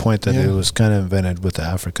a good point that it was kind of invented with the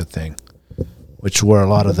Africa thing, which where a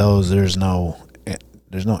lot of those there's no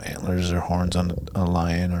antlers or horns on a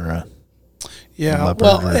lion or a leopard.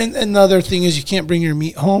 Well, and the other thing is you can't bring your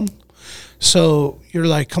meat home, so you're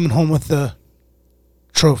like coming home with the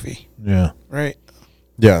trophy. Yeah. Right.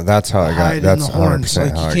 Yeah, that's how it got. That's 100%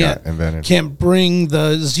 like how it got invented. Can't bring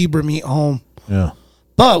the zebra meat home. Yeah.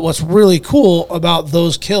 But what's really cool about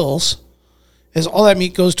those kills is all that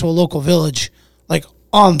meat goes to a local village, like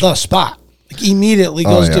on the spot. Like immediately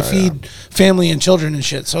goes to feed family and children and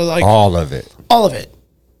shit. So like all of it.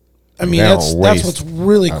 I mean, that's what's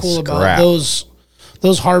really cool about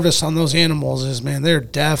those harvests on those animals is, man, they're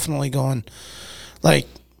definitely going, like,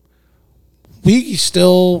 we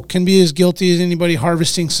still can be as guilty as anybody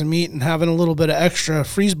harvesting some meat and having a little bit of extra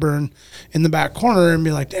freeze burn in the back corner and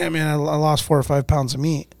be like, damn, man, I lost 4 or 5 pounds of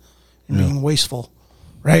meat and being wasteful,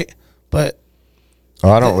 right? But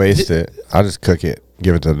I don't waste it. I just cook it,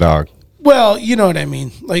 give it to the dog. Well, you know what I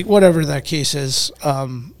mean. Like, whatever that case is.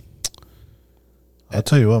 I'll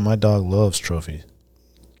tell you what, my dog loves trophies.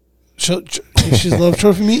 She loves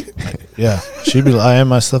trophy meat? Yeah. She'd be eyeing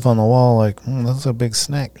my stuff on the wall like, that's a big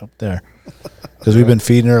snack up there. Because we've been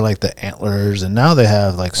feeding her, like, the antlers. And now they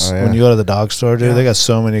have, like, when you go to the dog store, dude, they got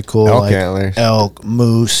so many cool, elk antlers. Elk,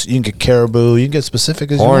 moose. You can get caribou. You can get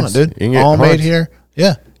specific as horns. you want, dude. All made here.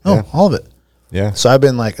 Yeah. Oh, all of it. Yeah. So I've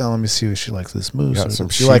been like, let me see if she likes this moose.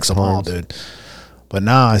 She likes them all, dude. But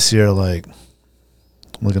now I see her, like,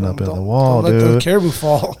 looking up at the wall, don't dude. let the caribou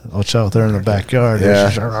fall. I'll chat with her in the backyard.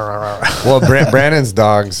 Yeah. Well, Brandon's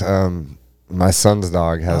dogs, my son's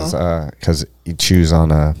dog has, because he chews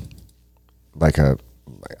on I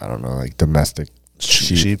don't know, like domestic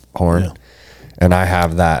sheep horn. Yeah. And I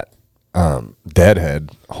have that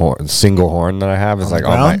deadhead horn, single horn that I have is like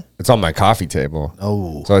it's on my coffee table.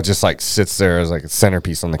 Oh, so it just like sits there as like a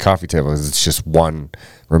centerpiece on the coffee table. It's just one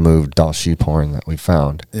removed Dall sheep horn that we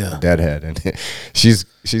found. Yeah, deadhead, and she's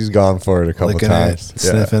gone for it a couple times,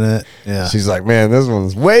 sniffing it. Yeah, she's like, man, this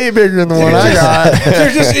one's way bigger than the one I got.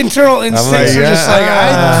 They're just internal instincts. Are just like,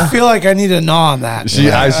 I feel like I need a gnaw on that.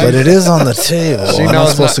 But it is on the table. She knows not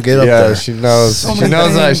supposed to get up there. She knows. She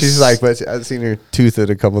knows that. She's like, but I've seen her tooth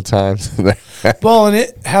it a couple times. Well, and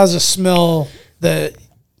it has a smell that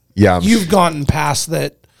you've gotten past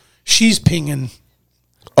that she's pinging.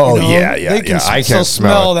 Oh, you know, yeah. I can't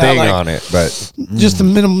smell a thing on it, but just the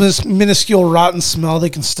minuscule rotten smell, they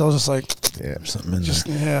can still just like something in there.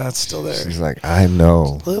 Yeah, it's still there. She's like, I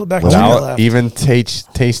know. A little bacteria without left. even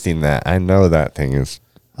tasting that, I know that thing is.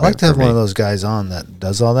 I like to have one of those guys on that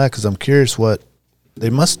does all that because I'm curious what they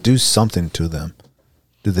must do something to them.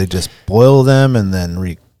 Do they just boil them and then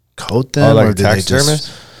recoat them, like or do they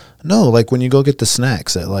just? No, like when you go get the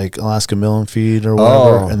snacks at like Alaska Mill and Feed or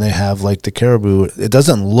whatever, and they have like the caribou. It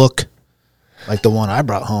doesn't look like the one I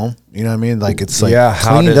brought home. You know what I mean? Like it's like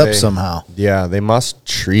cleaned up somehow. Yeah, they must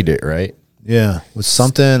treat it right. Yeah, with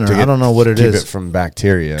something, or I don't know what it is. Keep it from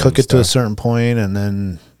bacteria. Cook it to a certain point, and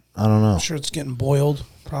then I don't know. I'm sure it's getting boiled,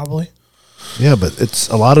 probably. Yeah, but it's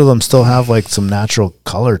a lot of them still have like some natural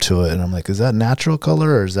color to it, and I'm like, is that natural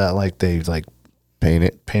color, or is that like they like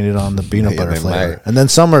painted on the peanut butter flavor? Might. And then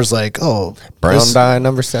summer's like, brown dye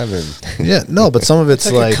number 7. Yeah, no, but some of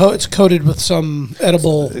it's like it's coated with some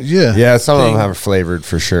edible. Yeah, some of them have flavored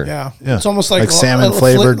for sure. Yeah, it's almost like salmon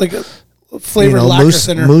flavored, like a flavored lacquer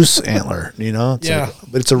thinner. Moose antler. You know, it's like,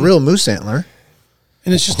 but it's a real moose antler,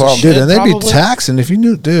 and it's just dude. And they'd be taxing if you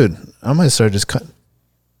knew, dude. I might start just cut.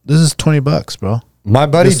 This is $20, bro. My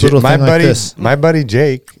buddy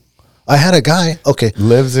Jake. I had a guy. Okay,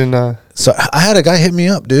 lives in. So I had a guy hit me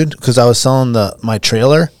up, dude, because I was selling my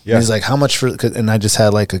trailer. Yeah. And he's like, "How much for?" And I just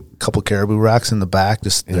had like a couple caribou racks in the back,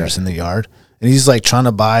 just in the yard. And he's like trying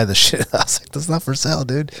to buy the shit. I was like, "That's not for sale,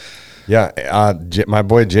 dude." Yeah, my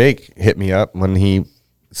boy Jake hit me up when he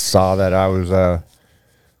saw that I was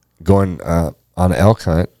going on an elk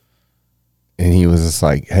hunt, and he was just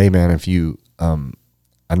like, "Hey, man, if you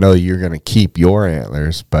I know you're gonna keep your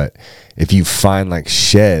antlers, but if you find like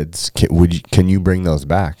sheds, can you bring those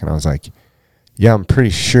back?" And I was like, "Yeah, I'm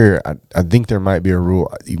pretty sure. I think there might be a rule.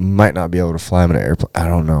 You might not be able to fly them in an airplane. I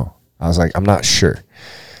don't know." I was like, "I'm not sure,"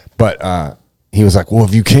 but he was like, "Well,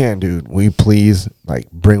 if you can, dude, will you please like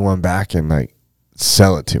bring one back and like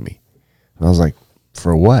sell it to me?" And I was like,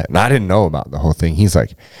 "For what?" And I didn't know about the whole thing.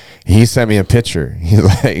 He sent me a picture. He's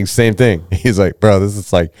like, same thing. He's like, "Bro, this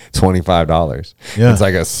is like $25. Yeah. It's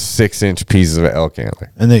like a 6-inch piece of elk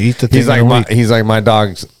antler." And they eat the thing. He's like, my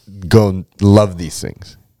dogs go love these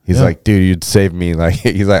things. He's like, "Dude, you'd save me." Like,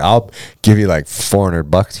 he's like, "I'll give you like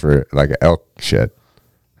 $400 for like an elk shed."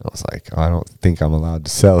 I was like, I don't think I'm allowed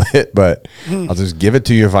to sell it, but I'll just give it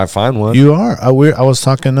to you if I find one. You are. I was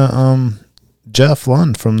talking to Jeff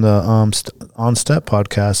Lund from the On Step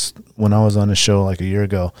podcast when I was on his show like a year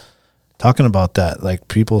ago, talking about that. Like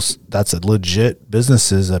that's a legit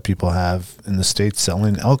businesses that people have in the States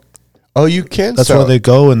selling elk. Oh, you can. That's where they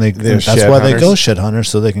go, and that's why they go shed hunters,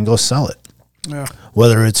 so they can go sell it. Yeah.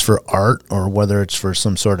 Whether it's for art or whether it's for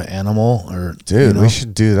some sort of animal or dude, we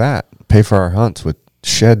should do that. Pay for our hunts with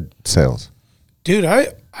shed sales? Dude,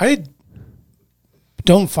 I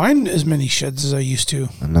don't find as many sheds as I used to.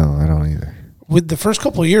 No, I don't either. With the first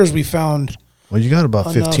couple of years, we found. Well, you got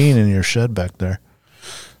about enough. 15 in your shed back there.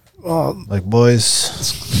 Like boys.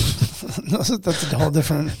 That's a whole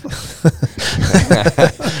different. You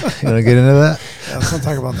want to get into that? Yeah, let's not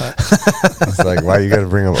talk about that. It's like, why you got to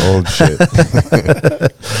bring up old shit?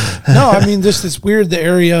 No, I mean, just it's weird. The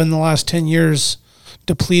area in the last 10 years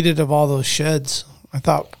depleted of all those sheds. I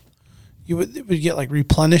thought it would get like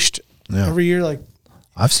replenished every year. Like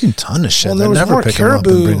I've seen a ton of sheds. there I was never more pick them up and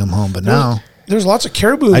caribou. bring them home, but now there's lots of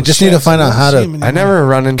caribou. I just need to find out how to. I never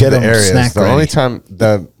run into Get the 'em areas. snack The ready. only time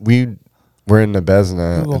that we were in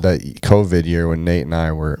Nebezna, Google. that COVID year when Nate and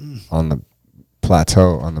I were on the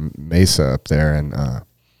plateau, on the mesa up there, and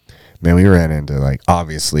man, we ran into like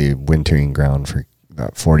obviously wintering ground for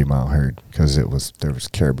that 40-mile herd because there was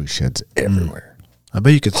caribou sheds everywhere. I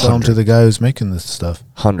bet you could sell them to the guy who's making this stuff.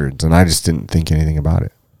 Hundreds, and I just didn't think anything about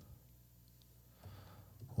it.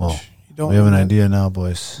 Well, don't we have an know. idea now,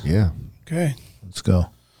 boys. Yeah. Okay. Let's go.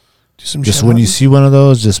 Do some Just shed when you hunting. see one of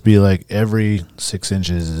those, just be like, every 6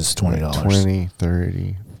 inches is $20. 20,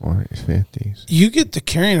 30, 40, 50s. You get to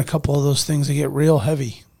carrying a couple of those things, they get real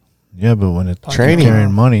heavy. Yeah, but when it's Training.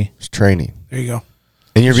 carrying money, It's training. There you go.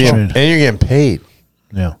 And you're Training. getting paid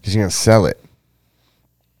yeah. because you're going to sell it.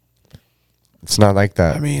 It's not like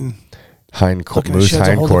that I mean, moose looking at sheds a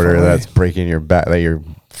whole hindquarter different way. that's breaking your back, that you're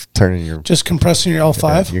turning your just compressing your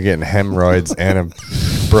L5. You're getting hemorrhoids and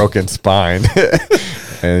a broken spine,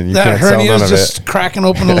 and you That can't sell hernia none is of just it. cracking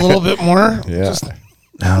open a little bit more. Yeah, Just,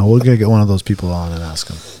 Now we're gonna get one of those people on and ask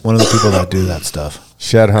them. One of the people that do that stuff.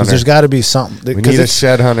 shed Because hunter. there's got to be something. We need a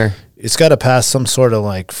shed hunter. It's got to pass some sort of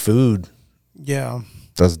like food. yeah.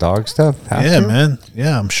 Does dog stuff? Have Yeah, to? man.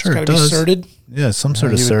 Yeah, I'm sure It's it got to be does. certed. Yeah, some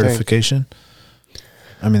sort of you would think. certification.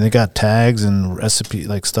 I mean, they got tags and recipe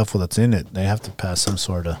like stuff that's in it. They have to pass some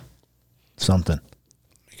sort of something.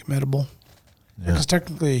 Make it edible. Yeah. Because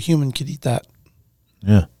technically a human could eat that.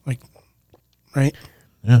 Yeah, Like, right?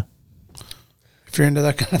 yeah. If you're into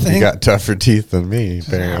that kind of thing. You got tougher teeth than me,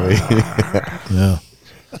 apparently. Yeah.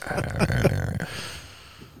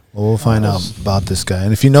 Well, we'll find out about this guy.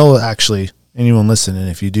 And if you know, actually, anyone listening,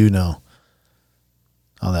 if you do know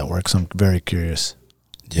how that works, I'm very curious.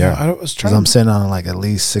 yeah. I was Because trying I'm sitting on like at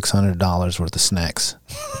least $600 worth of snacks.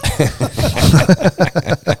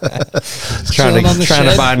 Chilling on the trying to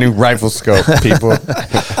shed. buy a new rifle scope, people.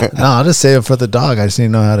 No, I'll just save it for the dog. I just need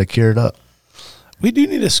to know how to cure it up. We do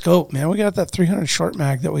need a scope, man. We got that 300 short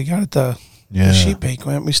mag that we got at the sheep bake.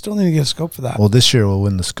 Man. We still need to get a scope for that. Well, this year we'll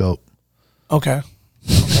win the scope. Okay.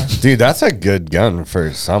 Dude, that's a good gun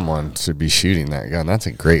for someone to be shooting that gun. That's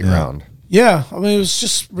a great round. Yeah. I mean, it was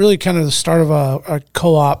just really kind of the start of a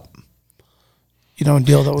co-op,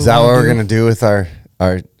 deal that we Is that what wanna we're do. gonna do with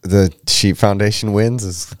the Sheep Foundation wins?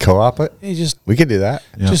 Is co-op it? You just, We could do that.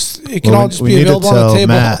 Yeah. it can all just be available to on the tell table.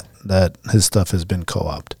 Matt that his stuff has been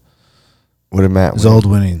co-opted. What did Matt His win? old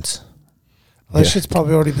winnings. That shit's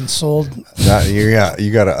probably already been sold. You got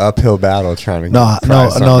an uphill battle trying to No.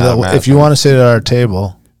 If you want to sit at our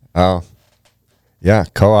table, oh yeah,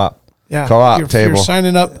 co-op. Yeah. Co-op you're table.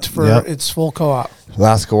 signing up for Yep. its full co-op.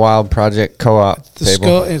 Alaska Wild Project co-op The table.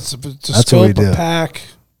 scope, it's a That's what we scope, a do. pack.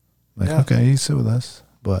 like, Yeah. okay, you sit with us,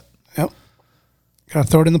 but Yep. Got to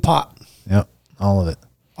throw it in the pot. yep, all of it.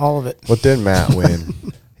 All of it. What did Matt win?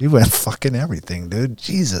 He went fucking everything, dude.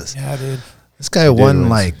 Jesus, Yeah, dude. this guy won win.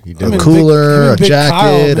 like He a did win. cooler, a Big jacket,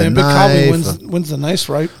 Kyle, a man. Big Kyle knife. wins the nice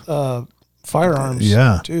firearms.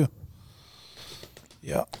 Yeah. Too.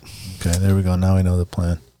 Yeah. Okay, there we go. Now we know the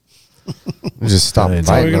plan. We just stop So we're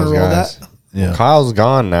fighting gonna those roll guys. that? Yeah, Kyle's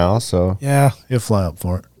gone now, so Yeah. he'll fly up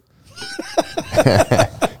for it.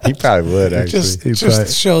 he probably would actually. Just He probably-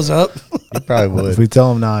 shows up. he probably If would. we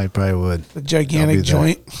tell him now, he probably would. The I'll be gigantic there.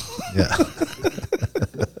 joint. Yeah.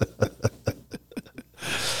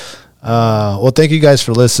 Well, thank you guys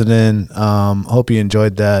for listening. Hope you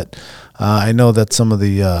enjoyed that. I know that some of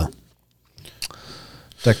the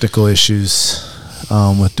technical issues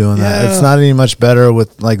with doing that. Yeah. It's not any much better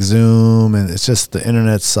with like Zoom, and it's just the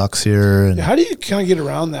internet sucks here. And How do you kind of get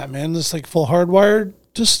around that, man? Just like full hardwired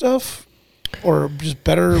to stuff? Or just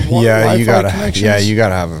better Yeah, you Wi-Fi gotta. connections? Yeah, you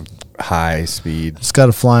gotta have a high speed. just got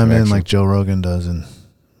to fly them in Connection. like Joe Rogan does and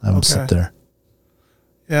have them sit Okay. there.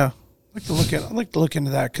 Yeah. I'd like to look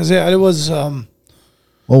into that. Because, yeah, it was... We'll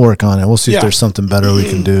work on it. We'll see Yeah. if there's something better we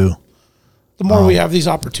can do. the more we have these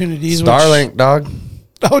opportunities... Starlink, dog.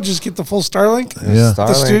 Just get the full Starlink? Yeah.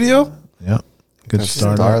 The studio? Yep. Good That's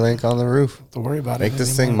start. Starlink on the roof. Don't worry about Make it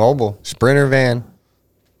this anymore. thing mobile. Sprinter van.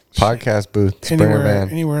 Podcast booth. Sprinter van.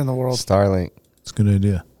 Anywhere in the world. Starlink. It's a good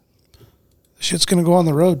idea. Shit's going to go on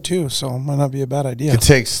the road, too, so it might not be a bad idea. You could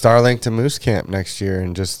take Starlink to Moose Camp next year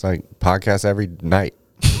and just, like, podcast every night.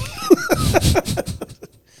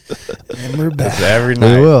 And we're back. Every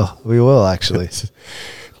night. We will, actually.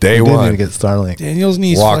 Day we one. need to get Starlink. Daniel's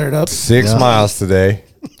knees Walked flared up. 6 miles today.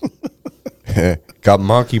 Got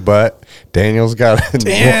monkey butt. Daniel's got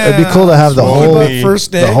Damn. It'd be cool to have the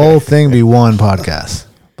first day. the whole thing be one podcast.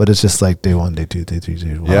 But it's just like day 1, day 2, day 3,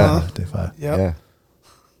 day 4, Yeah. day 5. Yep. Yeah.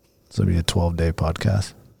 So it'd be a 12-day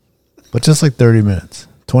podcast. But just like 30 minutes.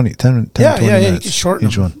 10, 20 you minutes. can shorten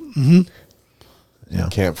each them. one. Mm-hmm. Yeah.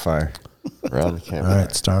 Campfire. Around the campfire. All right,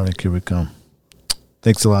 Starlink, here we come.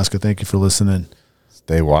 Thanks, Alaska. Thank you for listening.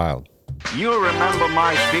 Stay wild. You'll remember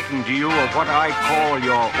my speaking to you of what I call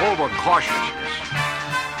your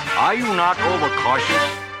overcautiousness. Are you not overcautious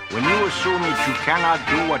when you assume that you cannot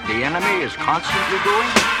do what the enemy is constantly doing?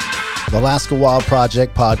 The Alaska Wild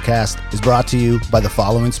Project podcast is brought to you by the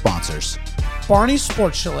following sponsors. Barney's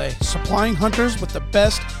Sports Chalet, supplying hunters with the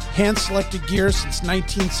best hand-selected gear since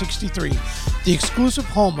 1963. The exclusive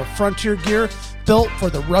home of frontier gear built for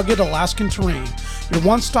the rugged Alaskan terrain. Your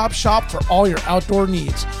one-stop shop for all your outdoor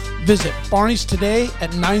needs. Visit Barney's today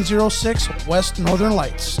at 906 West Northern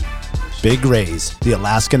Lights. Big Rays, the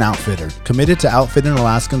Alaskan outfitter, committed to outfitting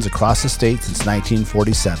Alaskans across the state since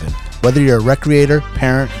 1947. Whether you're a recreator,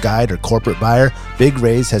 parent, guide, or corporate buyer, Big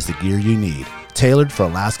Rays has the gear you need, tailored for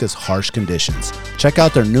Alaska's harsh conditions. Check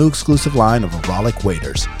out their new exclusive line of Auralic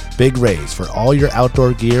waders. Big Rays for all your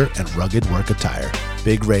outdoor gear and rugged work attire.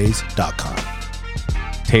 BigRays.com.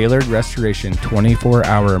 Tailored Restoration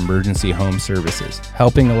 24-hour emergency home services,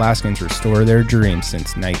 helping Alaskans restore their dreams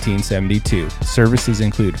since 1972. Services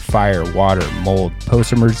include fire, water, mold,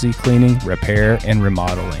 post-emergency cleaning, repair, and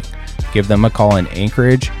remodeling. Give them a call in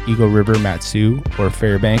Anchorage, Eagle River, Matsu, or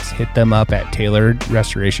Fairbanks. Hit them up at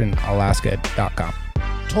tailoredrestorationalaska.com.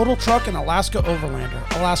 Total Truck and Alaska Overlander,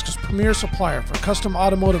 Alaska's premier supplier for custom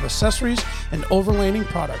automotive accessories and overlanding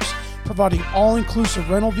products, providing all-inclusive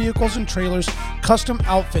rental vehicles and trailers custom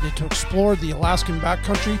outfitted to explore the Alaskan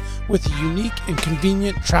backcountry with a unique and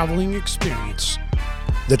convenient traveling experience.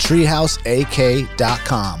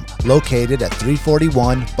 TheTreehouseAK.com, located at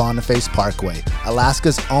 341 Boniface Parkway,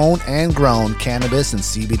 Alaska's own and grown cannabis and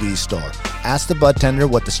CBD store. Ask the bud tender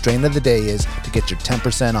what the strain of the day is to get your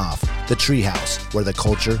 10% off. The Treehouse, where the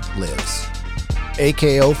culture lives.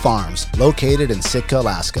 AKO Farms, located in Sitka,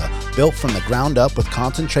 Alaska, built from the ground up with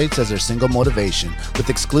concentrates as their single motivation, with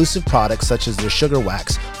exclusive products such as their sugar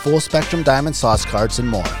wax, full spectrum diamond sauce carts, and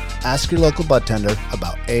more. Ask your local bud tender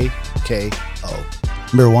about AKO.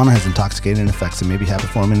 Marijuana has intoxicating effects and may be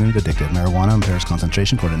habit-forming and addictive. Marijuana impairs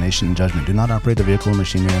concentration, coordination, and judgment. Do not operate a vehicle or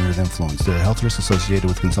machinery under the influence. There are health risks associated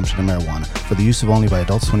with consumption of marijuana. For the use of only by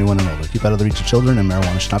adults 21 and older. Keep out of the reach of children, and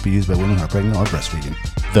marijuana should not be used by women who are pregnant or breastfeeding.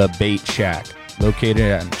 The Bait Shack,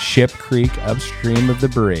 located on Ship Creek upstream of the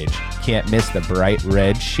bridge. Can't miss the bright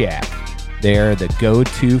red shack. They are the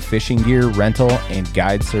go-to fishing gear rental and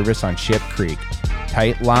guide service on Ship Creek.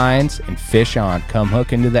 Tight lines and fish on. Come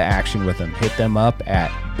hook into the action with them. Hit them up at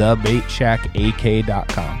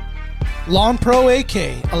thebaitshackak.com. Lawn Pro AK,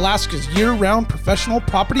 Alaska's year-round professional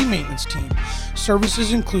property maintenance team.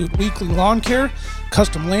 Services include weekly lawn care,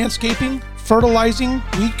 custom landscaping, fertilizing,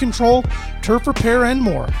 weed control, turf repair, and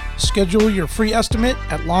more. Schedule your free estimate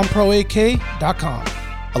at lawnproak.com.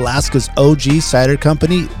 Alaska's OG cider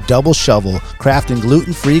company, Double Shovel, crafting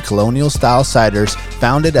gluten-free colonial-style ciders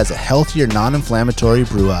founded as a healthier, non-inflammatory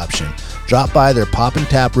brew option. Drop by their Pop and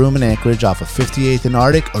Tap room in Anchorage off of 58th and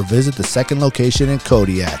Arctic or visit the second location in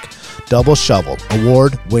Kodiak. Double Shovel,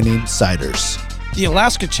 award-winning ciders. The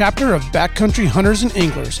Alaska chapter of Backcountry Hunters and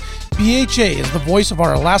Anglers. BHA is the voice of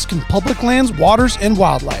our Alaskan public lands, waters, and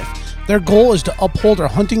wildlife. Their goal is to uphold our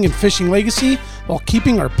hunting and fishing legacy while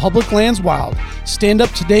keeping our public lands wild. Stand up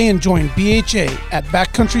today and join BHA at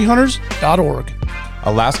backcountryhunters.org.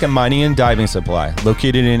 Alaska Mining and Diving Supply,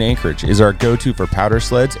 located in Anchorage, is our go-to for powder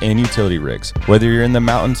sleds and utility rigs. Whether you're in the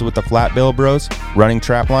mountains with the flat bill bros, running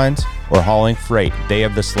trap lines, or hauling freight, they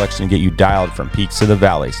have the selection to get you dialed from peaks to the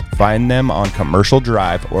valleys. Find them on Commercial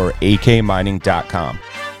Drive or akmining.com.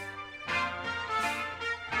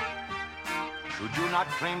 Should you not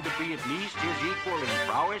claim to be at least his equal in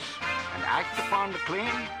prowess and act upon the claim?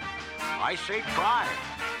 I say try.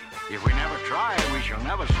 If we never try, we shall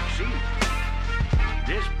never succeed.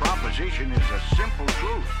 This proposition is a simple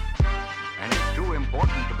truth, and it's too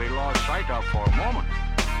important to be lost sight of for a moment.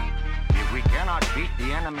 If we cannot beat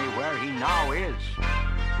the enemy where he now is,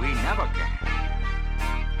 we never can.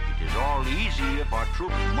 It is all easy if our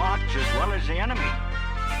troops march as well as the enemy,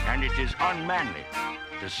 and it is unmanly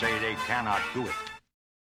to say they cannot do it.